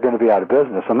naturopaths that they're going to be out of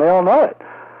business, and they all know it.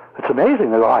 It's amazing.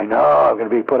 They go, I know, I'm going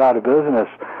to be put out of business.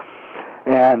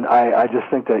 And I just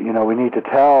think that, we need to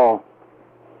tell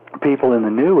people in the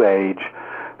new age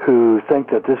who think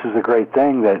that this is a great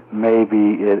thing that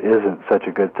maybe it isn't such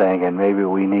a good thing, and maybe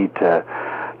we need to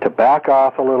back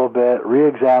off a little bit,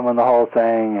 re-examine the whole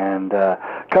thing, and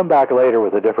come back later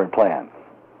with a different plan.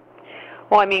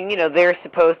 Well, I mean, there's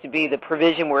supposed to be the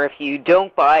provision where if you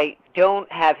don't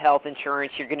have health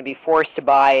insurance, you're going to be forced to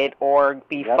buy it or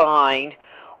be fined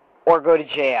or go to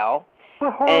jail.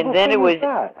 What horrible thing is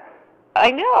that? I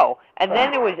know. And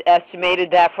then it was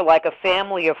estimated that for like a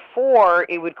family of 4,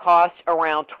 it would cost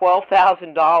around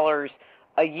 $12,000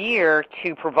 a year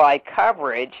to provide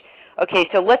coverage. Okay,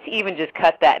 so let's even just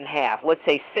cut that in half. Let's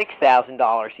say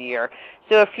 $6,000 a year.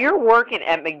 So if you're working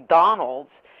at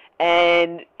McDonald's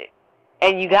and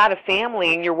you got a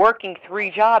family and you're working 3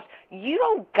 jobs, you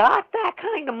don't got that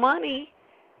kind of money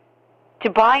to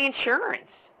buy insurance.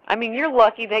 I mean, you're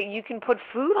lucky that you can put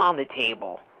food on the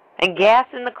table and gas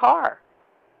in the car.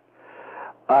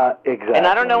 Exactly. And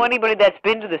I don't know anybody that's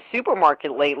been to the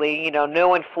supermarket lately. You know,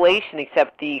 no inflation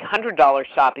except the $100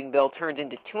 shopping bill turned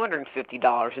into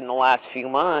 $250 in the last few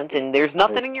months, and there's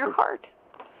nothing in your cart.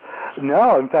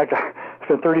 No, in fact, I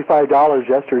spent $35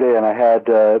 yesterday, and I had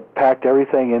packed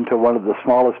everything into one of the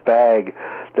smallest bag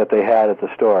that they had at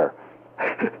the store.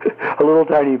 A little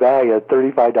tiny bag had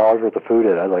 $35 worth of food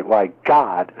in it. I was like, my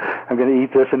God, I'm going to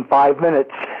eat this in 5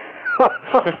 minutes.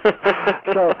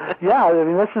 So, yeah, I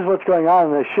mean, this is what's going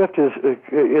on. The shift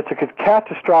it's a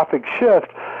catastrophic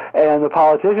shift, and the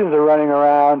politicians are running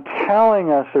around telling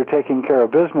us they're taking care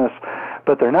of business,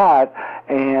 but they're not,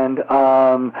 and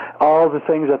all the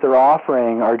things that they're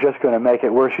offering are just going to make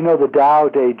it worse. You know, the Tao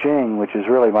Te Ching, which is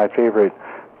really my favorite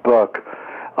book,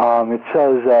 it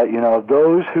says that, you know,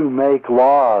 those who make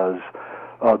laws,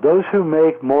 those who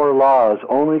make more laws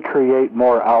only create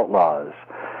more outlaws.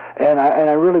 And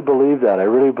I really believe that. I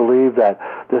really believe that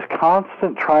this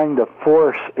constant trying to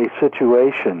force a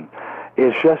situation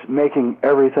is just making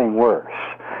everything worse.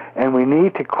 And we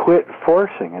need to quit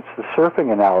forcing. It's the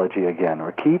surfing analogy again.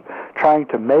 We keep trying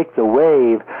to make the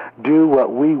wave do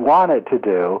what we want it to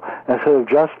do instead of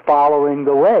just following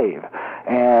the wave.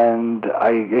 And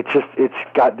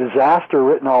it's got disaster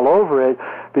written all over it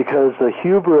because the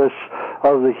hubris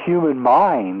of the human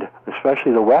mind,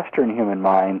 especially the Western human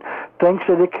mind, thinks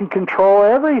that it can control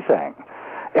everything.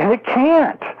 And it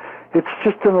can't. It's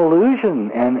just an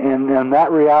illusion. And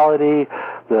that reality,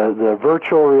 the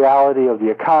virtual reality of the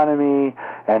economy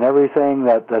and everything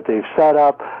that they've set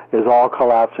up is all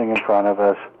collapsing in front of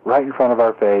us, right in front of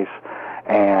our face.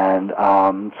 And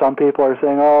some people are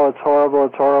saying, oh, it's horrible,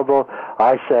 it's horrible.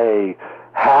 I say,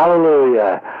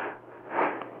 hallelujah.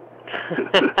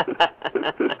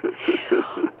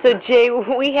 So, Jay,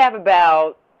 we have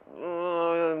about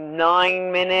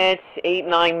 9 minutes,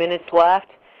 8-9 minutes left.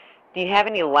 Do you have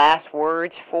any last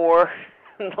words for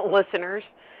the listeners?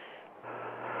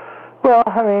 Well,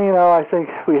 I mean, you know, I think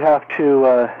we have to,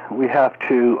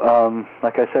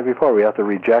 like I said before, we have to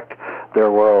reject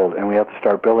their world, and we have to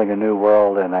start building a new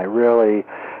world. And I really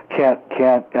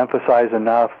can't emphasize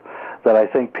enough that I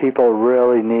think people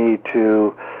really need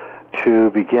to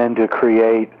begin to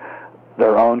create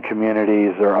their own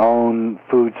communities, their own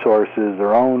food sources,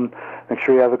 their own. Make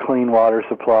sure you have a clean water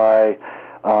supply.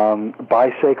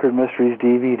 Buy Sacred Mysteries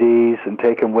DVDs and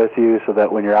take them with you so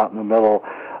that when you're out in the middle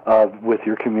with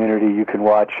your community, you can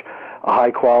watch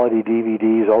high-quality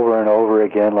DVDs over and over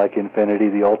again, like Infinity,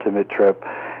 The Ultimate Trip,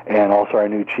 and also our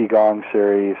new Qigong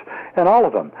series, and all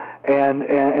of them.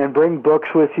 And bring books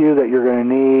with you that you're going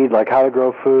to need, like How to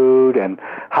Grow Food and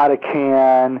How to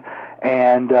Can,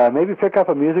 and maybe pick up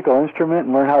a musical instrument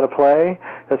and learn how to play.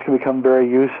 That's going to become very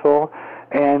useful.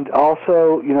 And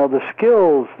also, you know, the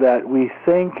skills that we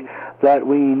think that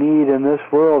we need in this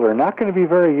world are not going to be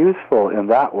very useful in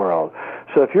that world.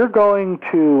 So if you're going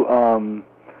to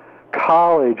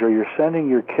college or you're sending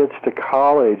your kids to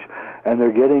college and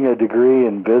they're getting a degree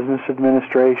in business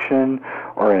administration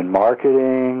or in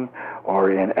marketing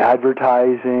or in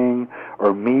advertising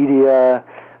or media,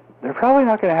 they're probably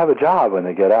not going to have a job when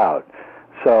they get out.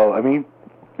 So, I mean,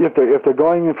 if they're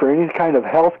going in for any kind of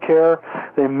health care,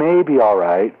 they may be all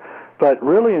right. But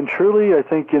really and truly, I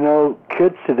think, you know,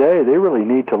 kids today, they really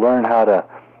need to learn how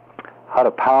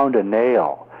to pound a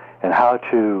nail and how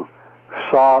to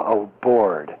saw a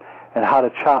board and how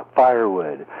to chop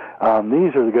firewood.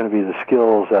 These are going to be the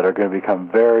skills that are going to become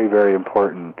very, very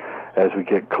important as we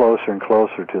get closer and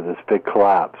closer to this big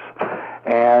collapse.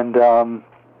 And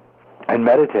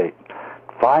meditate.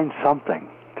 Find something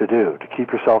to do to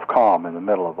keep yourself calm in the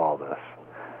middle of all this.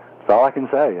 That's all I can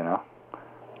say, you know.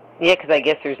 Yeah, because I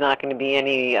guess there's not going to be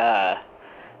any,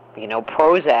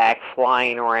 Prozac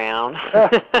flying around.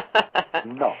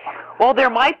 No. Well,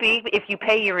 there might be if you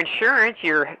pay your insurance,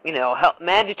 your,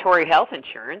 mandatory health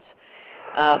insurance.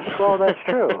 Well, that's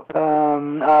true.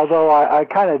 Although I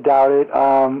kind of doubt it.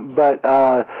 But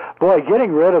boy,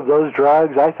 getting rid of those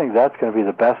drugs, I think that's going to be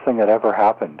the best thing that ever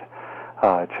happened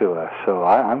to us. So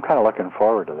I'm kind of looking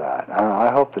forward to that.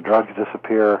 I hope the drugs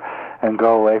disappear and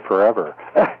go away forever.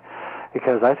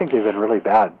 Because I think they've been really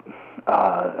bad.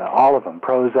 All of them,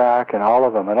 Prozac and all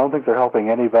of them. I don't think they're helping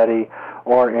anybody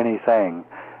or anything.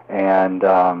 And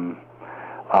in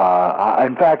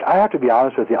fact, I have to be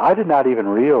honest with you, I did not even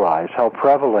realize how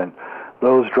prevalent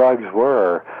those drugs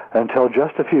were until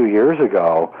just a few years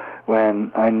ago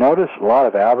when I noticed a lot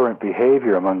of aberrant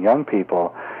behavior among young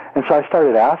people. And so I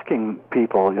started asking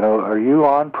people, are you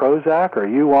on Prozac? Are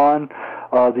you on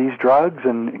these drugs?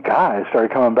 And God, I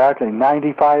started coming back and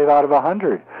 95 out of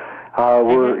 100.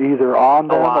 were either on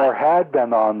them or had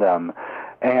been on them.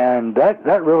 And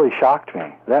that really shocked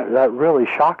me. That really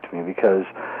shocked me, because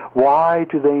why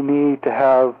do they need to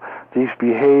have these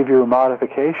behavior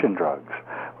modification drugs?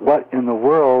 What in the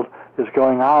world is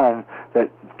going on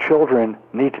that children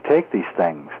need to take these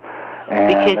things? And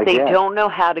because they again, don't know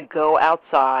how to go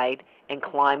outside and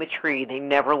climb a tree. They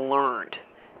never learned.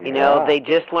 You know, they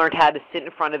just learned how to sit in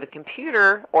front of a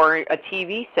computer or a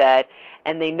TV set,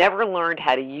 and they never learned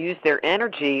how to use their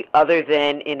energy other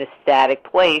than in a static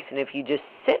place. And if you just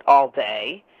sit all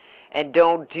day and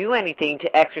don't do anything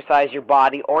to exercise your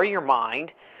body or your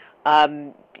mind,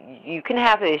 you can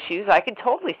have issues. I can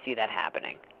totally see that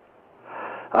happening.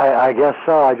 I guess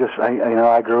so.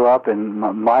 I grew up, and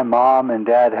my mom and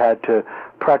dad had to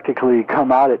practically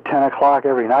come out at 10 o'clock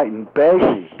every night and beg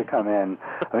me to come in.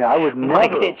 I mean, I would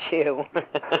never. Look at you.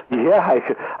 Yeah,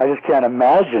 I just can't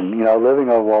imagine, living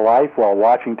a life while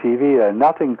watching TV.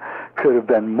 Nothing could have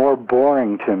been more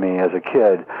boring to me as a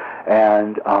kid.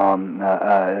 And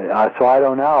so I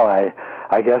don't know.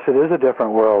 I guess it is a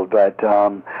different world, but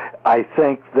I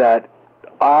think that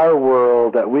our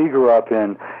world that we grew up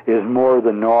in is more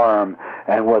the norm,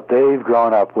 and what they've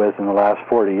grown up with in the last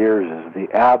 40 years is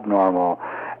the abnormal.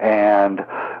 And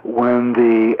when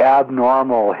the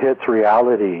abnormal hits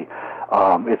reality,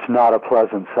 it's not a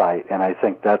pleasant sight, and I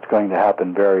think that's going to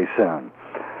happen very soon.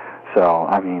 So,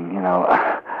 I mean,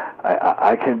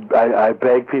 I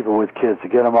beg people with kids to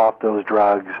get them off those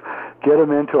drugs, get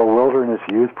them into a wilderness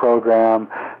youth program,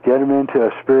 get them into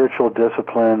a spiritual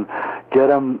discipline, get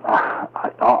them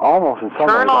almost in some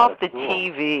Turn way off the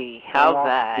TV. How's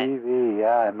that? TV,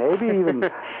 yeah. Maybe even,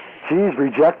 geez,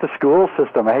 reject the school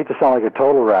system. I hate to sound like a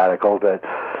total radical, but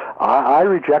I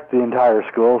reject the entire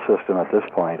school system at this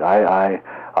point. I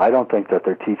don't think that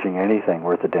they're teaching anything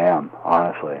worth a damn,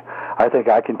 honestly. I think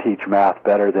I can teach math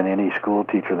better than any school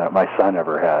teacher that my son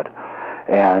ever had.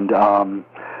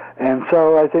 And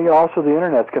so I think also the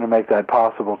Internet's going to make that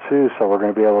possible too, so we're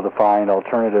going to be able to find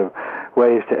alternative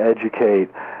ways to educate,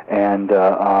 and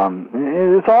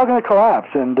it's all going to collapse,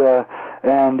 and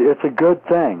it's a good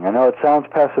thing. I know it sounds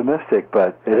pessimistic,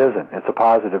 but it isn't. It's a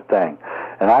positive thing.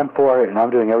 And I'm for it, and I'm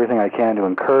doing everything I can to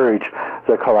encourage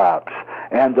the collapse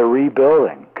and the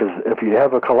rebuilding, because if you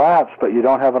have a collapse but you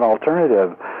don't have an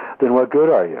alternative, then what good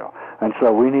are you? And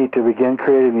so we need to begin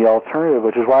creating the alternative,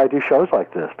 which is why I do shows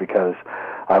like this, because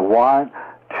I want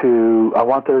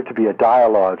there to be a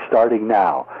dialogue starting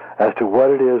now as to what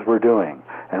it is we're doing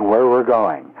and where we're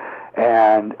going.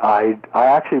 And I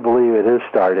actually believe it is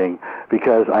starting,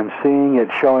 because I'm seeing it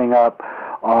showing up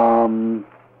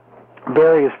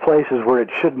various places where it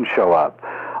shouldn't show up.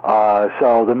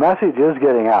 So the message is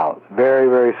getting out very,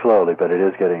 very slowly, but it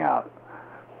is getting out.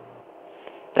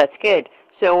 That's good.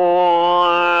 So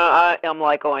I'm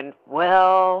like going,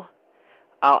 well,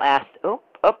 I'll ask,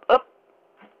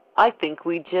 I think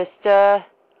we just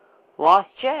lost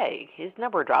Jay. His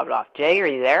number dropped off. Jay, are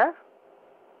you there?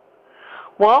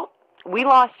 Well, we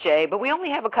lost Jay, but we only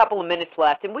have a couple of minutes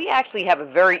left, and we actually have a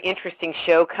very interesting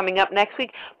show coming up next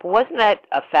week. But wasn't that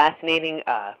a fascinating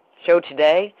show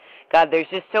today? God, there's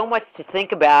just so much to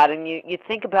think about, and you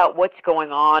think about what's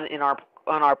going on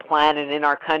on our planet, in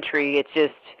our country. It's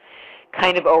just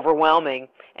kind of overwhelming.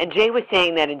 And Jay was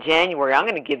saying that in January, I'm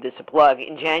going to give this a plug,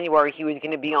 in January he was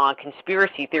going to be on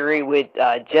Conspiracy Theory with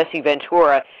Jesse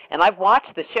Ventura, and I've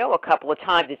watched the show a couple of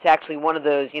times. It's actually one of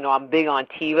those, I'm big on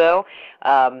TiVo,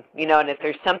 and if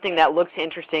there's something that looks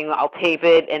interesting, I'll tape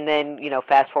it and then,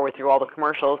 fast forward through all the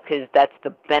commercials, because that's the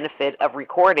benefit of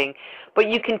recording. But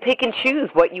you can pick and choose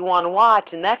what you want to watch,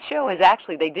 and that show is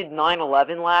actually, they did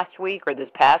 9/11 last week, or this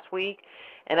past week,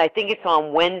 and I think it's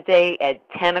on Wednesday at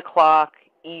 10 o'clock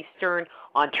Eastern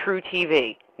on True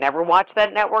TV. Never watched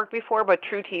that network before, but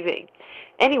True TV.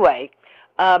 Anyway,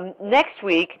 next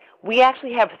week, we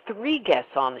actually have 3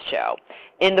 guests on the show.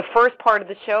 In the first part of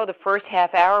the show, the first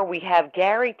half hour, we have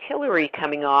Gary Tillery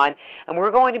coming on, and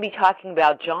we're going to be talking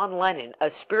about John Lennon,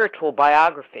 a spiritual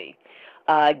biography.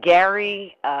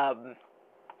 Gary,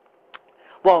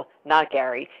 well, not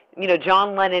Gary.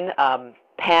 John Lennon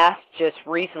passed just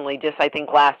recently, I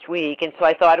think last week, and so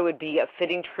I thought it would be a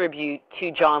fitting tribute to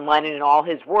John Lennon and all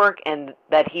his work and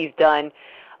that he's done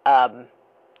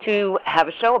to have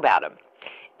a show about him.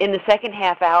 In the second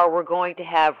half hour, we're going to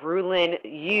have Rulin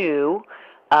Yu,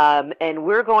 and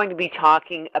we're going to be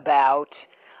talking about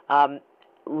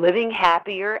living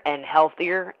happier and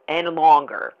healthier and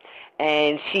longer.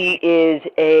 And she is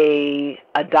a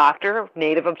doctor,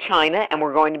 native of China, and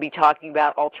we're going to be talking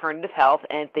about alternative health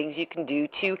and things you can do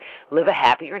to live a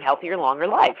happier and healthier, longer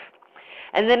life.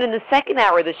 And then in the second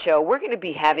hour of the show, we're going to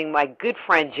be having my good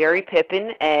friend Jerry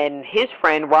Pippin and his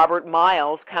friend Robert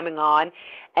Miles coming on,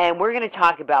 and we're going to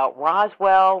talk about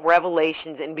Roswell,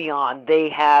 Revelations, and beyond.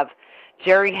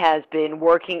 Jerry has been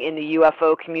working in the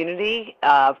UFO community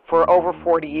for over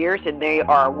 40 years, and they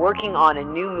are working on a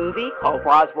new movie called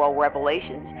Roswell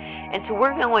Revelations. And so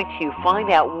we're going to find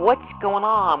out what's going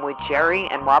on with Jerry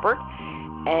and Robert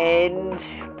and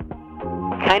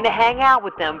kind of hang out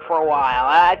with them for a while.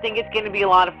 I think it's going to be a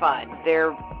lot of fun.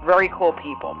 They're very cool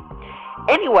people.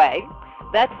 Anyway,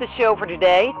 that's the show for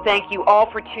today. Thank you all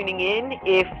for tuning in.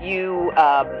 If you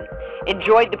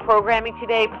enjoyed the programming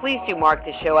today, please do mark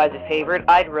the show as a favorite.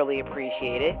 I'd really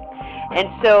appreciate it. And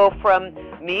so from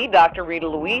me, Dr. Rita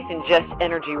Louise, and Just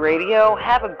Energy Radio,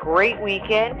 have a great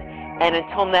weekend. And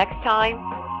until next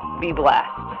time, be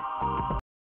blessed.